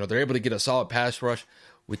 They're able to get a solid pass rush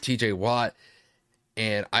with TJ Watt.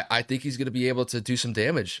 And I think he's going to be able to do some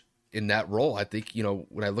damage in that role. I think,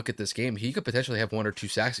 when I look at this game, he could potentially have 1 or 2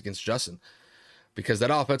 sacks against Justin, because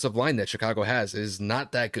that offensive line that Chicago has is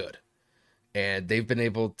not that good. And they've been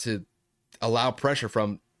able to allow pressure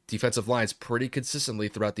from defensive lines pretty consistently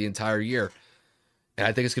throughout the entire year. And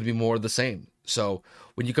I think it's going to be more of the same. So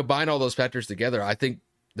when you combine all those factors together, I think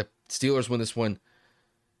the Steelers win this one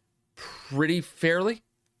pretty fairly.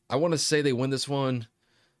 I want to say they win this one.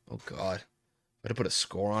 Oh God, I'm going to put a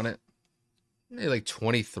score on it. Maybe like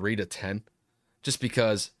 23-10, just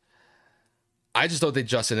because I just don't think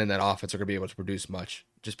Justin and that offense are going to be able to produce much,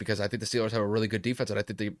 just because I think the Steelers have a really good defense, and I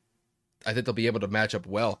think they'll be able to match up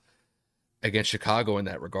well against Chicago in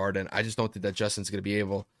that regard. And I just don't think that Justin's going to be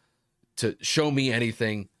able to show me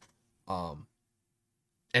anything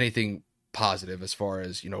positive as far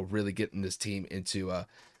as, really getting this team into a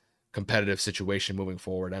competitive situation moving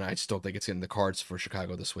forward. And I just don't think it's in the cards for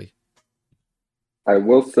Chicago this week. I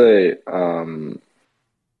will say,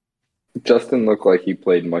 Justin looked like he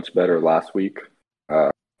played much better last week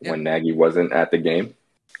when Nagy wasn't at the game.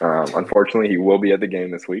 Unfortunately, he will be at the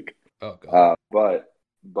game this week. Oh, God.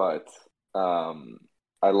 But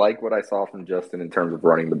I like what I saw from Justin in terms of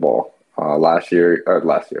running the ball. Last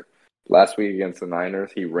week against the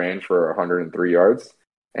Niners, he ran for 103 yards.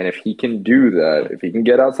 And if he can do that, if he can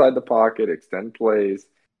get outside the pocket, extend plays,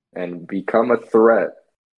 and become a threat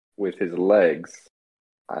with his legs,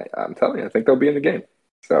 I'm telling you, I think they'll be in the game.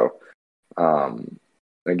 So,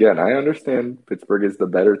 again, I understand Pittsburgh is the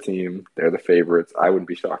better team. They're the favorites. I wouldn't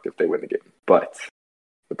be shocked if they win the game. But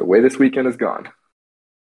the way this weekend has gone,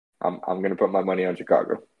 I'm going to put my money on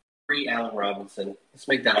Chicago. Free Allen Robinson. Let's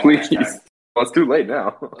make that please. Well, it's too late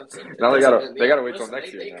now. Now they gotta wait till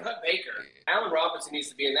next year. They cut Baker. Allen Robinson needs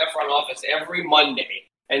to be in that front office every Monday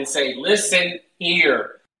and say, "Listen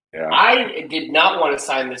here, yeah. I did not want to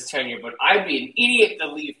sign this tenure, but I'd be an idiot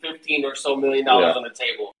to leave $15 or so million on the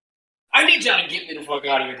table. I need y'all to get me the fuck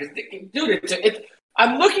out of here, because, dude,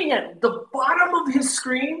 I'm looking at the bottom of his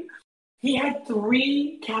screen. He had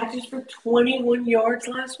 3 catches for 21 yards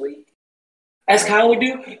last week. As Kyle would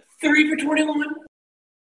do, 3 for 21.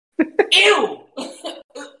 Ew!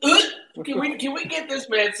 Can we get this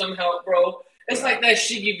man some help, bro? It's like that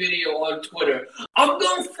Shiggy video on Twitter. I'm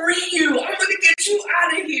gonna free you. I'm gonna get you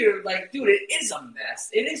out of here. Like, dude, it is a mess.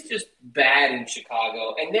 It is just bad in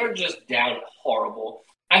Chicago, and they're just down horrible.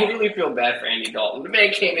 I really feel bad for Andy Dalton. The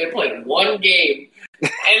man came in, played one game,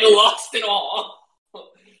 and lost it all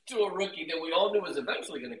to a rookie that we all knew was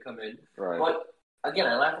eventually going to come in. Right. But again,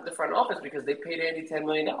 I laugh at the front office because they paid Andy $10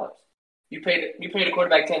 million. You paid a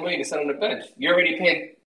quarterback $10 million to sit on the bench. You're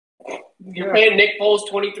paying Nick Foles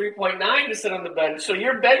 $23.9 to sit on the bench. So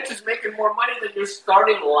your bench is making more money than your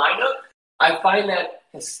starting lineup. I find that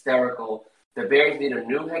hysterical. The Bears need a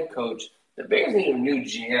new head coach. The Bears need a new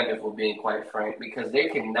GM, if we're being quite frank, because they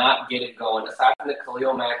cannot get it going. Aside from the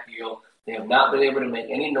Khalil Mack deal, they have not been able to make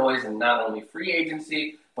any noise in not only free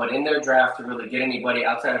agency, but in their draft to really get anybody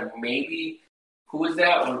outside of maybe, who is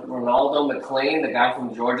that? Ronaldo McClain, the guy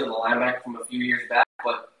from Georgia, the linebacker from a few years back.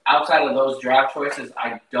 But outside of those draft choices,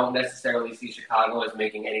 I don't necessarily see Chicago as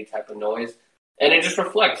making any type of noise. And it just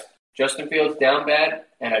reflects Justin Fields down bad,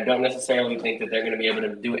 and I don't necessarily think that they're going to be able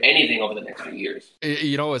to do anything over the next few years.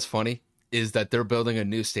 You know what's funny is that they're building a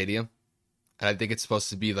new stadium, and I think it's supposed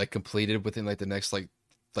to be like completed within like the next like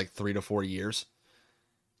 3 to 4 years.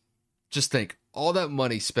 Just think, all that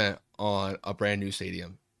money spent on a brand new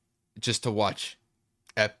stadium just to watch,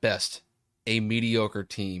 at best, a mediocre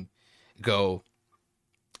team go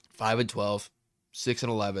 5-12,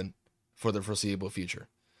 6-11 for the foreseeable future.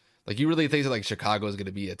 Like, you really think that like Chicago is going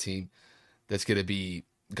to be a team that's going to be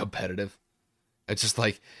competitive? It's just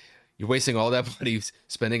like you're wasting all that money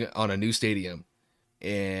spending on a new stadium,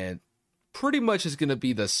 and pretty much is going to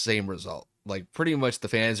be the same result. Like, pretty much the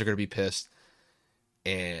fans are going to be pissed,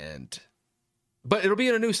 but it'll be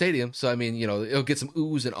in a new stadium. So, I mean, you know, it'll get some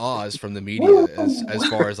oohs and ahs from the media as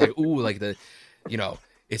far as like, ooh, like the, you know,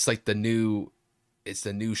 it's like the new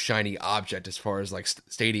shiny object as far as like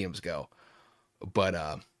stadiums go. But,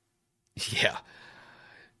 yeah.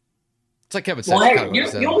 It's like Kevin said. Well, hey,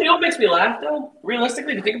 you know what makes me laugh, though?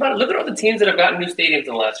 Realistically, if you think about it, look at all the teams that have gotten new stadiums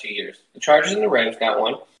in the last few years. The Chargers and the Rams got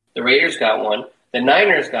one. The Raiders got one. The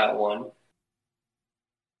Niners got one.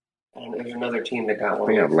 And there's another team that got one.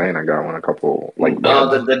 I think Atlanta got one a couple.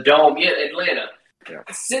 The Dome. Yeah, Atlanta. Yeah.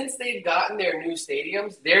 Since they've gotten their new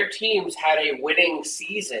stadiums, their teams had a winning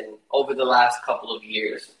season over the last couple of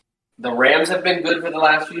years. The Rams have been good for the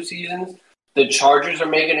last few seasons. The Chargers are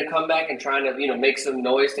making a comeback and trying to, you know, make some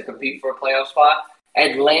noise to compete for a playoff spot.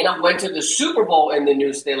 Atlanta went to the Super Bowl in the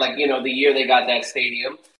new stadium, like, you know, the year they got that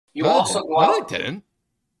stadium. They didn't.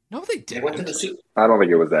 No, they didn't. They went to the Super. I don't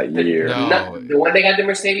think it was that year. No. The one they got the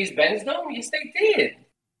Mercedes-Benz Dome? Yes, they did.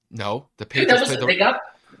 No, the Patriots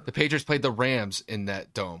the Patriots played the Rams in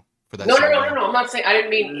that dome for that. No. I'm not saying. I didn't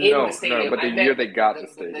mean in the stadium. No, but the year they got the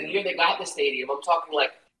stadium. The year they got the stadium. I'm talking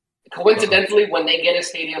like coincidentally when they get a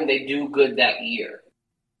stadium, they do good that year.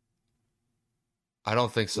 I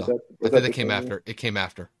don't think so. I think it came after. It came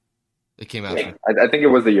after. I think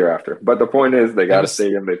it was the year after. But the point is, they got a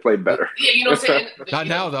stadium. They played better. Yeah, you know what I'm saying? Not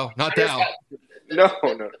now, though. Not now. No.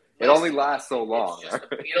 It only lasts so long. You know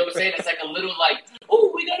what I'm saying? It's like a little like,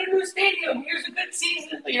 oh, we got a new stadium. Here's a good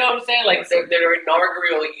season. You know what I'm saying? Like their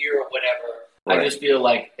inaugural year or whatever. Right. I just feel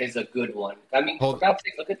like it's a good one. I mean, for God's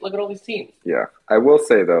sake, look at all these teams. Yeah. I will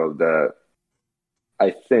say, though, that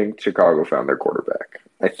I think Chicago found their quarterback.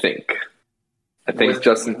 I think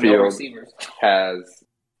Justin Fields has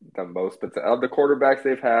the most potential of the quarterbacks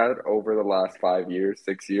they've had over the last 5 years,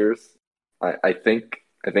 6 years. I think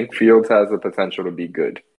Fields has the potential to be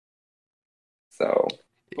good. So,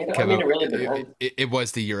 Kevin, it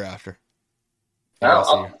was the year after.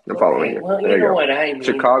 The following year. Well, you know what I mean.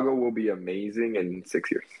 Chicago will be amazing in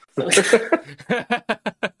 6 years.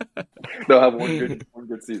 They'll have one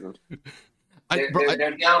good season.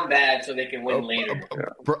 They're down bad, so they can win later.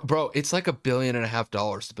 Bro, it's like $1.5 billion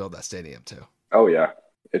to build that stadium too. Oh yeah,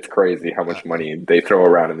 it's crazy how much money they throw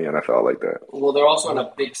around in the NFL like that. Well, they're also in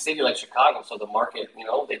a big city like Chicago, so the market, you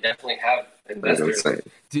know, they definitely have investors. That's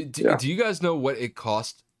insane. Do you guys know what it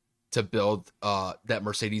cost to build that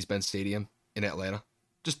Mercedes-Benz Stadium in Atlanta?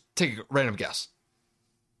 Just take a random guess.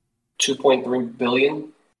 $2.3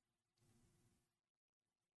 billion.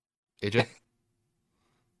 AJ?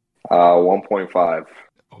 1.5.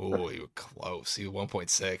 Oh, you were close. You were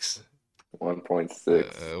 1.6. 1.6.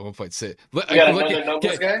 1.6. You got another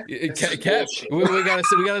numbers guy?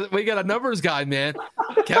 We got a numbers guy, man.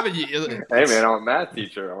 Kevin, hey man, I'm a math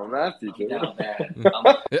teacher.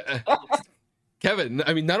 Kevin,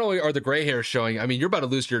 I mean, not only are the gray hairs showing, I mean, you're about to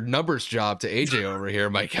lose your numbers job to AJ over here,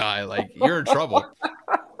 my guy. Like, you're in trouble.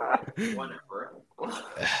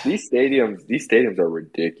 These stadiums are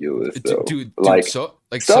ridiculous, though. Dude, like, so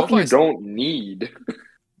Like stuff you SoFi's, don't need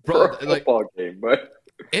bro. for a Like football game, but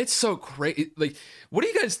it's so crazy. Like, what do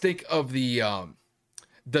you guys think of the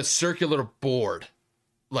circular board,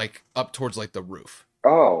 like up towards like the roof?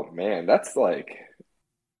 oh man, that's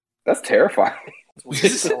terrifying. It's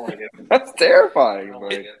weird. I don't like it. That's I terrifying. don't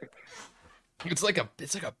like Like, it. It's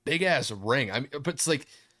like a big ass ring. I mean, but it's like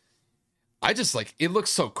I just like it looks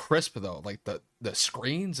so crisp though. Like the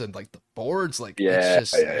screens and like the boards, like yeah,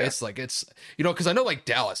 it's just yeah. it's like it's because I know like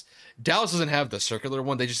Dallas doesn't have the circular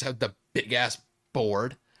one. They just have the big ass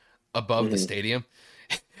board above the Mhm. stadium.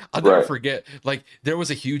 I'll never Right. forget. Like there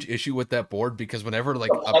was a huge issue with that board because whenever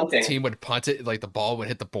like The a punting. team would punt it, like the ball would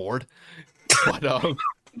hit the board. But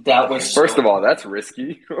That was First of all, that's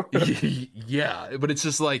risky. yeah, but it's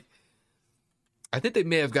just like I think they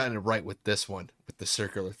may have gotten it right with this one with the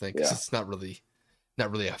circular thing because Yeah. it's not really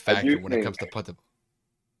a factor when it think- comes to punting.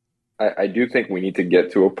 I do think we need to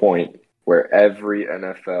get to a point where every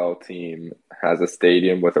NFL team has a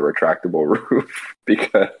stadium with a retractable roof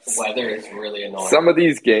because the weather is really annoying. some of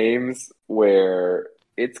these games where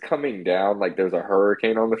it's coming down, like there's a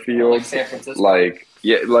hurricane on the field, like San Francisco. like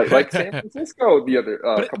San Francisco the other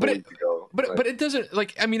couple But it- weeks ago. But it doesn't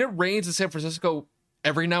like I mean it rains in San Francisco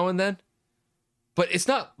every now and then, but it's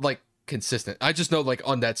not like consistent. I just know like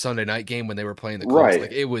on that Sunday night game when they were playing the Colts, Right.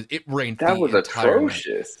 like it rained That the was entire night.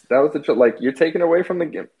 atrocious. That was like you're taking away from the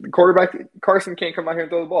game. The quarterback Carson can't come out here and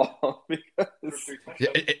throw the ball because Yeah,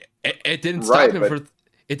 it didn't Right, stop him but-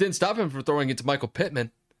 it didn't stop him from throwing it to Michael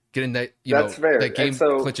Pittman, getting that That's fair. that And game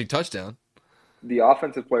so- clinching touchdown. the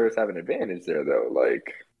offensive players have an advantage there, though.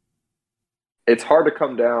 Like, it's hard to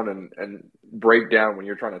come down and break down when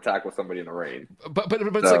you're trying to tackle somebody in the rain. But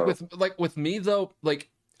it's like with me though, like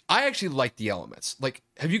I actually like the elements. Like,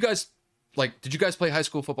 have you guys did you guys play high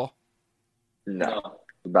school football? No,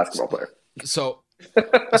 basketball player. So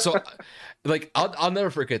like I'll never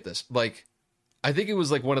forget this. Like I think it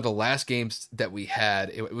was like one of the last games that we had.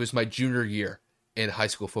 It was my junior year in high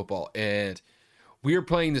school football, and we were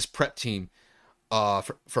playing this prep team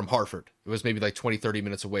from Hartford. It was maybe like 20-30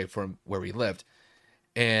 minutes away from where we lived.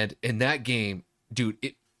 And in that game, dude,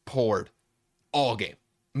 it poured all game.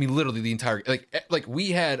 I mean, literally the entire like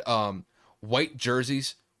we had white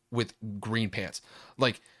jerseys with green pants.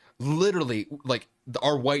 Like literally, like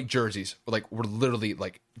our white jerseys were literally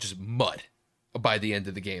like just mud by the end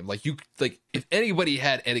of the game. Like if anybody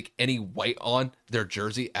had any white on their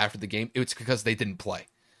jersey after the game, it's because they didn't play.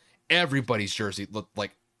 Everybody's jersey looked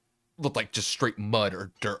like just straight mud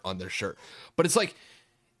or dirt on their shirt. But it's like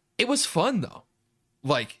it was fun though.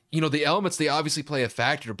 Like, the elements, they obviously play a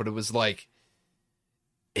factor, but it was like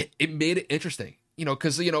it made it interesting,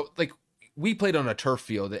 because, like we played on a turf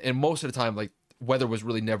field and most of the time, like weather was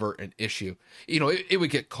really never an issue. It would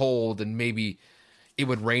get cold and maybe it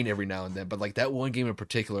would rain every now and then. But like that one game in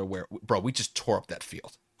particular where, bro, we just tore up that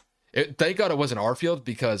field. Thank God it wasn't our field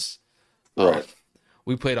because Right.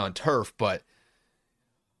 we played on turf, but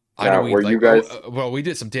I Now, know we were you guys- we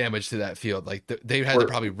did some damage to that field. Like they had to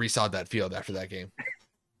probably resod that field after that game.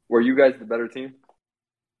 Were you guys the better team?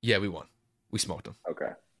 Yeah, we won. We smoked them. Okay.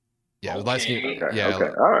 Yeah, the last game. Okay. Okay. Yeah, Okay.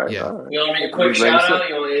 All right. yeah. All right. You want to make a quick You bring shout some- out?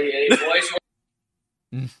 You want any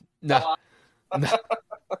boys? No,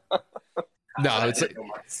 no, it's like,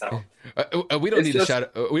 myself. we don't It's need just- to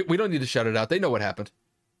shout it. We don't need to shout it out. They know what happened.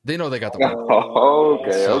 They know they got the win.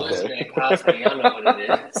 Okay, So okay. listening, Cosby, y'all know what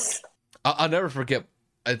it is. I'll never forget.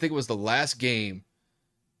 I think it was the last game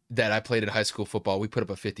that I played in high school football. We put up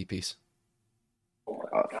a 50 piece.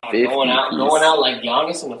 Going out like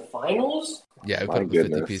Giannis in the finals. Yeah, we My put up a 50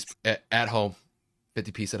 goodness. piece at home.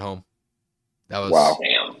 50 piece at home. That was Wow.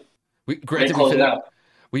 Damn. We They granted closed it out.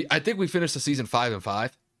 I think we finished the season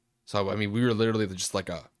 5-5. So I mean, we were literally just like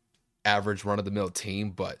a average run of the mill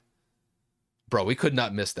team, but bro, we could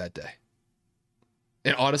not miss that day.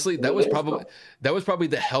 And honestly, that was probably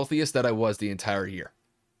the healthiest that I was the entire year.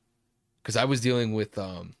 Cuz I was dealing with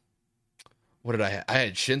what did I have? I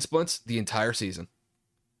had shin splints the entire season.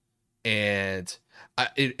 And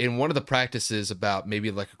in one of the practices about maybe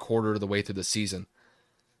like a quarter of the way through the season,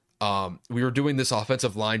 we were doing this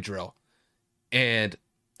offensive line drill, and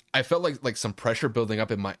I felt like some pressure building up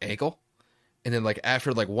in my ankle, and then like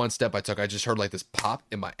after like one step I took, I just heard like this pop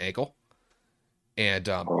in my ankle, and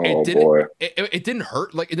Oh, boy. it didn't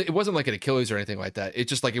hurt, like it wasn't like an Achilles or anything like that. It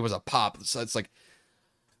just like it was a pop. So it's like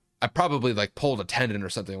I probably like pulled a tendon or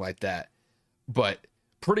something like that, but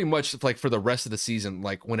pretty much like for the rest of the season,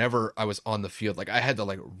 like whenever I was on the field, like I had to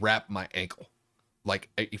like wrap my ankle like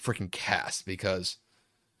a freaking cast because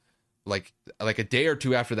like a day or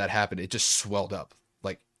two after that happened, it just swelled up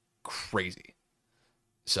like crazy.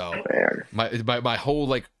 So Man. my whole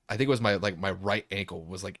like I think it was my right ankle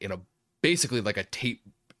was like in a basically like a tape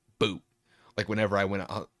boot, like whenever I went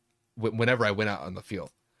out on the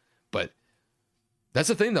field. But that's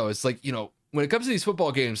the thing though, it's like, you know, when it comes to these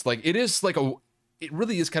football games, like it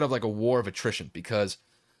really is kind of like a war of attrition because,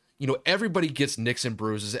 you know, everybody gets nicks and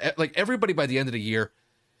bruises. Like everybody by the end of the year,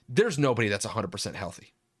 there's nobody that's 100%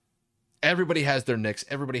 healthy. Everybody has their nicks,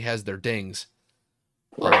 everybody has their dings.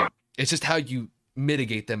 It's just how you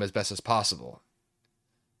mitigate them as best as possible.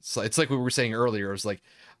 So it's like we were saying earlier. It was like,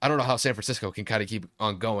 I don't know how San Francisco can kind of keep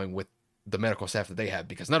on going with the medical staff that they have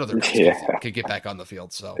because none of their guys can get back on the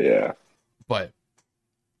field. So yeah, but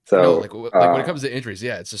so no, like when it comes to injuries,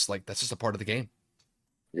 yeah, it's just like that's just a part of the game.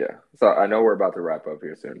 Yeah. So I know we're about to wrap up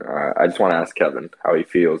here soon. I just want to ask Kevin how he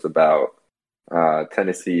feels about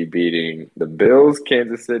Tennessee beating the Bills,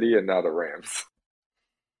 Kansas City, and now the Rams.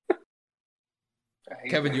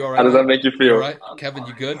 Kevin, you all right? How does that make you feel? All right, Kevin,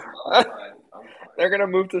 you good? I'm fine. They're gonna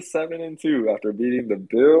move to 7-2 after beating the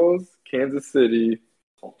Bills, Kansas City,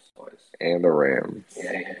 and the Rams.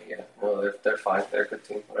 Yeah. Well, they're fine. They're a good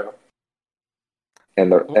team. Whatever.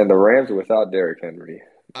 And the Rams without Derrick Henry.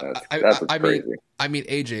 That's crazy. I mean,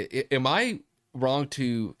 AJ, am I wrong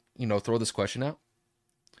to, you know, throw this question out?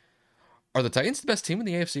 Are the Titans the best team in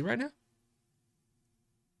the AFC right now?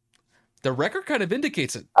 The record kind of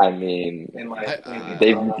indicates it. I mean,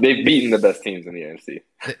 they've beaten the best teams in the AFC.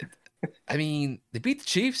 I mean, they beat the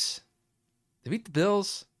Chiefs. They beat the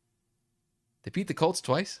Bills. They beat the Colts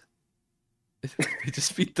twice. They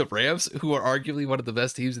just beat the Rams, who are arguably one of the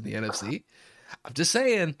best teams in the NFC. I'm just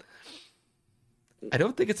saying. I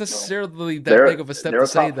don't think it's necessarily that big of a step to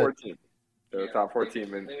say that. They're a top 4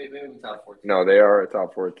 team. Maybe top 4 team. No, they are a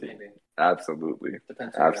top 4 team. Maybe. Absolutely.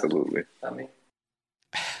 Depends. Absolutely. Not me.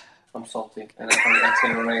 I'm salty, and that's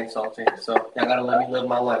going to remain salty. So y'all got to let me live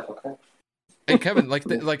my life, okay? Hey, Kevin, they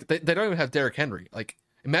don't even have Derrick Henry. Like,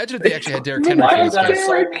 imagine if they actually had Derrick Henry. Why you got to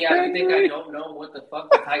insult me out? You think I don't know what the fuck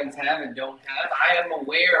the Titans have and don't have? I am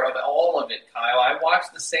aware of all of it, Kyle. I watch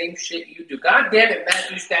the same shit you do. God damn it,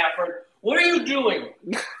 Matthew Stafford. What are you doing?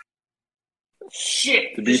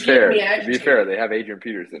 Shit. To be fair, they have Adrian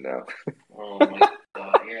Peterson now. Oh my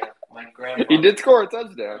god, yeah. My grandma. He did score a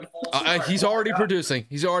touchdown. He's already producing.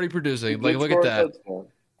 Like, look at that.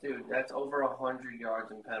 Dude, that's over 100 yards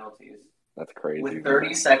in penalties. That's crazy. With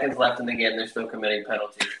 30 seconds left in the game, they're still committing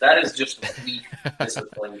penalties. That is just weak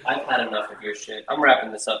discipline. I've had enough of your shit. I'm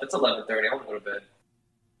wrapping this up. It's 11:30. I want to go to bed.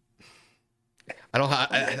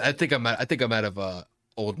 I think I'm out of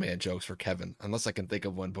old man jokes for Kevin, unless I can think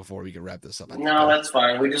of one before we can wrap this up. No, that's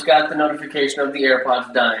fine. We just got the notification of the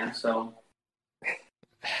AirPods dying, so.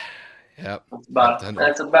 Yep.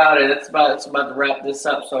 That's about it. It's about to wrap this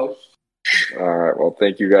up. So. All right. Well,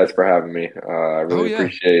 thank you guys for having me. I really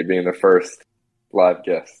appreciate being the first live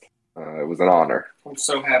guest. It was an honor. I'm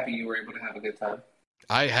so happy you were able to have a good time.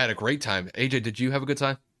 I had a great time. AJ, did you have a good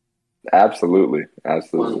time? Absolutely. I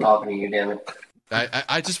wasn't talking to you, damn it.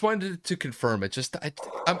 I just wanted to confirm it.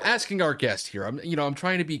 I'm asking our guest here. I'm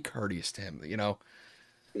trying to be courteous to him. You know.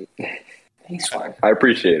 He's fine. I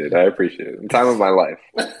appreciate it. The time of my life.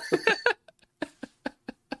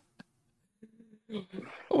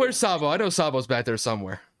 Where's Sabo? I know Sabo's back there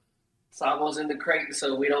somewhere. Sabo's in the crate,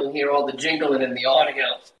 so we don't hear all the jingling in the audio.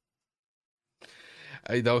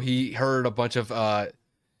 Though he heard a bunch of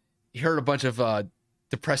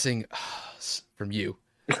depressing from you.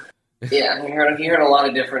 Yeah, he heard a lot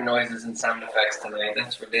of different noises and sound effects tonight.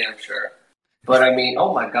 That's for damn sure. But I mean,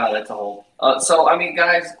 oh my god, that's a whole. So I mean,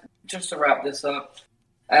 guys, just to wrap this up,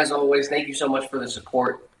 as always, thank you so much for the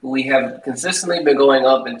support. We have consistently been going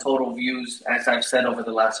up in total views, as I've said over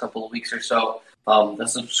the last couple of weeks or so. The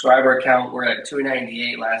subscriber count, we're at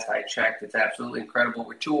 298 last I checked. It's absolutely incredible.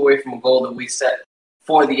 We're 2 away from a goal that we set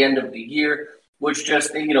for the end of the year, which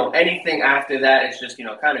just, anything after that is just,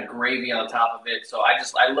 kind of gravy on top of it. So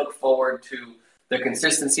I look forward to the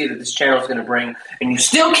consistency that this channel is going to bring. And you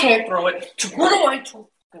still can't throw it to one of my two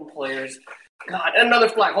players. God, another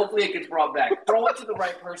flag. Hopefully it gets brought back. Throw it to the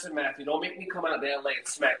right person, Matthew. Don't make me come out to LA and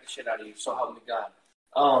smack the shit out of you. So help me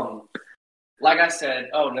God. Like I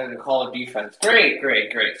said, then the call of defense. Great.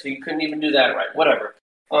 So you couldn't even do that right. Whatever.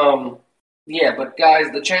 Yeah, but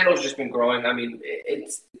guys, the channel's just been growing. I mean,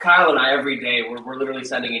 it's Kyle and I every day. We're literally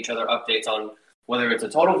sending each other updates on whether it's a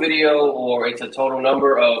total video or it's a total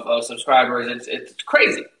number of subscribers. It's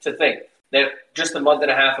crazy to think that just a month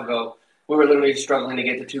and a half ago, we were literally struggling to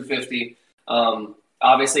get to 250.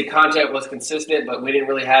 Obviously, content was consistent, but we didn't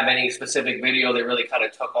really have any specific video that really kind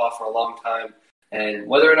of took off for a long time. And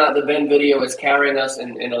whether or not the Ben video is carrying us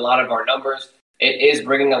in a lot of our numbers, it is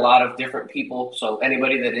bringing a lot of different people. So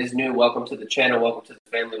anybody that is new, welcome to the channel, welcome to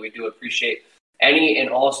the family. We do appreciate any and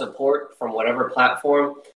all support from whatever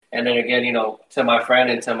platform. And then again, to my friend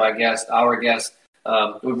and to my guest, our guest,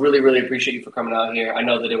 we really, really appreciate you for coming out here. I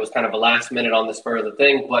know that it was kind of a last minute on the spur of the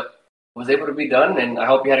thing, but was able to be done, and I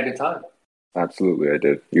hope you had a good time. Absolutely, I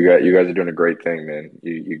did. You guys are doing a great thing, man.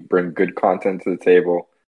 You bring good content to the table,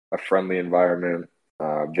 a friendly environment,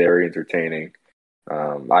 very entertaining.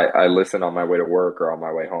 I listen on my way to work or on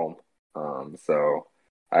my way home. So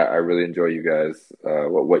I really enjoy you guys,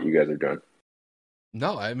 what you guys are doing.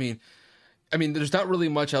 No, I mean, there's not really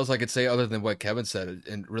much else I could say other than what Kevin said,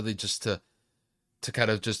 and really just to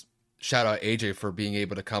kind of just shout out AJ for being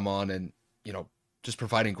able to come on and, just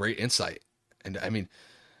providing great insight. And I mean,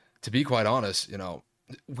 to be quite honest,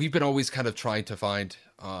 we've been always kind of trying to find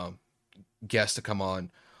guests to come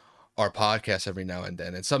on our podcast every now and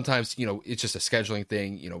then. And sometimes, it's just a scheduling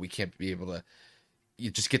thing. We can't be able to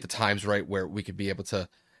just get the times right where we could be able to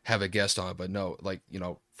have a guest on. But no,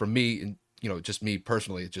 for me and, just me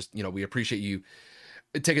personally, just, we appreciate you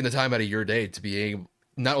taking the time out of your day to be able,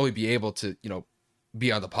 not only be able to,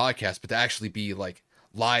 be on the podcast, but to actually be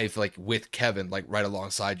live, with Kevin, right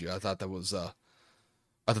alongside you. I thought that was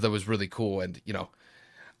really cool. And,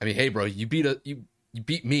 hey bro, you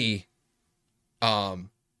beat me, to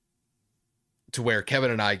where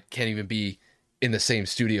Kevin and I can't even be in the same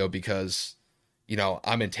studio because,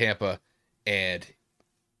 I'm in Tampa and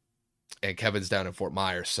Kevin's down in Fort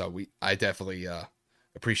Myers. So I definitely,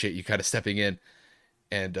 appreciate you kind of stepping in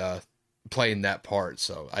and, playing that part.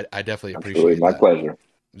 So I definitely appreciate my that. Pleasure.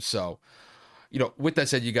 So, with that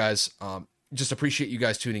said, you guys, just appreciate you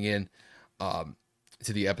guys tuning in,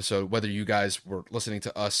 to the episode, whether you guys were listening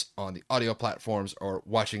to us on the audio platforms or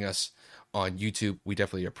watching us on YouTube. We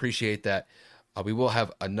definitely appreciate that. We will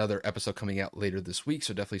have another episode coming out later this week,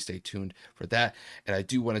 so definitely stay tuned for that. And I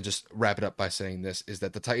do want to just wrap it up by saying this, is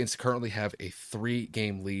that the Titans currently have a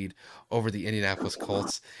 3-game lead over the Indianapolis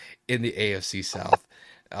Colts in the AFC South.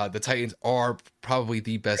 The Titans are probably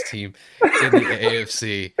the best team in the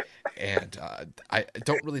AFC, and I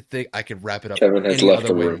don't really think I could wrap it up Kevin has any left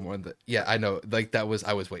other the way room. more than yeah, I know. I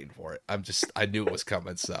was waiting for it. I knew it was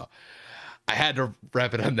coming, so I had to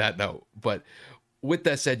wrap it on that note. But with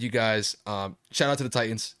that said, you guys, shout out to the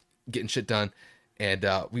Titans getting shit done, and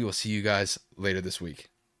we will see you guys later this week.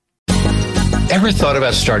 Ever thought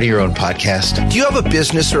about starting your own podcast? Do you have a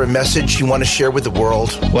business or a message you want to share with the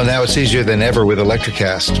world? Well, now it's easier than ever with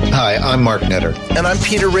Electrocast. Hi, I'm Mark Netter. And I'm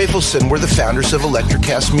Peter Rafelson. We're the founders of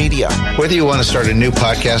Electrocast Media. Whether you want to start a new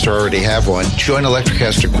podcast or already have one, join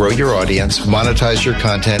Electrocast to grow your audience, monetize your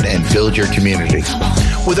content, and build your community.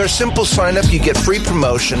 With our simple sign-up, you get free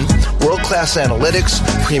promotion, world-class analytics,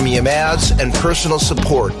 premium ads, and personal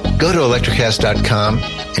support. Go to electrocast.com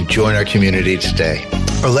and join our community today.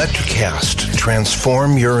 Electrocast.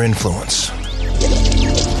 Transform your influence.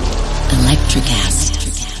 Electrocast.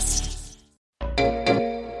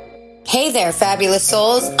 Hey there, fabulous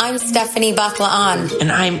souls. I'm Stephanie Baklaan.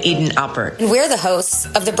 And I'm Eden Alpert. And we're the hosts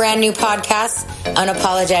of the brand new podcast,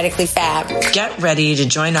 Unapologetically Fab. Get ready to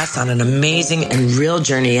join us on an amazing and real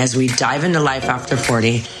journey as we dive into life after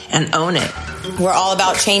 40 and own it. We're all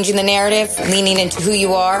about changing the narrative, leaning into who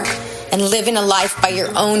you are, and living a life by your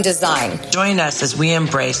own design. Join us as we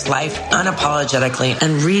embrace life unapologetically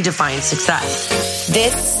and redefine success.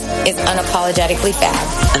 This is Unapologetically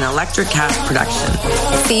Fab, an Electrocast production.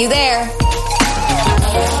 See you there.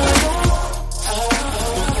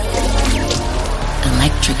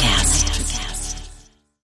 Electrocast.